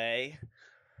play.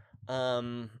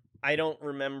 I don't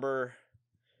remember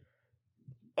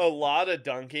a lot of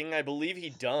dunking. I believe he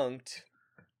dunked.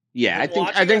 Yeah,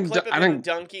 I think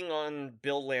dunking on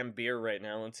Bill Laimbeer right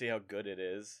now. Let's see how good it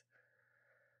is.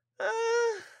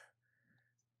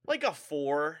 Like a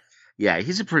 4. Yeah,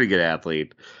 he's a pretty good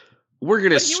athlete. We're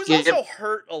gonna skip. He was also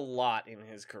hurt a lot in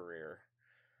his career.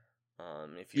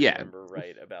 If you remember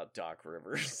right about Doc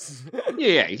Rivers.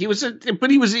 Yeah, he was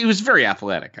very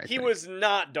athletic. I think. He was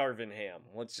not Darvin Ham.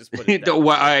 Let's just put it that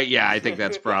way. I think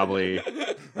that's probably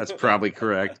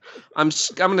correct. I'm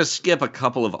gonna skip a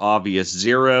couple of obvious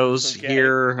zeros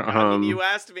here. I mean, you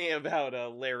asked me about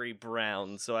Larry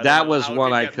Brown, so that was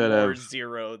one I could have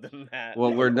zero than that.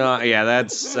 Well, we're not. Yeah,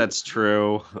 that's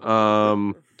true.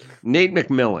 Nate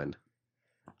McMillan.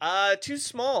 Too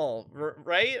small,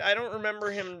 right? I don't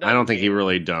remember him dunking. I don't think he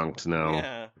really dunked, no.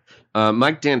 Yeah.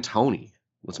 Mike D'Antoni.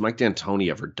 Was Mike D'Antoni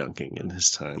ever dunking in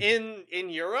his time? In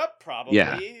Europe, probably.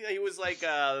 Yeah. He was like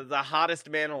the hottest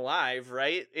man alive,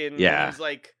 right? He was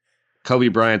like Kobe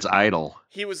Bryant's idol.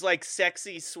 He was like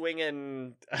sexy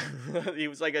swinging. He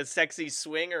was like a sexy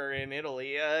swinger in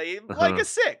Italy. Like a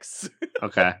 6.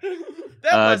 Okay.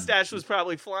 That mustache was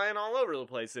probably flying all over the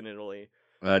place in Italy.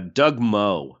 Doug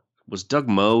Moe. Was Doug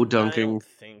Moe dunking? I don't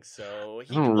think so.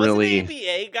 He was an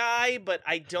ABA guy, but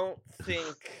I don't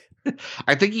think...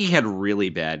 I think he had really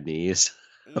bad knees.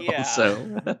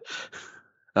 Yeah.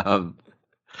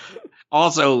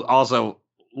 Also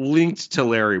linked to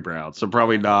Larry Brown, so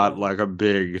probably not like a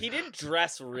big... He did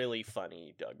dress really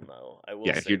funny, Doug Moe. I will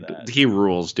say that. He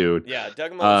rules, dude. Yeah,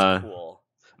 Doug Moe's cool.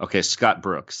 Okay, Scott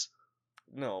Brooks.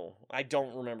 No, I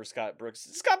don't remember Scott Brooks.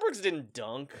 Scott Brooks didn't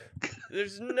dunk.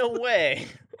 There's no way.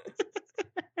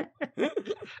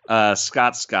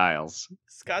 Scott Skiles.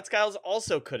 Scott Skiles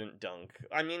also couldn't dunk.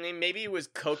 I mean, maybe he was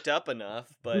coked up enough,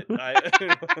 but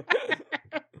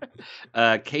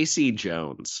Casey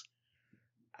Jones.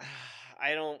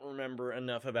 I don't remember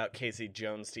enough about Casey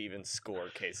Jones to even score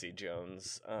Casey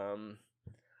Jones.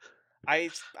 I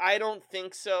don't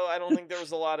think so. I don't think there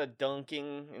was a lot of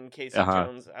dunking in Casey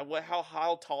Jones.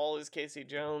 How tall is Casey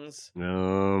Jones? I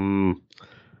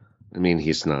mean,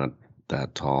 he's not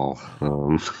that tall.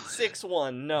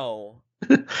 6'1", no.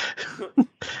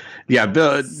 Yeah,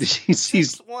 Bill. He's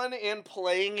 6'1" and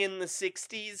playing in the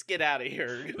 60s. Get out of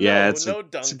here. Yeah, no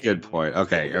dunking. It's a good point.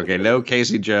 Okay. No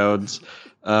Casey Jones.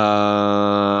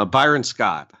 Byron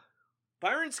Scott.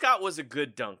 Byron Scott was a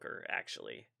good dunker,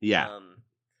 actually. Yeah.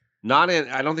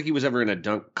 I don't think he was ever in a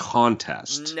dunk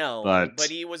contest. No, but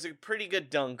he was a pretty good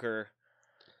dunker.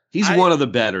 He's one of the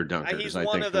better dunkers. He's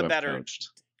one of the better. Coached.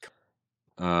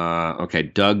 Okay,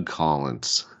 Doug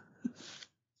Collins.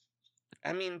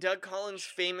 I mean, Doug Collins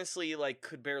famously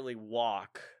could barely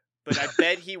walk, but I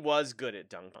bet he was good at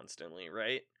dunk constantly,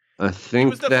 right? I think he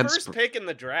was the first pick in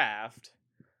the draft.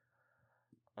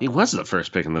 He was the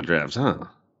first pick in the draft, huh?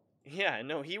 Yeah,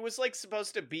 no, he was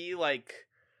supposed to be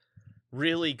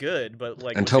really good, but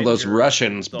until those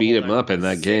Russians beat him up in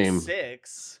that game.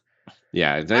 6'6".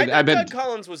 Yeah, I bet Doug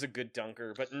Collins was a good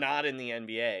dunker, but not in the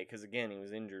NBA because again he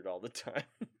was injured all the time.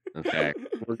 Okay,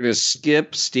 we're gonna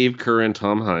skip Steve Kerr and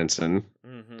Tom Heinsohn.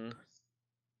 Mm-hmm.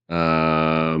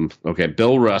 Okay,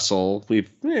 Bill Russell.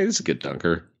 He's a good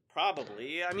dunker.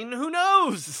 Probably. I mean, who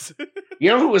knows? You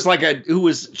know who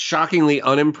was shockingly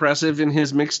unimpressive in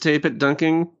his mixtape at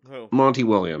dunking? Who? Monty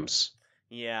Williams.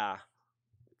 Yeah,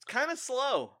 it's kind of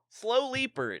slow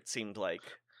leaper. It seemed like.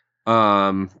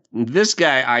 This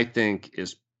guy I think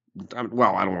is,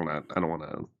 well, I don't want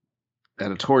to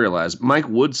editorialize. Mike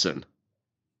Woodson.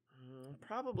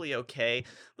 Probably okay.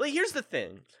 Here's the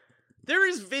thing. There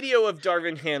is video of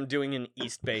Darvin Ham doing an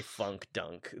East Bay Funk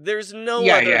dunk. There's no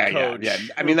other coach. Yeah.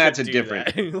 I mean, that's a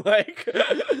different.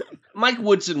 Mike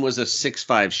Woodson was a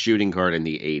 6'5" shooting guard in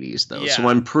the 80s, though. Yeah. So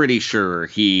I'm pretty sure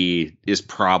he is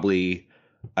probably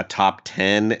a top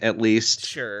 10 at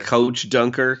least coach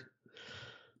dunker.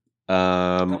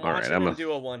 I'm all right, I'm gonna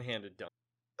do a one-handed dunk.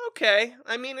 Okay,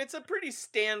 I mean it's a pretty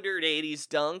standard '80s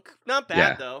dunk. Not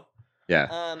bad though.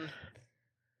 Yeah.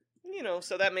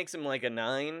 So that makes him a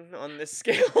 9 on this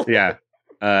scale. Yeah.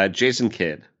 Jason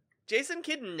Kidd. Jason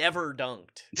Kidd never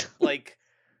dunked,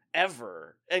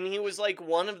 ever, and he was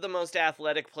one of the most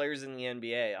athletic players in the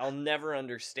NBA. I'll never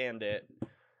understand it.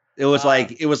 It was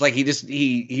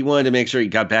he wanted to make sure he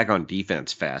got back on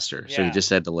defense faster, so he just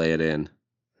had to lay it in.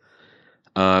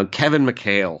 Kevin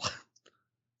McHale.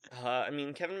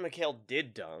 Kevin McHale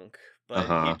did dunk,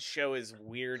 but he'd show his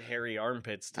weird hairy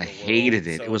armpits to the world. I hated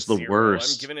it. So It was the 0.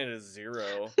 worst. I'm giving it a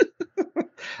 0.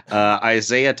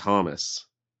 Isaiah Thomas.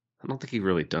 I don't think he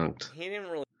really dunked. He didn't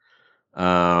really.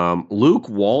 Luke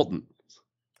Walton.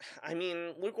 I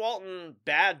mean, Luke Walton,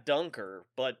 bad dunker,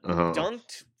 but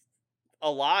dunked a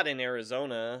lot in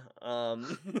Arizona.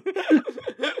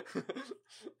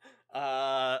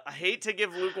 I hate to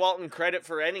give Luke Walton credit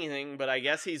for anything, but I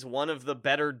guess he's one of the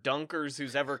better dunkers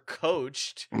who's ever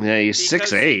coached. Yeah, he's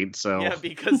 6'8", so yeah,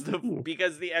 because the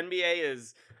NBA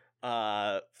is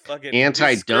fucking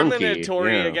anti-dunky,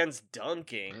 discriminatory against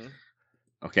dunking.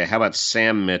 Okay, how about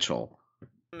Sam Mitchell?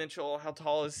 Mitchell, how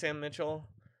tall is Sam Mitchell?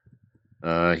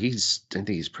 I think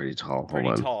he's pretty tall.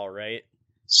 Pretty tall, right?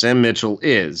 Sam Mitchell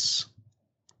is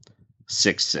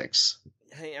 6'6".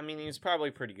 Hey, I mean, he's probably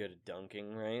pretty good at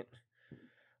dunking, right?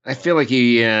 I feel like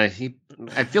I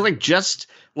feel like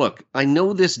look, I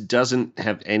know this doesn't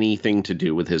have anything to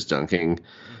do with his dunking,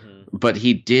 but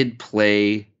he did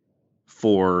play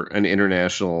for an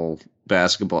international a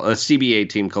CBA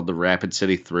team called the Rapid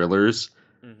City Thrillers.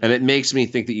 And it makes me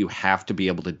think that you have to be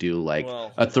able to do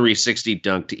a 360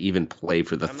 dunk to even play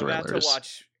for the Thrillers. I'm about to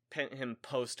watch him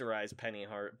posterize Penny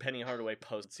Hardaway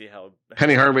post. See how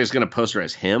Penny Hardaway's going to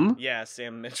posterize him? Yeah,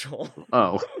 Sam Mitchell.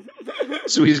 Oh,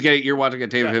 so you're watching a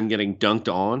tape of him getting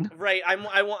dunked on? Right.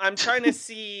 I'm trying to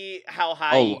see how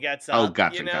high he gets up. Oh,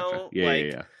 gotcha, you know? gotcha.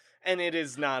 Yeah. And it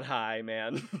is not high,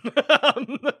 man.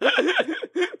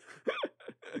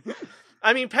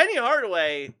 I mean, Penny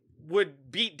Hardaway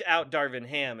would beat out Darvin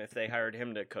Ham if they hired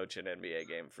him to coach an NBA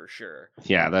game for sure.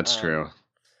 Yeah, that's true.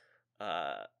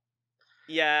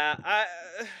 Yeah,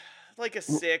 like a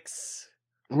 6.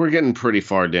 We're getting pretty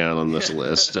far down on this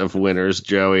list of winners,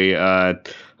 Joey.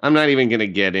 I'm not even going to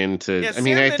get into. Yeah, I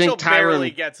mean, Sam I think Mitchell Tyron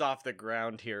barely gets off the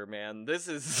ground here, man. This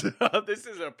is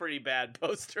a pretty bad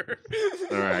poster.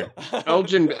 All right,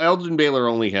 Elgin Baylor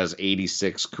only has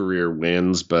 86 career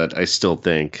wins, but I still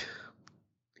think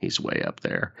he's way up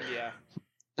there. Yeah.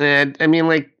 And I mean,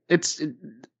 like,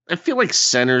 I feel like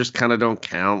centers kind of don't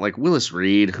count. Like Willis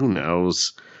Reed, who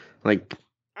knows? Like,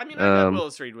 I mean, I thought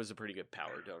Willis Reed was a pretty good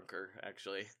power dunker,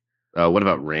 actually. What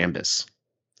about Rambis?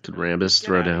 Could Rambis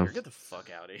throw down? Get the fuck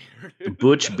out of here.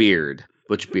 Butch Beard,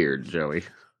 Joey.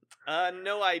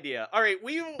 No idea. All right,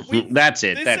 we That's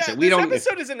it. That's it. This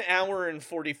episode is an hour and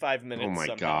 45 minutes. Oh my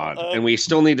somehow. god! And we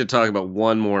still need to talk about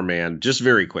one more man, just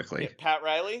very quickly. Pat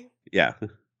Riley. Yeah.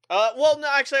 Well, no,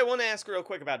 actually, I want to ask real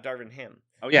quick about Darvin Ham.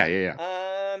 Oh yeah.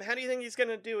 How do you think he's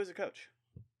gonna do as a coach?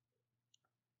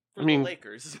 I mean, the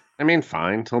Lakers. I mean,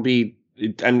 fine. He'll be.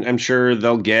 I'm sure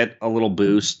they'll get a little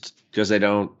boost because they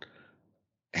don't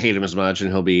hate him as much, and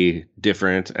he'll be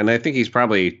different. And I think he's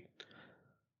probably.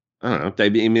 I don't know. I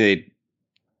mean,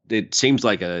 it seems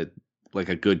like a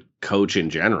good coach in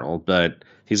general, but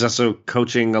he's also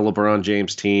coaching a LeBron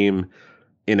James team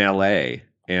in LA,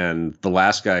 and the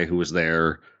last guy who was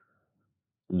there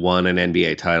won an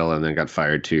NBA title and then got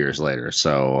fired 2 years later.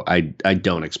 So I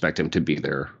don't expect him to be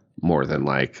there more than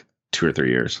like 2 or 3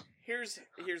 years. Here's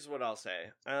what I'll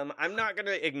say. I'm not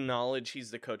gonna acknowledge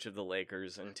he's the coach of the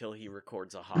Lakers until he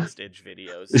records a hostage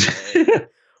video saying,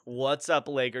 "What's up,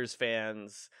 Lakers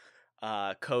fans?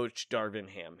 Coach Darvin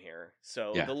Ham here."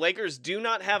 So the Lakers do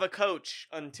not have a coach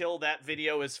until that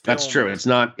video is filmed. That's true.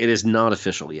 It is not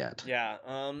official yet. Yeah.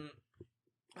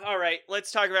 All right,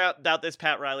 let's talk about this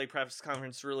Pat Riley press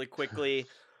conference really quickly.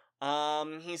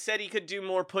 He said he could do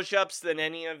more push-ups than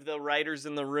any of the writers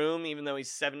in the room, even though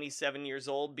he's 77 years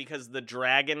old, because the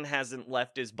dragon hasn't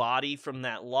left his body from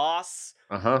that loss.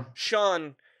 Uh-huh.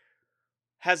 Sean,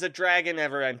 has a dragon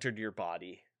ever entered your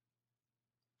body?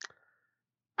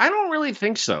 I don't really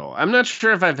think so. I'm not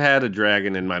sure if I've had a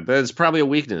dragon in but it's probably a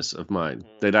weakness of mine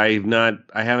that I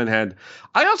haven't had.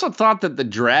 I also thought that the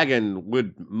dragon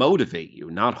would motivate you,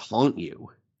 not haunt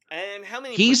you. And how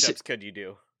many push-ups could you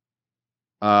do?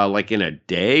 Like in a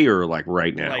day or like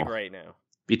right now? Like right now.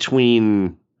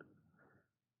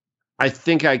 I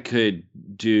think I could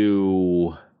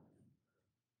do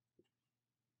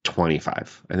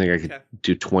 25. I think I could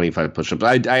do 25 push-ups.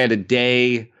 I had a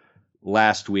day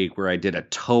last week where I did a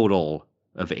total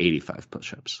of 85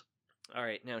 push-ups. All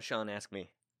right, now Sean, ask me.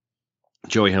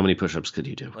 Joey, how many push-ups could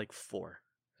you do? Like 4.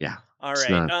 Yeah. All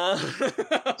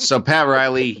right. So Pat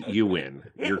Riley, you win.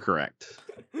 You're correct.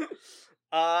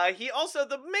 He also,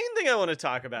 the main thing I want to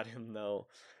talk about him though,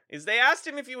 is they asked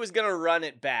him if he was going to run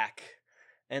it back.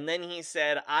 And then he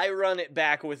said, "I run it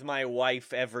back with my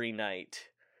wife every night."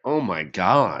 Oh my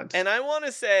God. And I want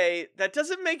to say, that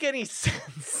doesn't make any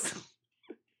sense.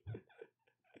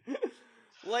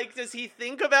 Like, does he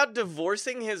think about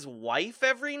divorcing his wife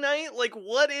every night? Like,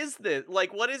 what is this?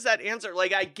 Like, what is that answer?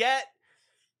 Like, I get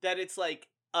that it's like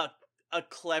a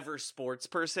clever sports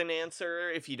person answer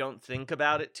if you don't think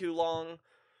about it too long.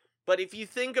 But if you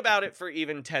think about it for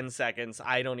even 10 seconds,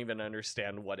 I don't even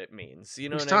understand what it means. You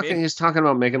know what I mean? He's talking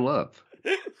about making love.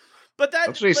 But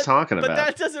that's what he's talking about. But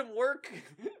that doesn't work.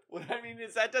 What I mean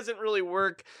is that doesn't really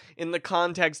work in the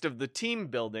context of the team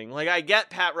building. Like, I get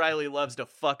Pat Riley loves to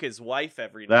fuck his wife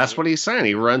every night. That's what he's saying.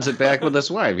 He runs it back with his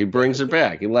wife. He brings her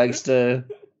back. He likes to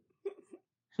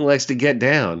get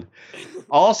down.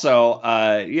 Also,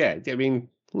 yeah, I mean,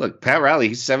 look, Pat Riley,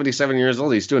 he's 77 years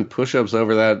old. He's doing push-ups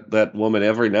over that woman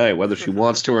every night, whether she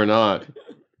wants to or not.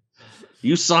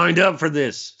 You signed up for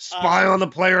this. Spy on the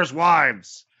players'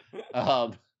 wives.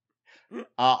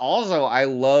 Also, I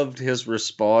loved his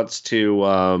response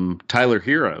to Tyler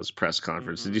Hero's press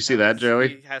conference. Did you see that, Joey?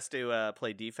 He has to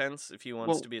play defense if he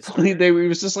wants to be a starter. He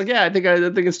was just like, yeah, I think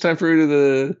it's time for you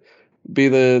to be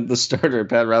the starter.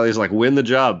 Pat Riley's like, win the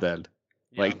job then.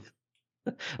 Yeah.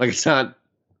 Like it's not.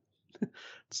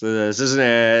 So this isn't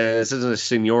a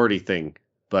seniority thing,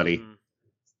 buddy.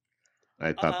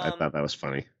 I thought that was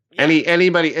funny. Yeah.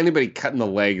 Anybody cutting the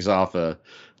legs off of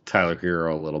Tyler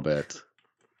Hero a little bit.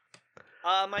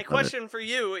 My question for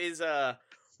you is,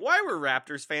 why were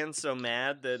Raptors fans so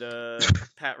mad that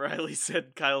Pat Riley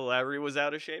said Kyle Lowry was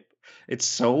out of shape? It's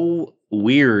so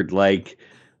weird. Like,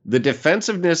 the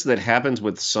defensiveness that happens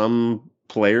with some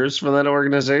players from that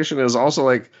organization is also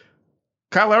like,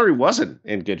 Kyle Lowry wasn't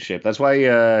in good shape. That's why he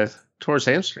tore his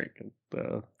hamstring.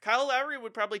 Kyle Lowry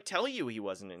would probably tell you he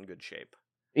wasn't in good shape.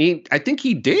 I think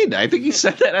he did. I think he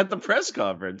said that at the press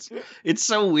conference. It's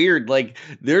so weird. Like,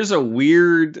 there's a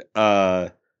weird,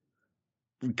 kind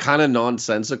of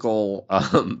nonsensical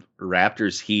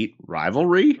Raptors Heat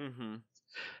rivalry,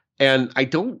 and I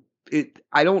don't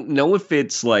know if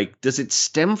it's like, does it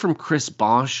stem from Chris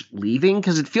Bosh leaving?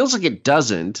 Because it feels like it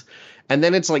doesn't, and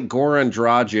then it's like Goran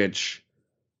Dragic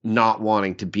not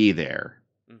wanting to be there,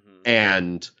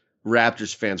 and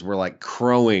Raptors fans were like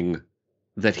crowing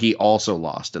that he also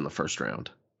lost in the first round,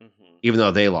 even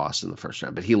though they lost in the first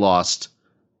round, but he lost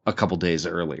a couple days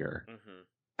earlier.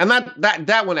 And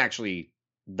that one actually,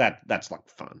 that's like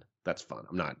fun. That's fun.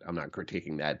 I'm not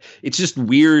critiquing that. It's just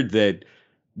weird that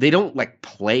they don't like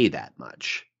play that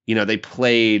much. You know, they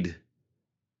played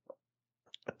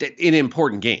in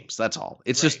important games. That's all.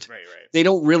 It's right. They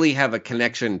don't really have a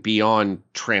connection beyond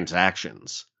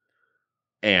transactions.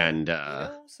 And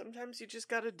sometimes you just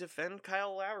got to defend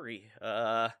Kyle Lowry.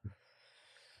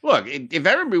 Look, if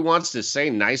everybody wants to say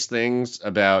nice things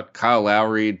about Kyle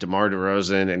Lowry, DeMar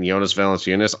DeRozan, and Jonas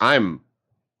Valanciunas, I'm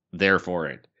there for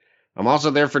it. I'm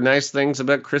also there for nice things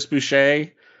about Chris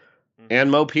Boucher and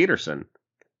Mo Peterson,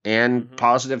 and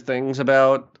positive things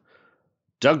about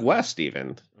Doug West.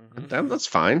 Even that's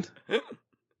fine.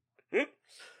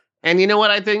 And you know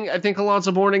what? I think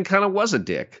Alonzo Mourning kind of was a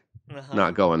dick,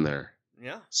 not going there.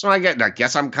 Yeah. So I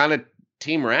guess I'm kind of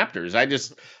Team Raptors. I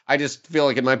just feel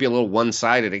like it might be a little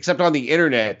one-sided, except on the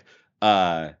internet.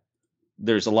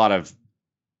 There's a lot of,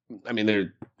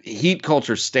 Heat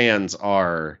culture stands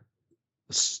are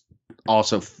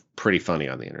also pretty funny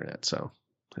on the internet. So,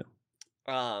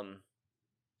 yeah.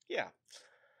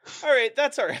 All right,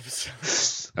 that's our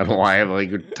episode. I don't know why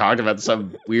I've talked about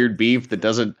some weird beef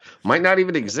that might not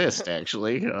even exist.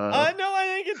 Actually, no, I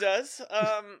think it does.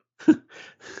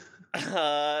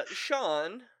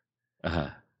 Sean,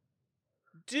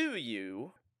 do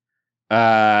you?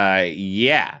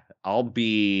 Yeah, I'll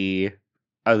be.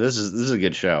 Oh, this is a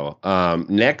good show.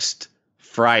 Next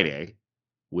Friday,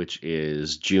 which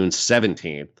is June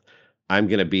 17th, I'm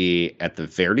gonna be at the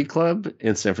Verdi Club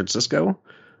in San Francisco,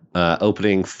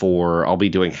 opening for. I'll be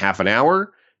doing half an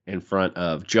hour in front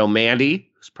of Joe Mandy,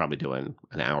 who's probably doing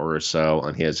an hour or so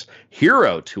on his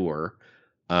Hero tour.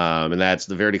 And that's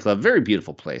the Verdi Club. Very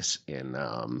beautiful place in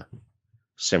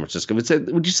San Francisco.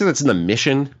 Would you say that's in the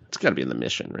Mission? It's got to be in the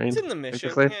Mission, right? It's in the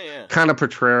Mission. Yeah. Kind of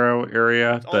Potrero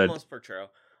area. It's almost Potrero.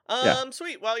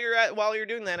 Sweet. While you're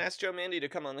doing that, ask Joe Mandy to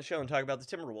come on the show and talk about the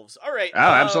Timberwolves. All right. Oh,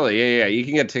 absolutely. Yeah. You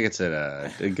can get tickets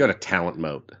at go to Talent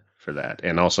Moat for that,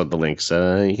 and also the links.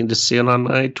 You can just see it on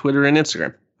my Twitter and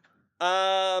Instagram.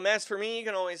 As for me, you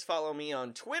can always follow me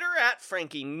on Twitter at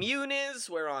Frankie Muniz,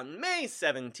 where on May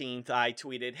 17th I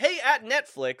tweeted, "Hey, at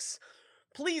Netflix,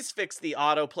 please fix the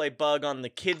autoplay bug on the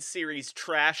kids series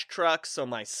Trash Truck so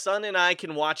my son and I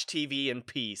can watch TV in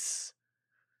peace."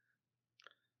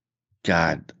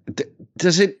 God,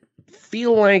 does it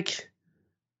feel like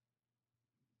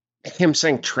him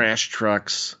saying trash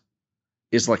trucks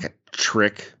is like a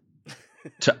trick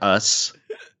to us?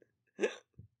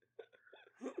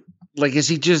 Like, is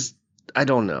he just, I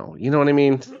don't know. You know what I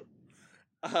mean?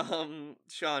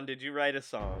 Sean, did you write a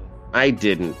song? I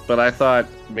didn't, but I thought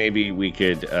maybe we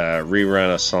could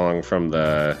rerun a song from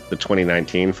the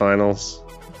 2019 finals.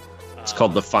 It's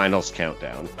called The Finals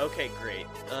Countdown. Okay, great.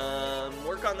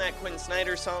 Work on that Quinn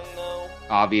Snyder song, though.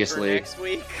 Obviously. For next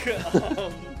week.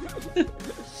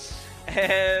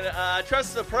 And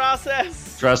trust the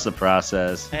process. Trust the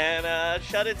process. And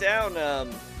shut it down.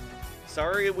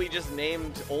 Sorry we just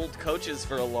named old coaches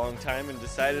for a long time and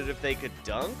decided if they could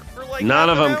dunk for like None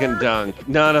of them hour. can dunk.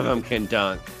 None of them can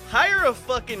dunk. Hire a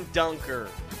fucking dunker,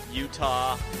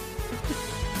 Utah.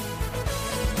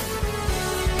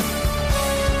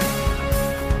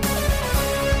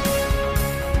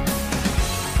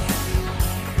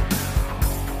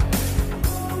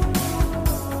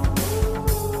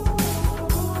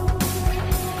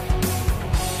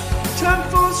 Time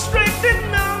for strength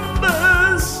in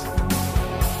numbers.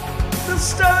 The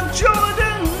star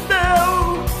Jordan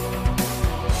Bell.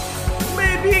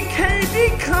 Maybe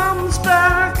KD comes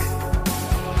back.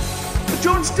 But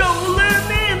Jordan's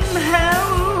stolen in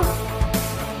hell.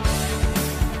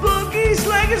 Boogie's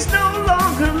leg is no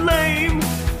longer lame.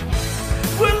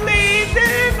 We're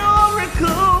leading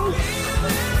Oracle.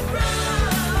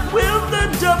 Will the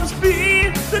Dubs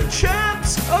be the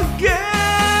champs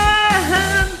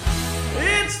again?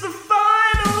 It's the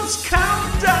finals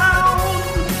countdown.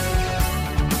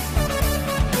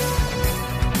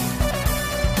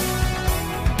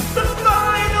 The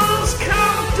finals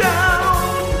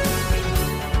countdown.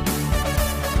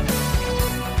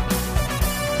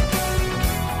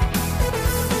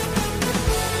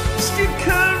 Steve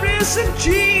Kerr is a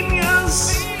genius.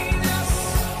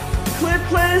 Clay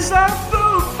plays our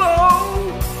football.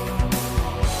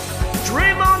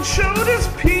 Draymond showed his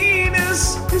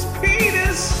penis.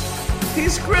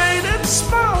 He's great at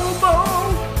small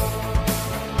ball.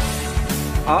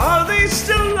 Are they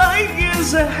still light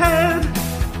years ahead?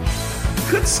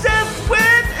 Could Steph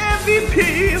win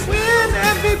MVP?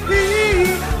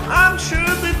 I'm sure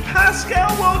that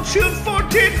Pascal won't shoot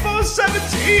 14 for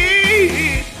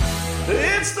 17.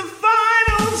 It's the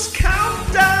finals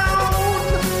countdown.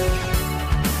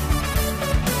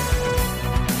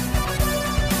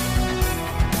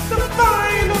 The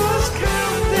finals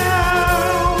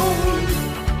countdown.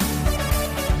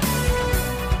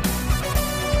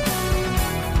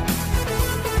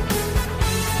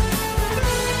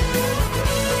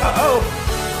 Uh-oh.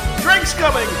 Drake's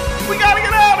coming. We gotta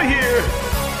get out of here.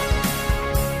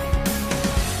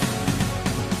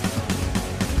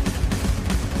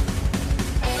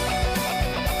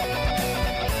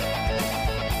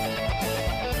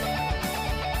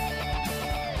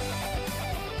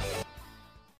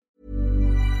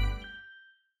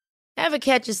 Ever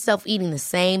catch yourself eating the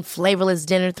same flavorless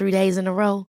dinner 3 days in a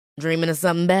row? Dreaming of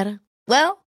something better?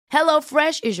 Well,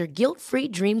 HelloFresh is your guilt-free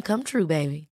dream come true,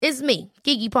 baby. It's me,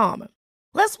 Keke Palmer.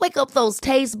 Let's wake up those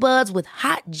taste buds with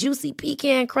hot, juicy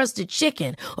pecan-crusted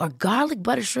chicken or garlic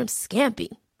butter shrimp scampi.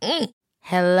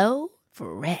 Hello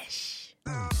Fresh.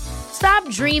 Stop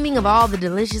dreaming of all the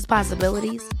delicious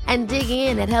possibilities and dig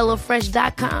in at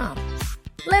HelloFresh.com.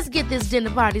 Let's get this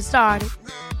dinner party started.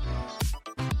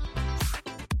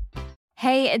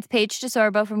 Hey, it's Paige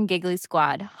DeSorbo from Giggly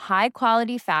Squad. High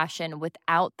quality fashion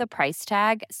without the price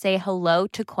tag. Say hello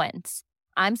to Quince.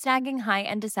 I'm snagging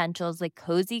high-end essentials like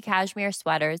cozy cashmere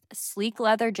sweaters, sleek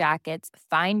leather jackets,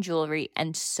 fine jewelry,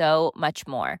 and so much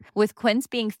more. With Quince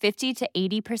being 50 to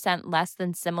 80% less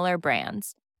than similar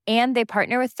brands. And they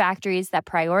partner with factories that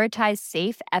prioritize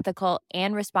safe, ethical,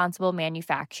 and responsible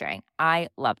manufacturing. I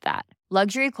love that.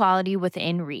 Luxury quality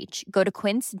within reach. Go to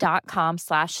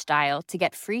quince.com/style to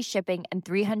get free shipping and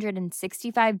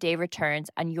 365-day returns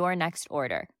on your next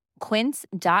order.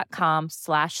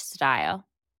 Quince.com/style.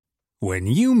 When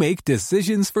you make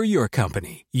decisions for your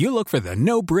company, you look for the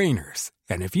no-brainers.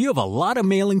 And if you have a lot of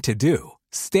mailing to do,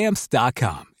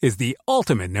 Stamps.com is the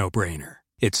ultimate no-brainer.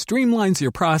 It streamlines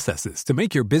your processes to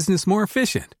make your business more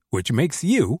efficient, which makes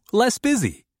you less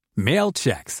busy. Mail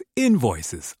checks,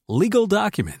 invoices, legal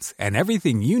documents, and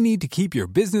everything you need to keep your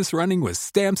business running with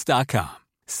Stamps.com.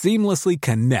 Seamlessly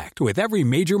connect with every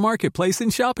major marketplace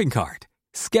and shopping cart.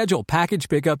 Schedule package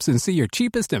pickups and see your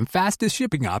cheapest and fastest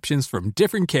shipping options from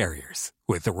different carriers.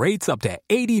 With rates up to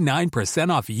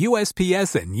 89% off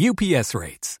USPS and UPS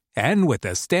rates. And with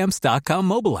the Stamps.com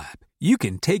mobile app, you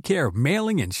can take care of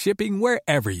mailing and shipping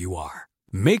wherever you are.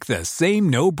 Make the same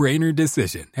no-brainer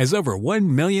decision as over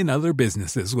 1 million other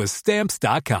businesses with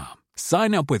Stamps.com.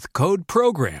 Sign up with code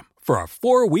PROGRAM for a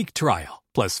 4-week trial,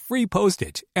 plus free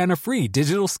postage and a free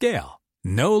digital scale.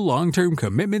 No long-term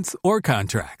commitments or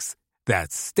contracts.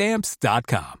 That's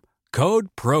Stamps.com. Code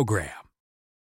PROGRAM.